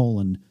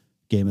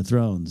 Game of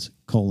Thrones,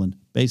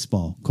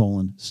 baseball,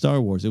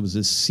 Star Wars. It was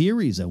a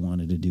series I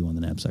wanted to do on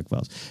the Knapsack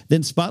Files.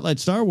 Then Spotlight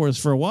Star Wars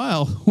for a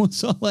while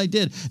was all I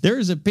did. There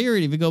is a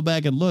period, if you go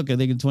back and look, I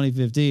think in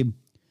 2015,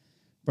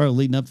 probably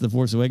leading up to the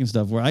Force Awakens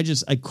stuff, where I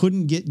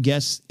couldn't get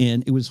guests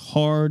in. It was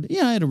hard.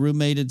 Yeah, I had a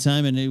roommate at the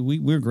time, and we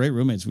were great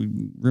roommates.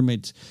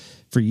 Roommates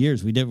for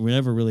years. We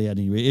never really had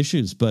any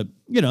issues. But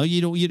you know,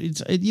 you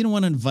don't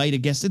want to invite a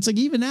guest. It's like,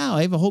 even now,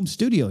 I have a home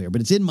studio here,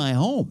 but it's in my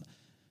home.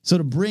 So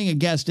to bring a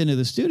guest into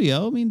the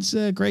studio means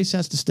Grace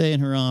has to stay in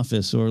her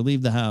office or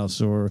leave the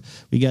house, or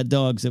we got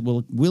dogs that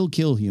will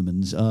kill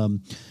humans.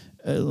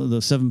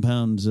 The 7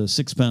 pounds,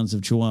 6 pounds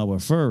of Chihuahua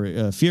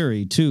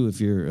Fury, 2 if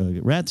you're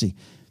Ratsy.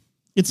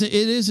 It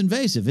is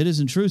invasive. It is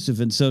intrusive.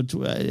 And so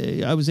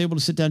I was able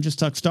to sit down and just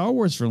talk Star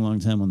Wars for a long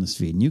time on this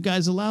feed. And you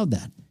guys allowed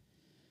that.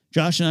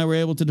 Josh and I were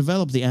able to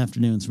develop the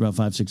afternoons for about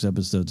 5-6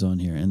 episodes on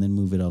here and then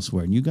move it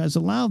elsewhere. And you guys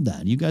allowed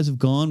that. You guys have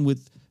gone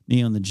with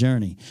me on the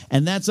journey.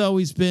 And that's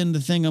always been the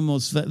thing I'm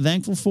most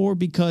thankful for,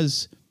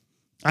 because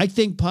I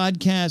think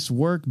podcasts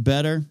work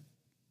better.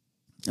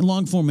 And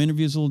long-form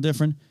interviews a little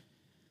different.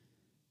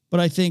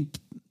 But I think,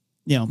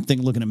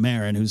 looking at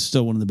Maron, who's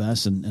still one of the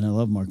best, and I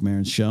love Mark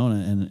Maron's show,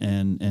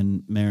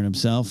 and Maron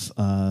himself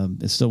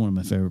is still one of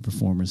my favorite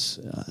performers.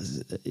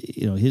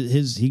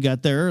 He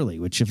got there early,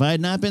 which if I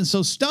had not been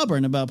so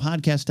stubborn about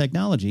podcast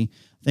technology,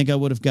 I think I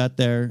would have got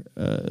there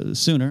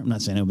sooner. I'm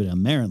not saying I would be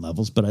on Maron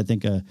levels, but I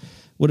think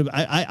would have.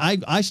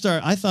 I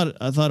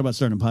thought about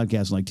starting a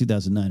podcast in like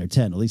 2009 or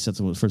 10. At least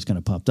that's when it first kind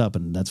of popped up,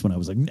 and that's when I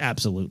was like,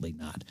 absolutely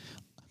not.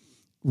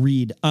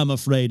 Read, I'm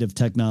afraid of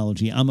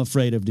technology. I'm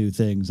afraid of new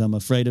things. I'm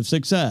afraid of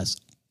success.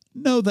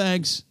 No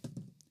thanks.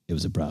 It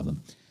was a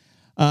problem.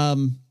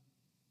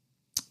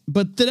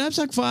 But the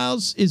Knapsack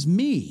Files is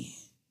me.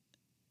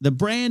 The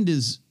brand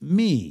is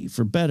me,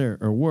 for better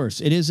or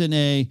worse. It isn't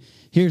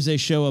here's a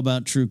show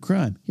about true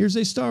crime. Here's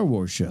a Star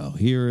Wars show.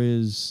 Here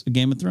is a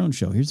Game of Thrones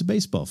show. Here's a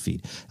baseball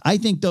feed. I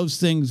think those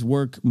things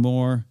work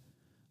more.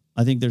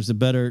 I think there's a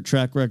better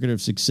track record of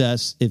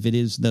success if it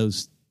is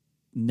those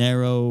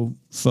narrow,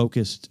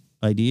 focused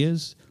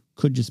ideas.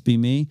 Could just be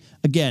me.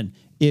 Again,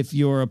 if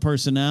you're a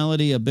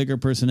personality, a bigger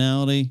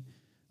personality,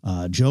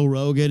 Joe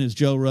Rogan is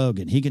Joe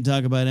Rogan. He can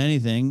talk about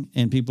anything,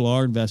 and people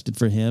are invested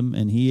for him,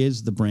 and he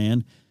is the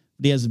brand,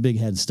 but he has a big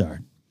head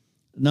start.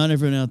 Not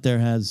everyone out there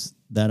has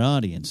that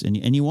audience,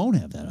 and you won't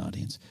have that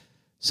audience.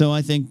 So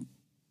I think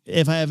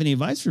if I have any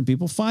advice for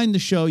people, find the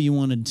show you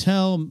want to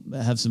tell,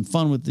 have some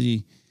fun with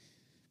the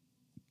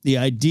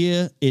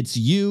idea. It's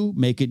you,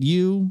 make it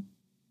you.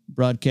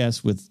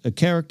 Broadcast with a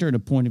character and a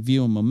point of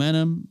view and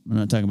momentum. I'm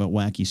not talking about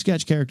wacky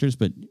sketch characters,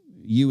 but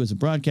you as a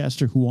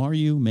broadcaster, who are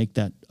you? Make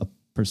that a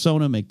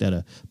persona, make that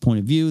a point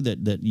of view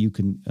that you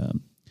can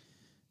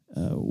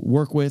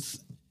work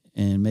with,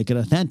 and make it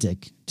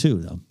authentic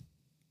too, though.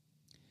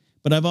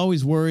 But I've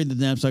always worried that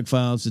the Knapsack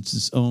Files, it's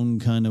its own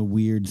kind of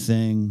weird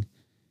thing.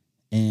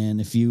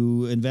 And if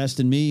you invest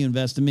in me, you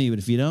invest in me. But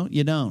if you don't,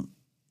 you don't.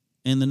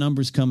 And the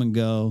numbers come and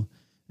go.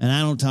 And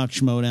I don't talk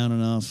schmo down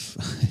enough.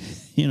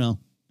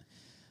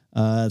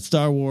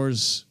 Star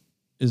Wars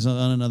is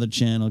on another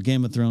channel.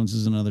 Game of Thrones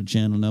is another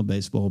channel. Now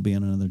baseball will be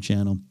on another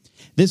channel.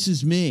 This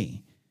is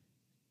me.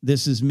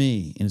 This is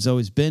me. And it's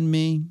always been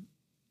me.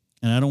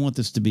 And I don't want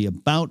this to be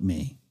about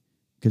me,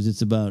 because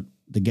it's about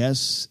the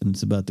guests and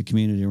it's about the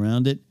community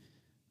around it.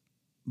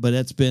 But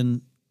that's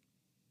been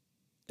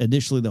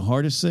initially the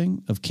hardest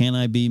thing of, can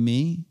I be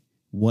me?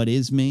 What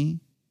is me?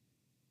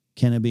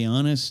 Can I be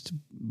honest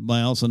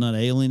by also not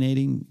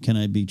alienating? Can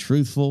I be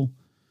truthful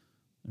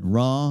and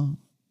raw,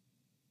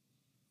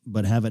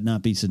 but have it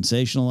not be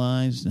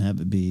sensationalized and have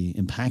it be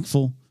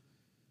impactful?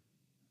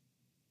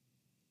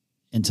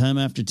 And time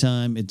after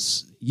time,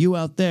 it's you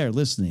out there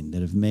listening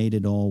that have made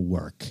it all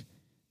work.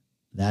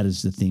 That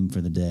is the theme for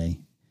the day.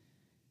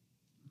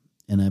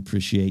 And I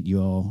appreciate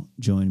you all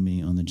joining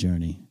me on the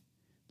journey.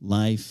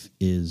 Life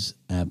is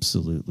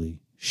absolutely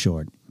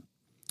short.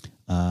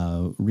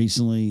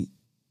 Recently,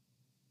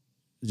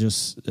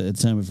 just at the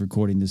time of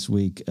recording this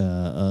week,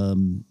 a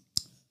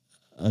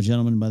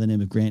gentleman by the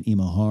name of Grant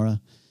Imahara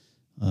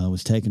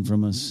was taken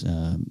from us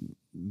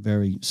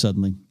very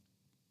suddenly.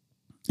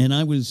 And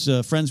I was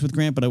friends with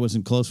Grant, but I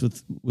wasn't close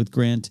with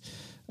Grant.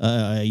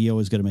 You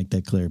always got to make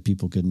that clear.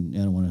 People can,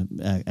 I don't want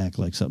to act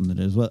like something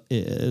that is, well,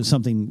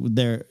 something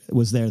there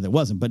was there that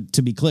wasn't. But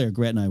to be clear,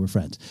 Grant and I were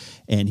friends.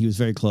 And he was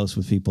very close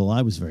with people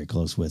I was very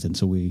close with. And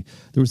so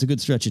there was a good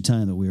stretch of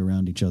time that we were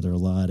around each other a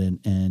lot.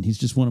 And he's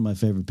just one of my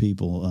favorite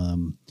people.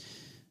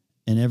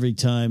 And every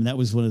time, that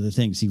was one of the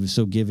things. He was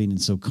so giving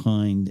and so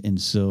kind and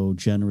so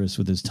generous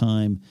with his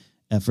time,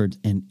 effort,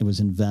 and it was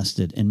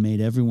invested and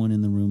made everyone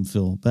in the room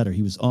feel better.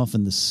 He was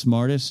often the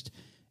smartest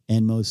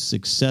and most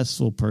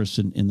successful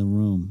person in the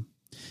room.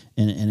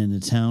 And in a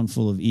town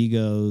full of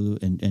ego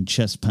and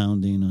chest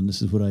pounding on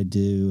this is what I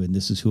do and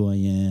this is who I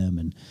am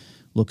and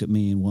look at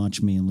me and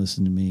watch me and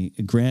listen to me.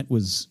 Grant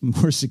was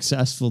more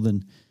successful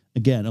than,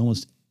 again,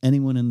 almost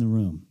anyone in the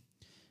room.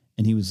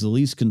 And he was the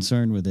least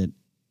concerned with it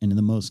and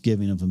the most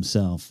giving of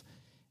himself.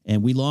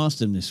 And we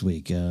lost him this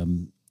week.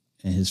 And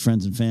his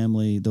friends and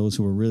family, those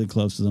who were really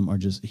close to them, are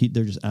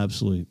they're just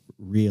absolutely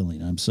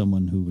reeling. I'm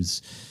someone who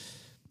was,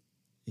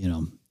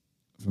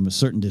 from a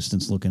certain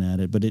distance looking at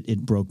it, but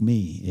it broke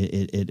me.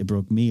 It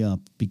broke me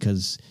up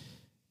because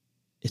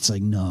it's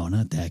like, no,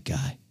 not that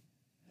guy.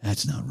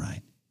 That's not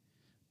right.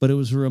 But it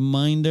was a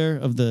reminder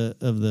of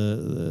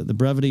the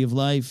brevity of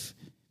life,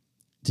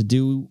 to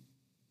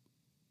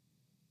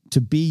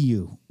be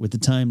you with the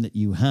time that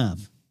you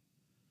have.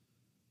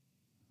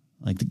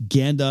 Like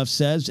Gandalf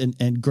says,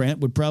 and Grant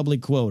would probably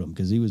quote him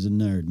because he was a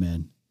nerd,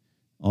 man.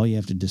 All you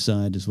have to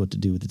decide is what to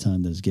do with the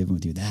time that is given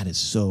with you. That is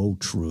so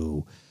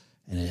true.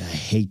 And I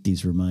hate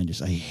these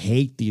reminders. I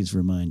hate these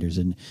reminders.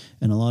 And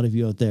a lot of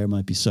you out there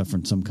might be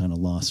suffering some kind of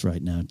loss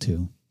right now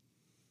too.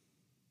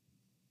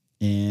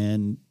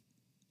 And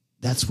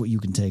that's what you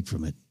can take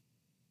from it.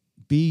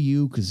 Be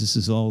you, because this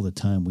is all the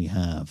time we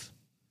have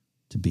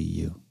to be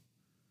you.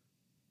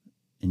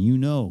 And you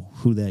know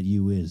who that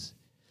you is.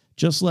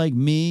 Just like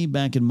me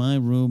back in my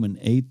room in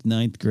 8th,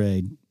 9th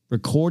grade,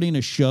 recording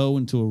a show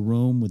into a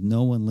room with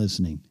no one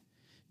listening,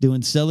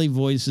 doing silly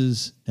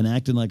voices and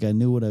acting like I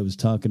knew what I was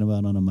talking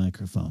about on a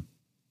microphone.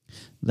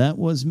 That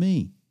was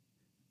me.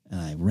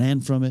 And I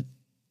ran from it,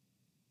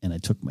 and I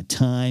took my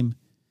time,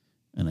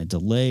 and I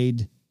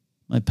delayed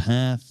my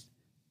path,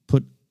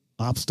 put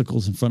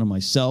obstacles in front of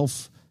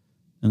myself,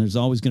 and there's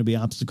always going to be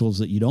obstacles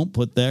that you don't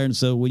put there. And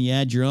so when you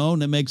add your own,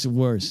 that makes it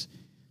worse.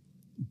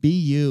 Be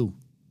you.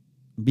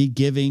 Be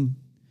giving.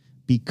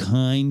 Be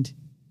kind.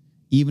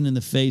 Even in the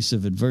face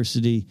of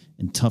adversity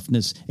and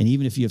toughness, and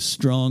even if you have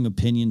strong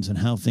opinions on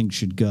how things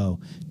should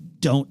go,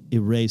 don't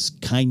erase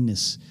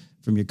kindness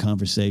from your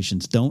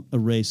conversations. Don't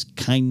erase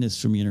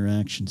kindness from your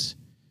interactions.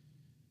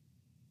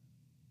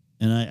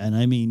 And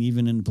I mean,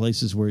 even in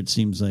places where it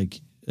seems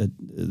like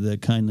the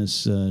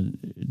kindness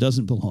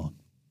doesn't belong,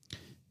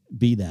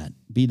 be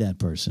that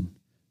person,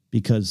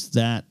 because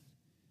that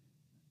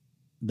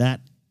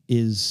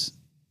is,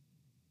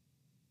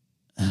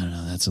 I don't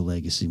know, that's a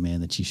legacy,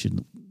 man, that you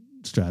should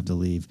strive to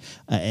leave.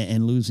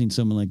 And losing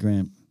someone like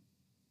Grant,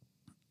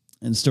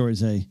 and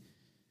there's a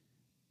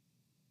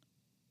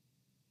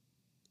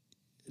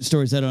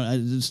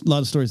lot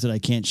of stories that I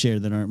can't share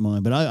that aren't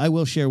mine, but I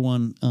will share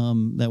one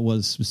that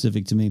was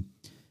specific to me.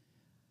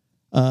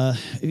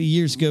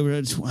 Years ago,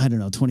 I don't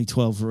know,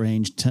 2012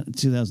 range,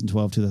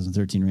 2012,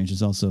 2013 range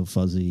is also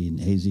fuzzy and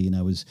hazy.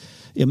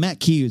 And Matt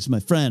Key is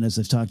my friend, as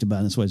I've talked about,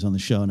 and that's why he's on the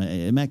show.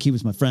 And Matt Key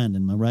was my friend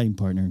and my writing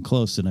partner and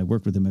close, and I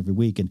worked with him every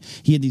week. And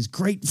he had these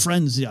great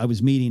friends that I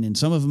was meeting, and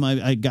some of them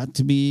I got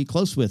to be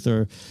close with,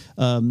 or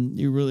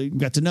you really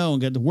got to know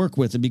and got to work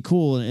with and be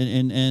cool.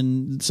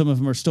 And some of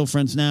them are still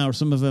friends now, or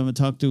some of them I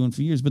talked to in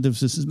for years. But there was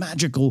this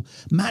magical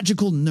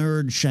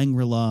nerd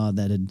Shangri-La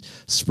that had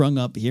sprung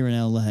up here in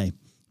L.A.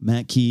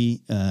 Matt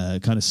Key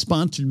kind of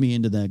sponsored me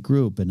into that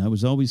group, and I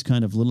was always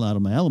kind of a little out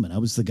of my element. I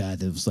was the guy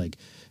that was like,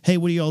 hey,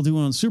 what are you all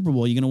doing on Super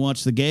Bowl? You going to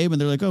watch the game? And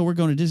they're like, oh, we're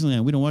going to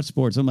Disneyland. We don't watch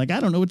sports. I'm like, I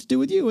don't know what to do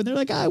with you. And they're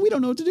like, we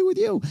don't know what to do with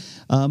you.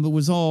 It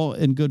was all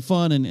in good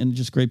fun and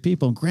just great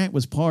people. And Grant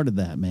was part of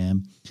that,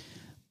 man.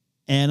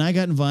 And I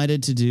got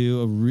invited to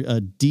do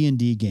a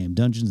D&D game,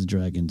 Dungeons and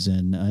Dragons,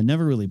 and I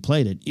never really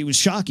played it. It was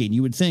shocking.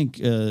 You would think,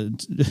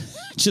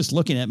 just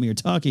looking at me or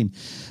talking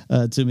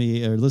to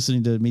me or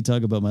listening to me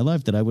talk about my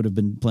life, that I would have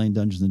been playing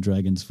Dungeons and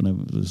Dragons when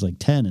I was like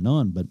 10 and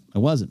on, but I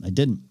wasn't. I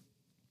didn't.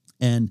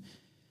 And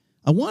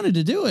I wanted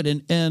to do it.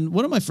 And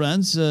one of my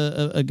friends,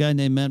 a guy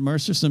named Matt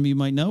Mercer, some of you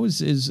might know,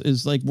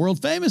 is like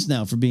world famous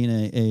now for being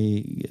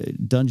a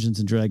Dungeons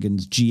and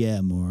Dragons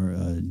GM or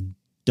a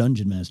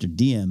Dungeon Master,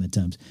 DM at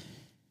times.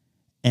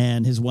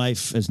 And his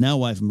wife, his now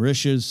wife,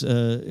 Marisha's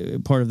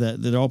part of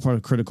that. They're all part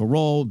of Critical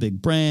Role,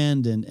 big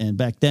brand. And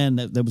back then,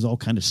 that was all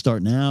kind of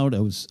starting out. I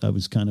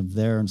was kind of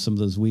there in some of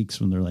those weeks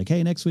when they're like,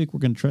 hey, next week we're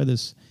going to try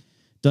this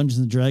Dungeons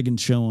and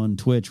Dragons show on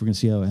Twitch. We're going to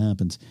see how it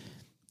happens.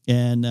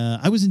 And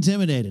I was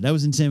intimidated. And I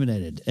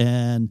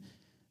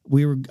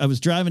was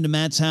driving to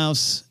Matt's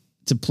house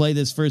to play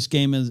this first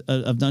game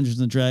of Dungeons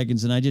and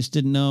Dragons, and I just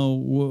didn't know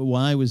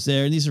why I was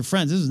there. And these are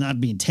friends. This is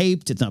not being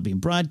taped. It's not being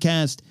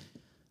broadcast.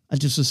 I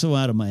just was so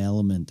out of my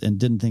element and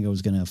didn't think I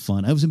was going to have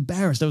fun. I was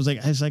embarrassed. I was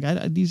like,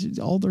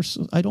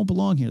 I don't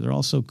belong here. They're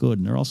all so good,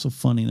 and they're all so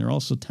funny, and they're all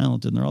so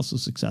talented, and they're all so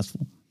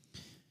successful.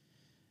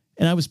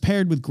 And I was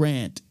paired with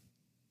Grant,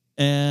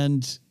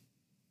 and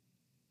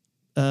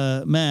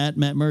Matt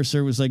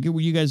Mercer was like,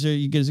 you guys,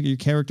 your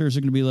characters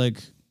are going to be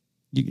like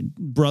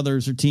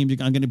brothers or teams.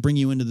 I'm going to bring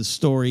you into the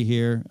story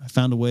here. I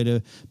found a way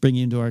to bring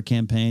you into our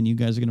campaign. You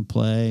guys are going to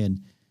play.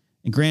 And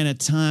Grant, at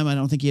the time, I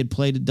don't think he had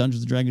played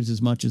Dungeons & Dragons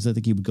as much as I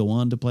think he would go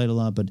on to play it a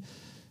lot.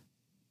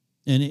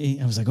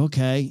 I was like,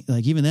 okay.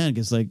 Like, even then,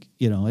 because, like,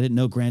 I didn't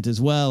know Grant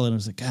as well. And I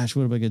was like, gosh,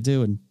 what am I going to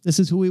do? And this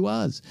is who he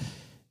was.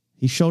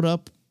 He showed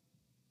up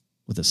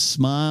with a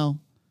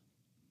smile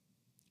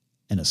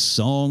and a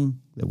song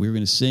that we were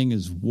going to sing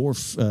as we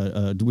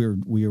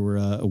were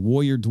a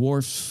warrior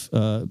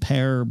dwarf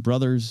pair,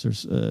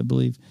 brothers, I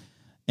believe.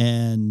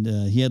 And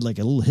he had like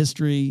a little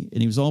history,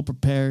 and he was all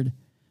prepared.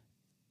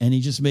 And he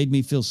just made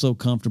me feel so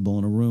comfortable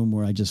in a room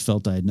where I just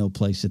felt I had no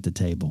place at the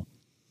table.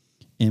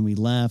 And we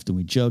laughed and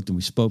we joked and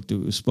we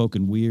spoke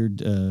in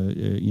weird,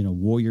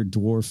 warrior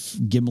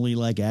dwarf,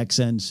 Gimli-like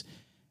accents.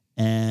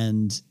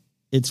 And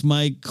it's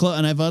my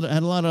and I've had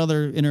a lot of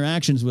other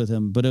interactions with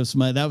him, but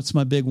that was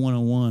my big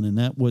one-on-one, and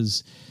that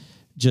was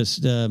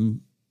just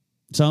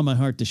it's on my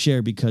heart to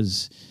share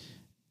because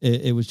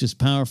it was just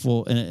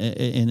powerful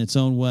in its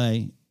own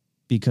way.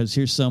 Because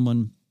here's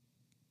someone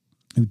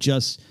who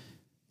just,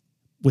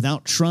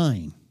 without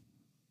trying,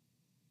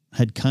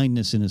 had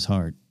kindness in his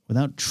heart,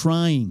 without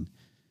trying,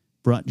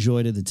 brought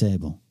joy to the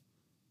table,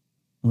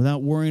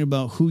 without worrying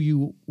about who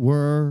you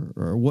were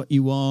or what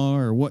you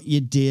are or what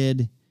you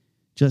did,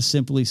 just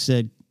simply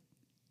said,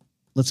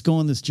 let's go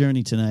on this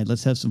journey tonight.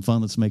 Let's have some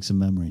fun. Let's make some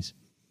memories.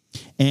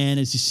 And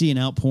as you see an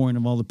outpouring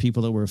of all the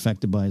people that were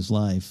affected by his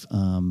life,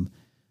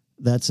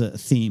 that's a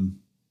theme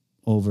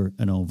over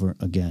and over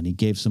again. He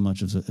gave so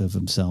much of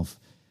himself.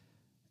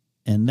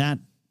 And that,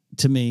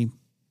 to me,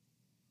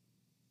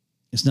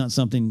 it's not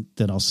something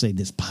that I'll say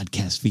this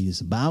podcast feed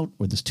is about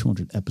or this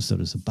 200th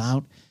episode is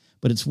about,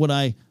 but it's what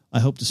I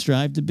hope to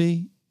strive to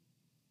be.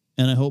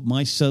 And I hope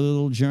my silly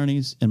little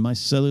journeys and my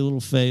silly little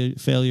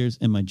failures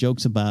and my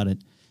jokes about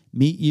it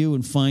meet you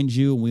and find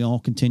you, and we all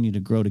continue to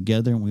grow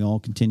together, and we all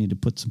continue to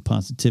put some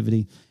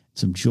positivity,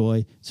 some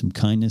joy, some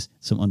kindness,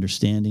 some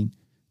understanding,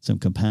 some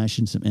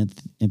compassion, some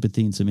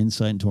empathy, and some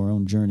insight into our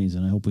own journeys.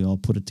 And I hope we all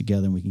put it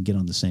together and we can get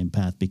on the same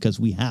path, because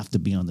we have to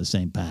be on the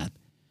same path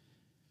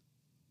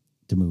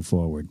to move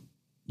forward.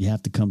 You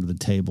have to come to the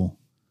table,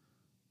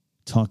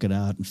 talk it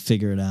out, and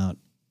figure it out.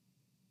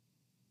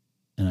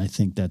 And I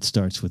think that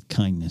starts with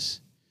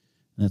kindness.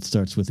 And that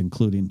starts with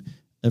including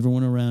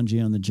everyone around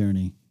you on the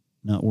journey,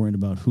 not worrying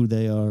about who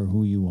they are or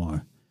who you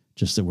are,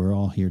 just that we're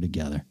all here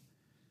together.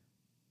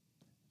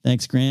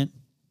 Thanks, Grant.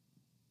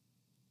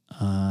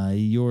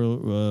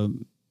 Your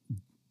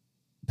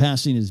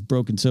passing has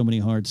broken so many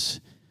hearts,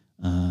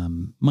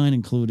 mine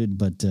included,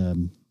 but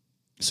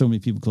so many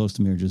people close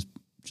to me are just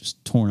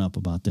torn up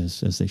about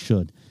this, as they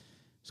should.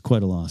 It's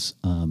quite a loss.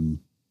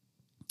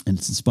 And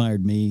it's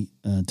inspired me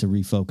to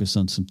refocus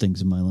on some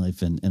things in my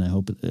life, and I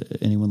hope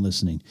anyone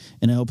listening,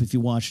 and I hope if you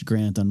watched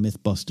Grant on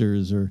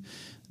Mythbusters or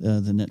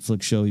the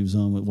Netflix show he was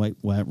on with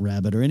White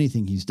Rabbit or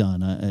anything he's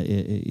done,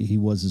 he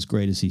was as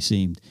great as he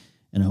seemed,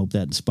 and I hope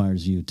that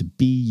inspires you to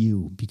be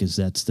you, because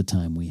that's the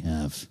time we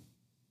have.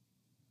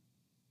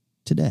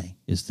 Today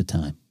is the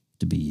time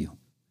to be you,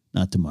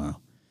 not tomorrow.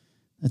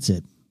 That's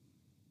it.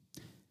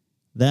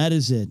 That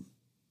is it.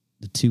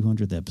 The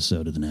 200th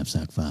episode of the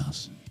Knapsack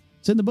Files.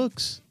 It's in the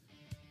books.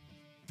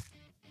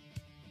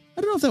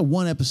 I don't know if that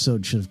one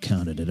episode should have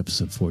counted at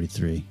episode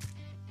 43.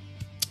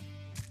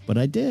 But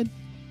I did.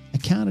 I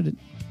counted it.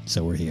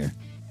 So we're here.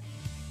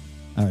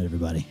 All right,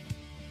 everybody.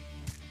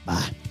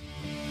 Bye.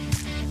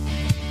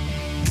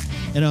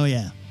 And oh,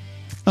 yeah.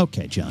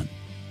 Okay, John,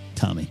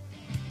 Tommy,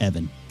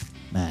 Evan,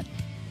 Matt.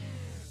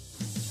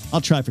 I'll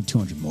try for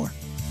 200 more.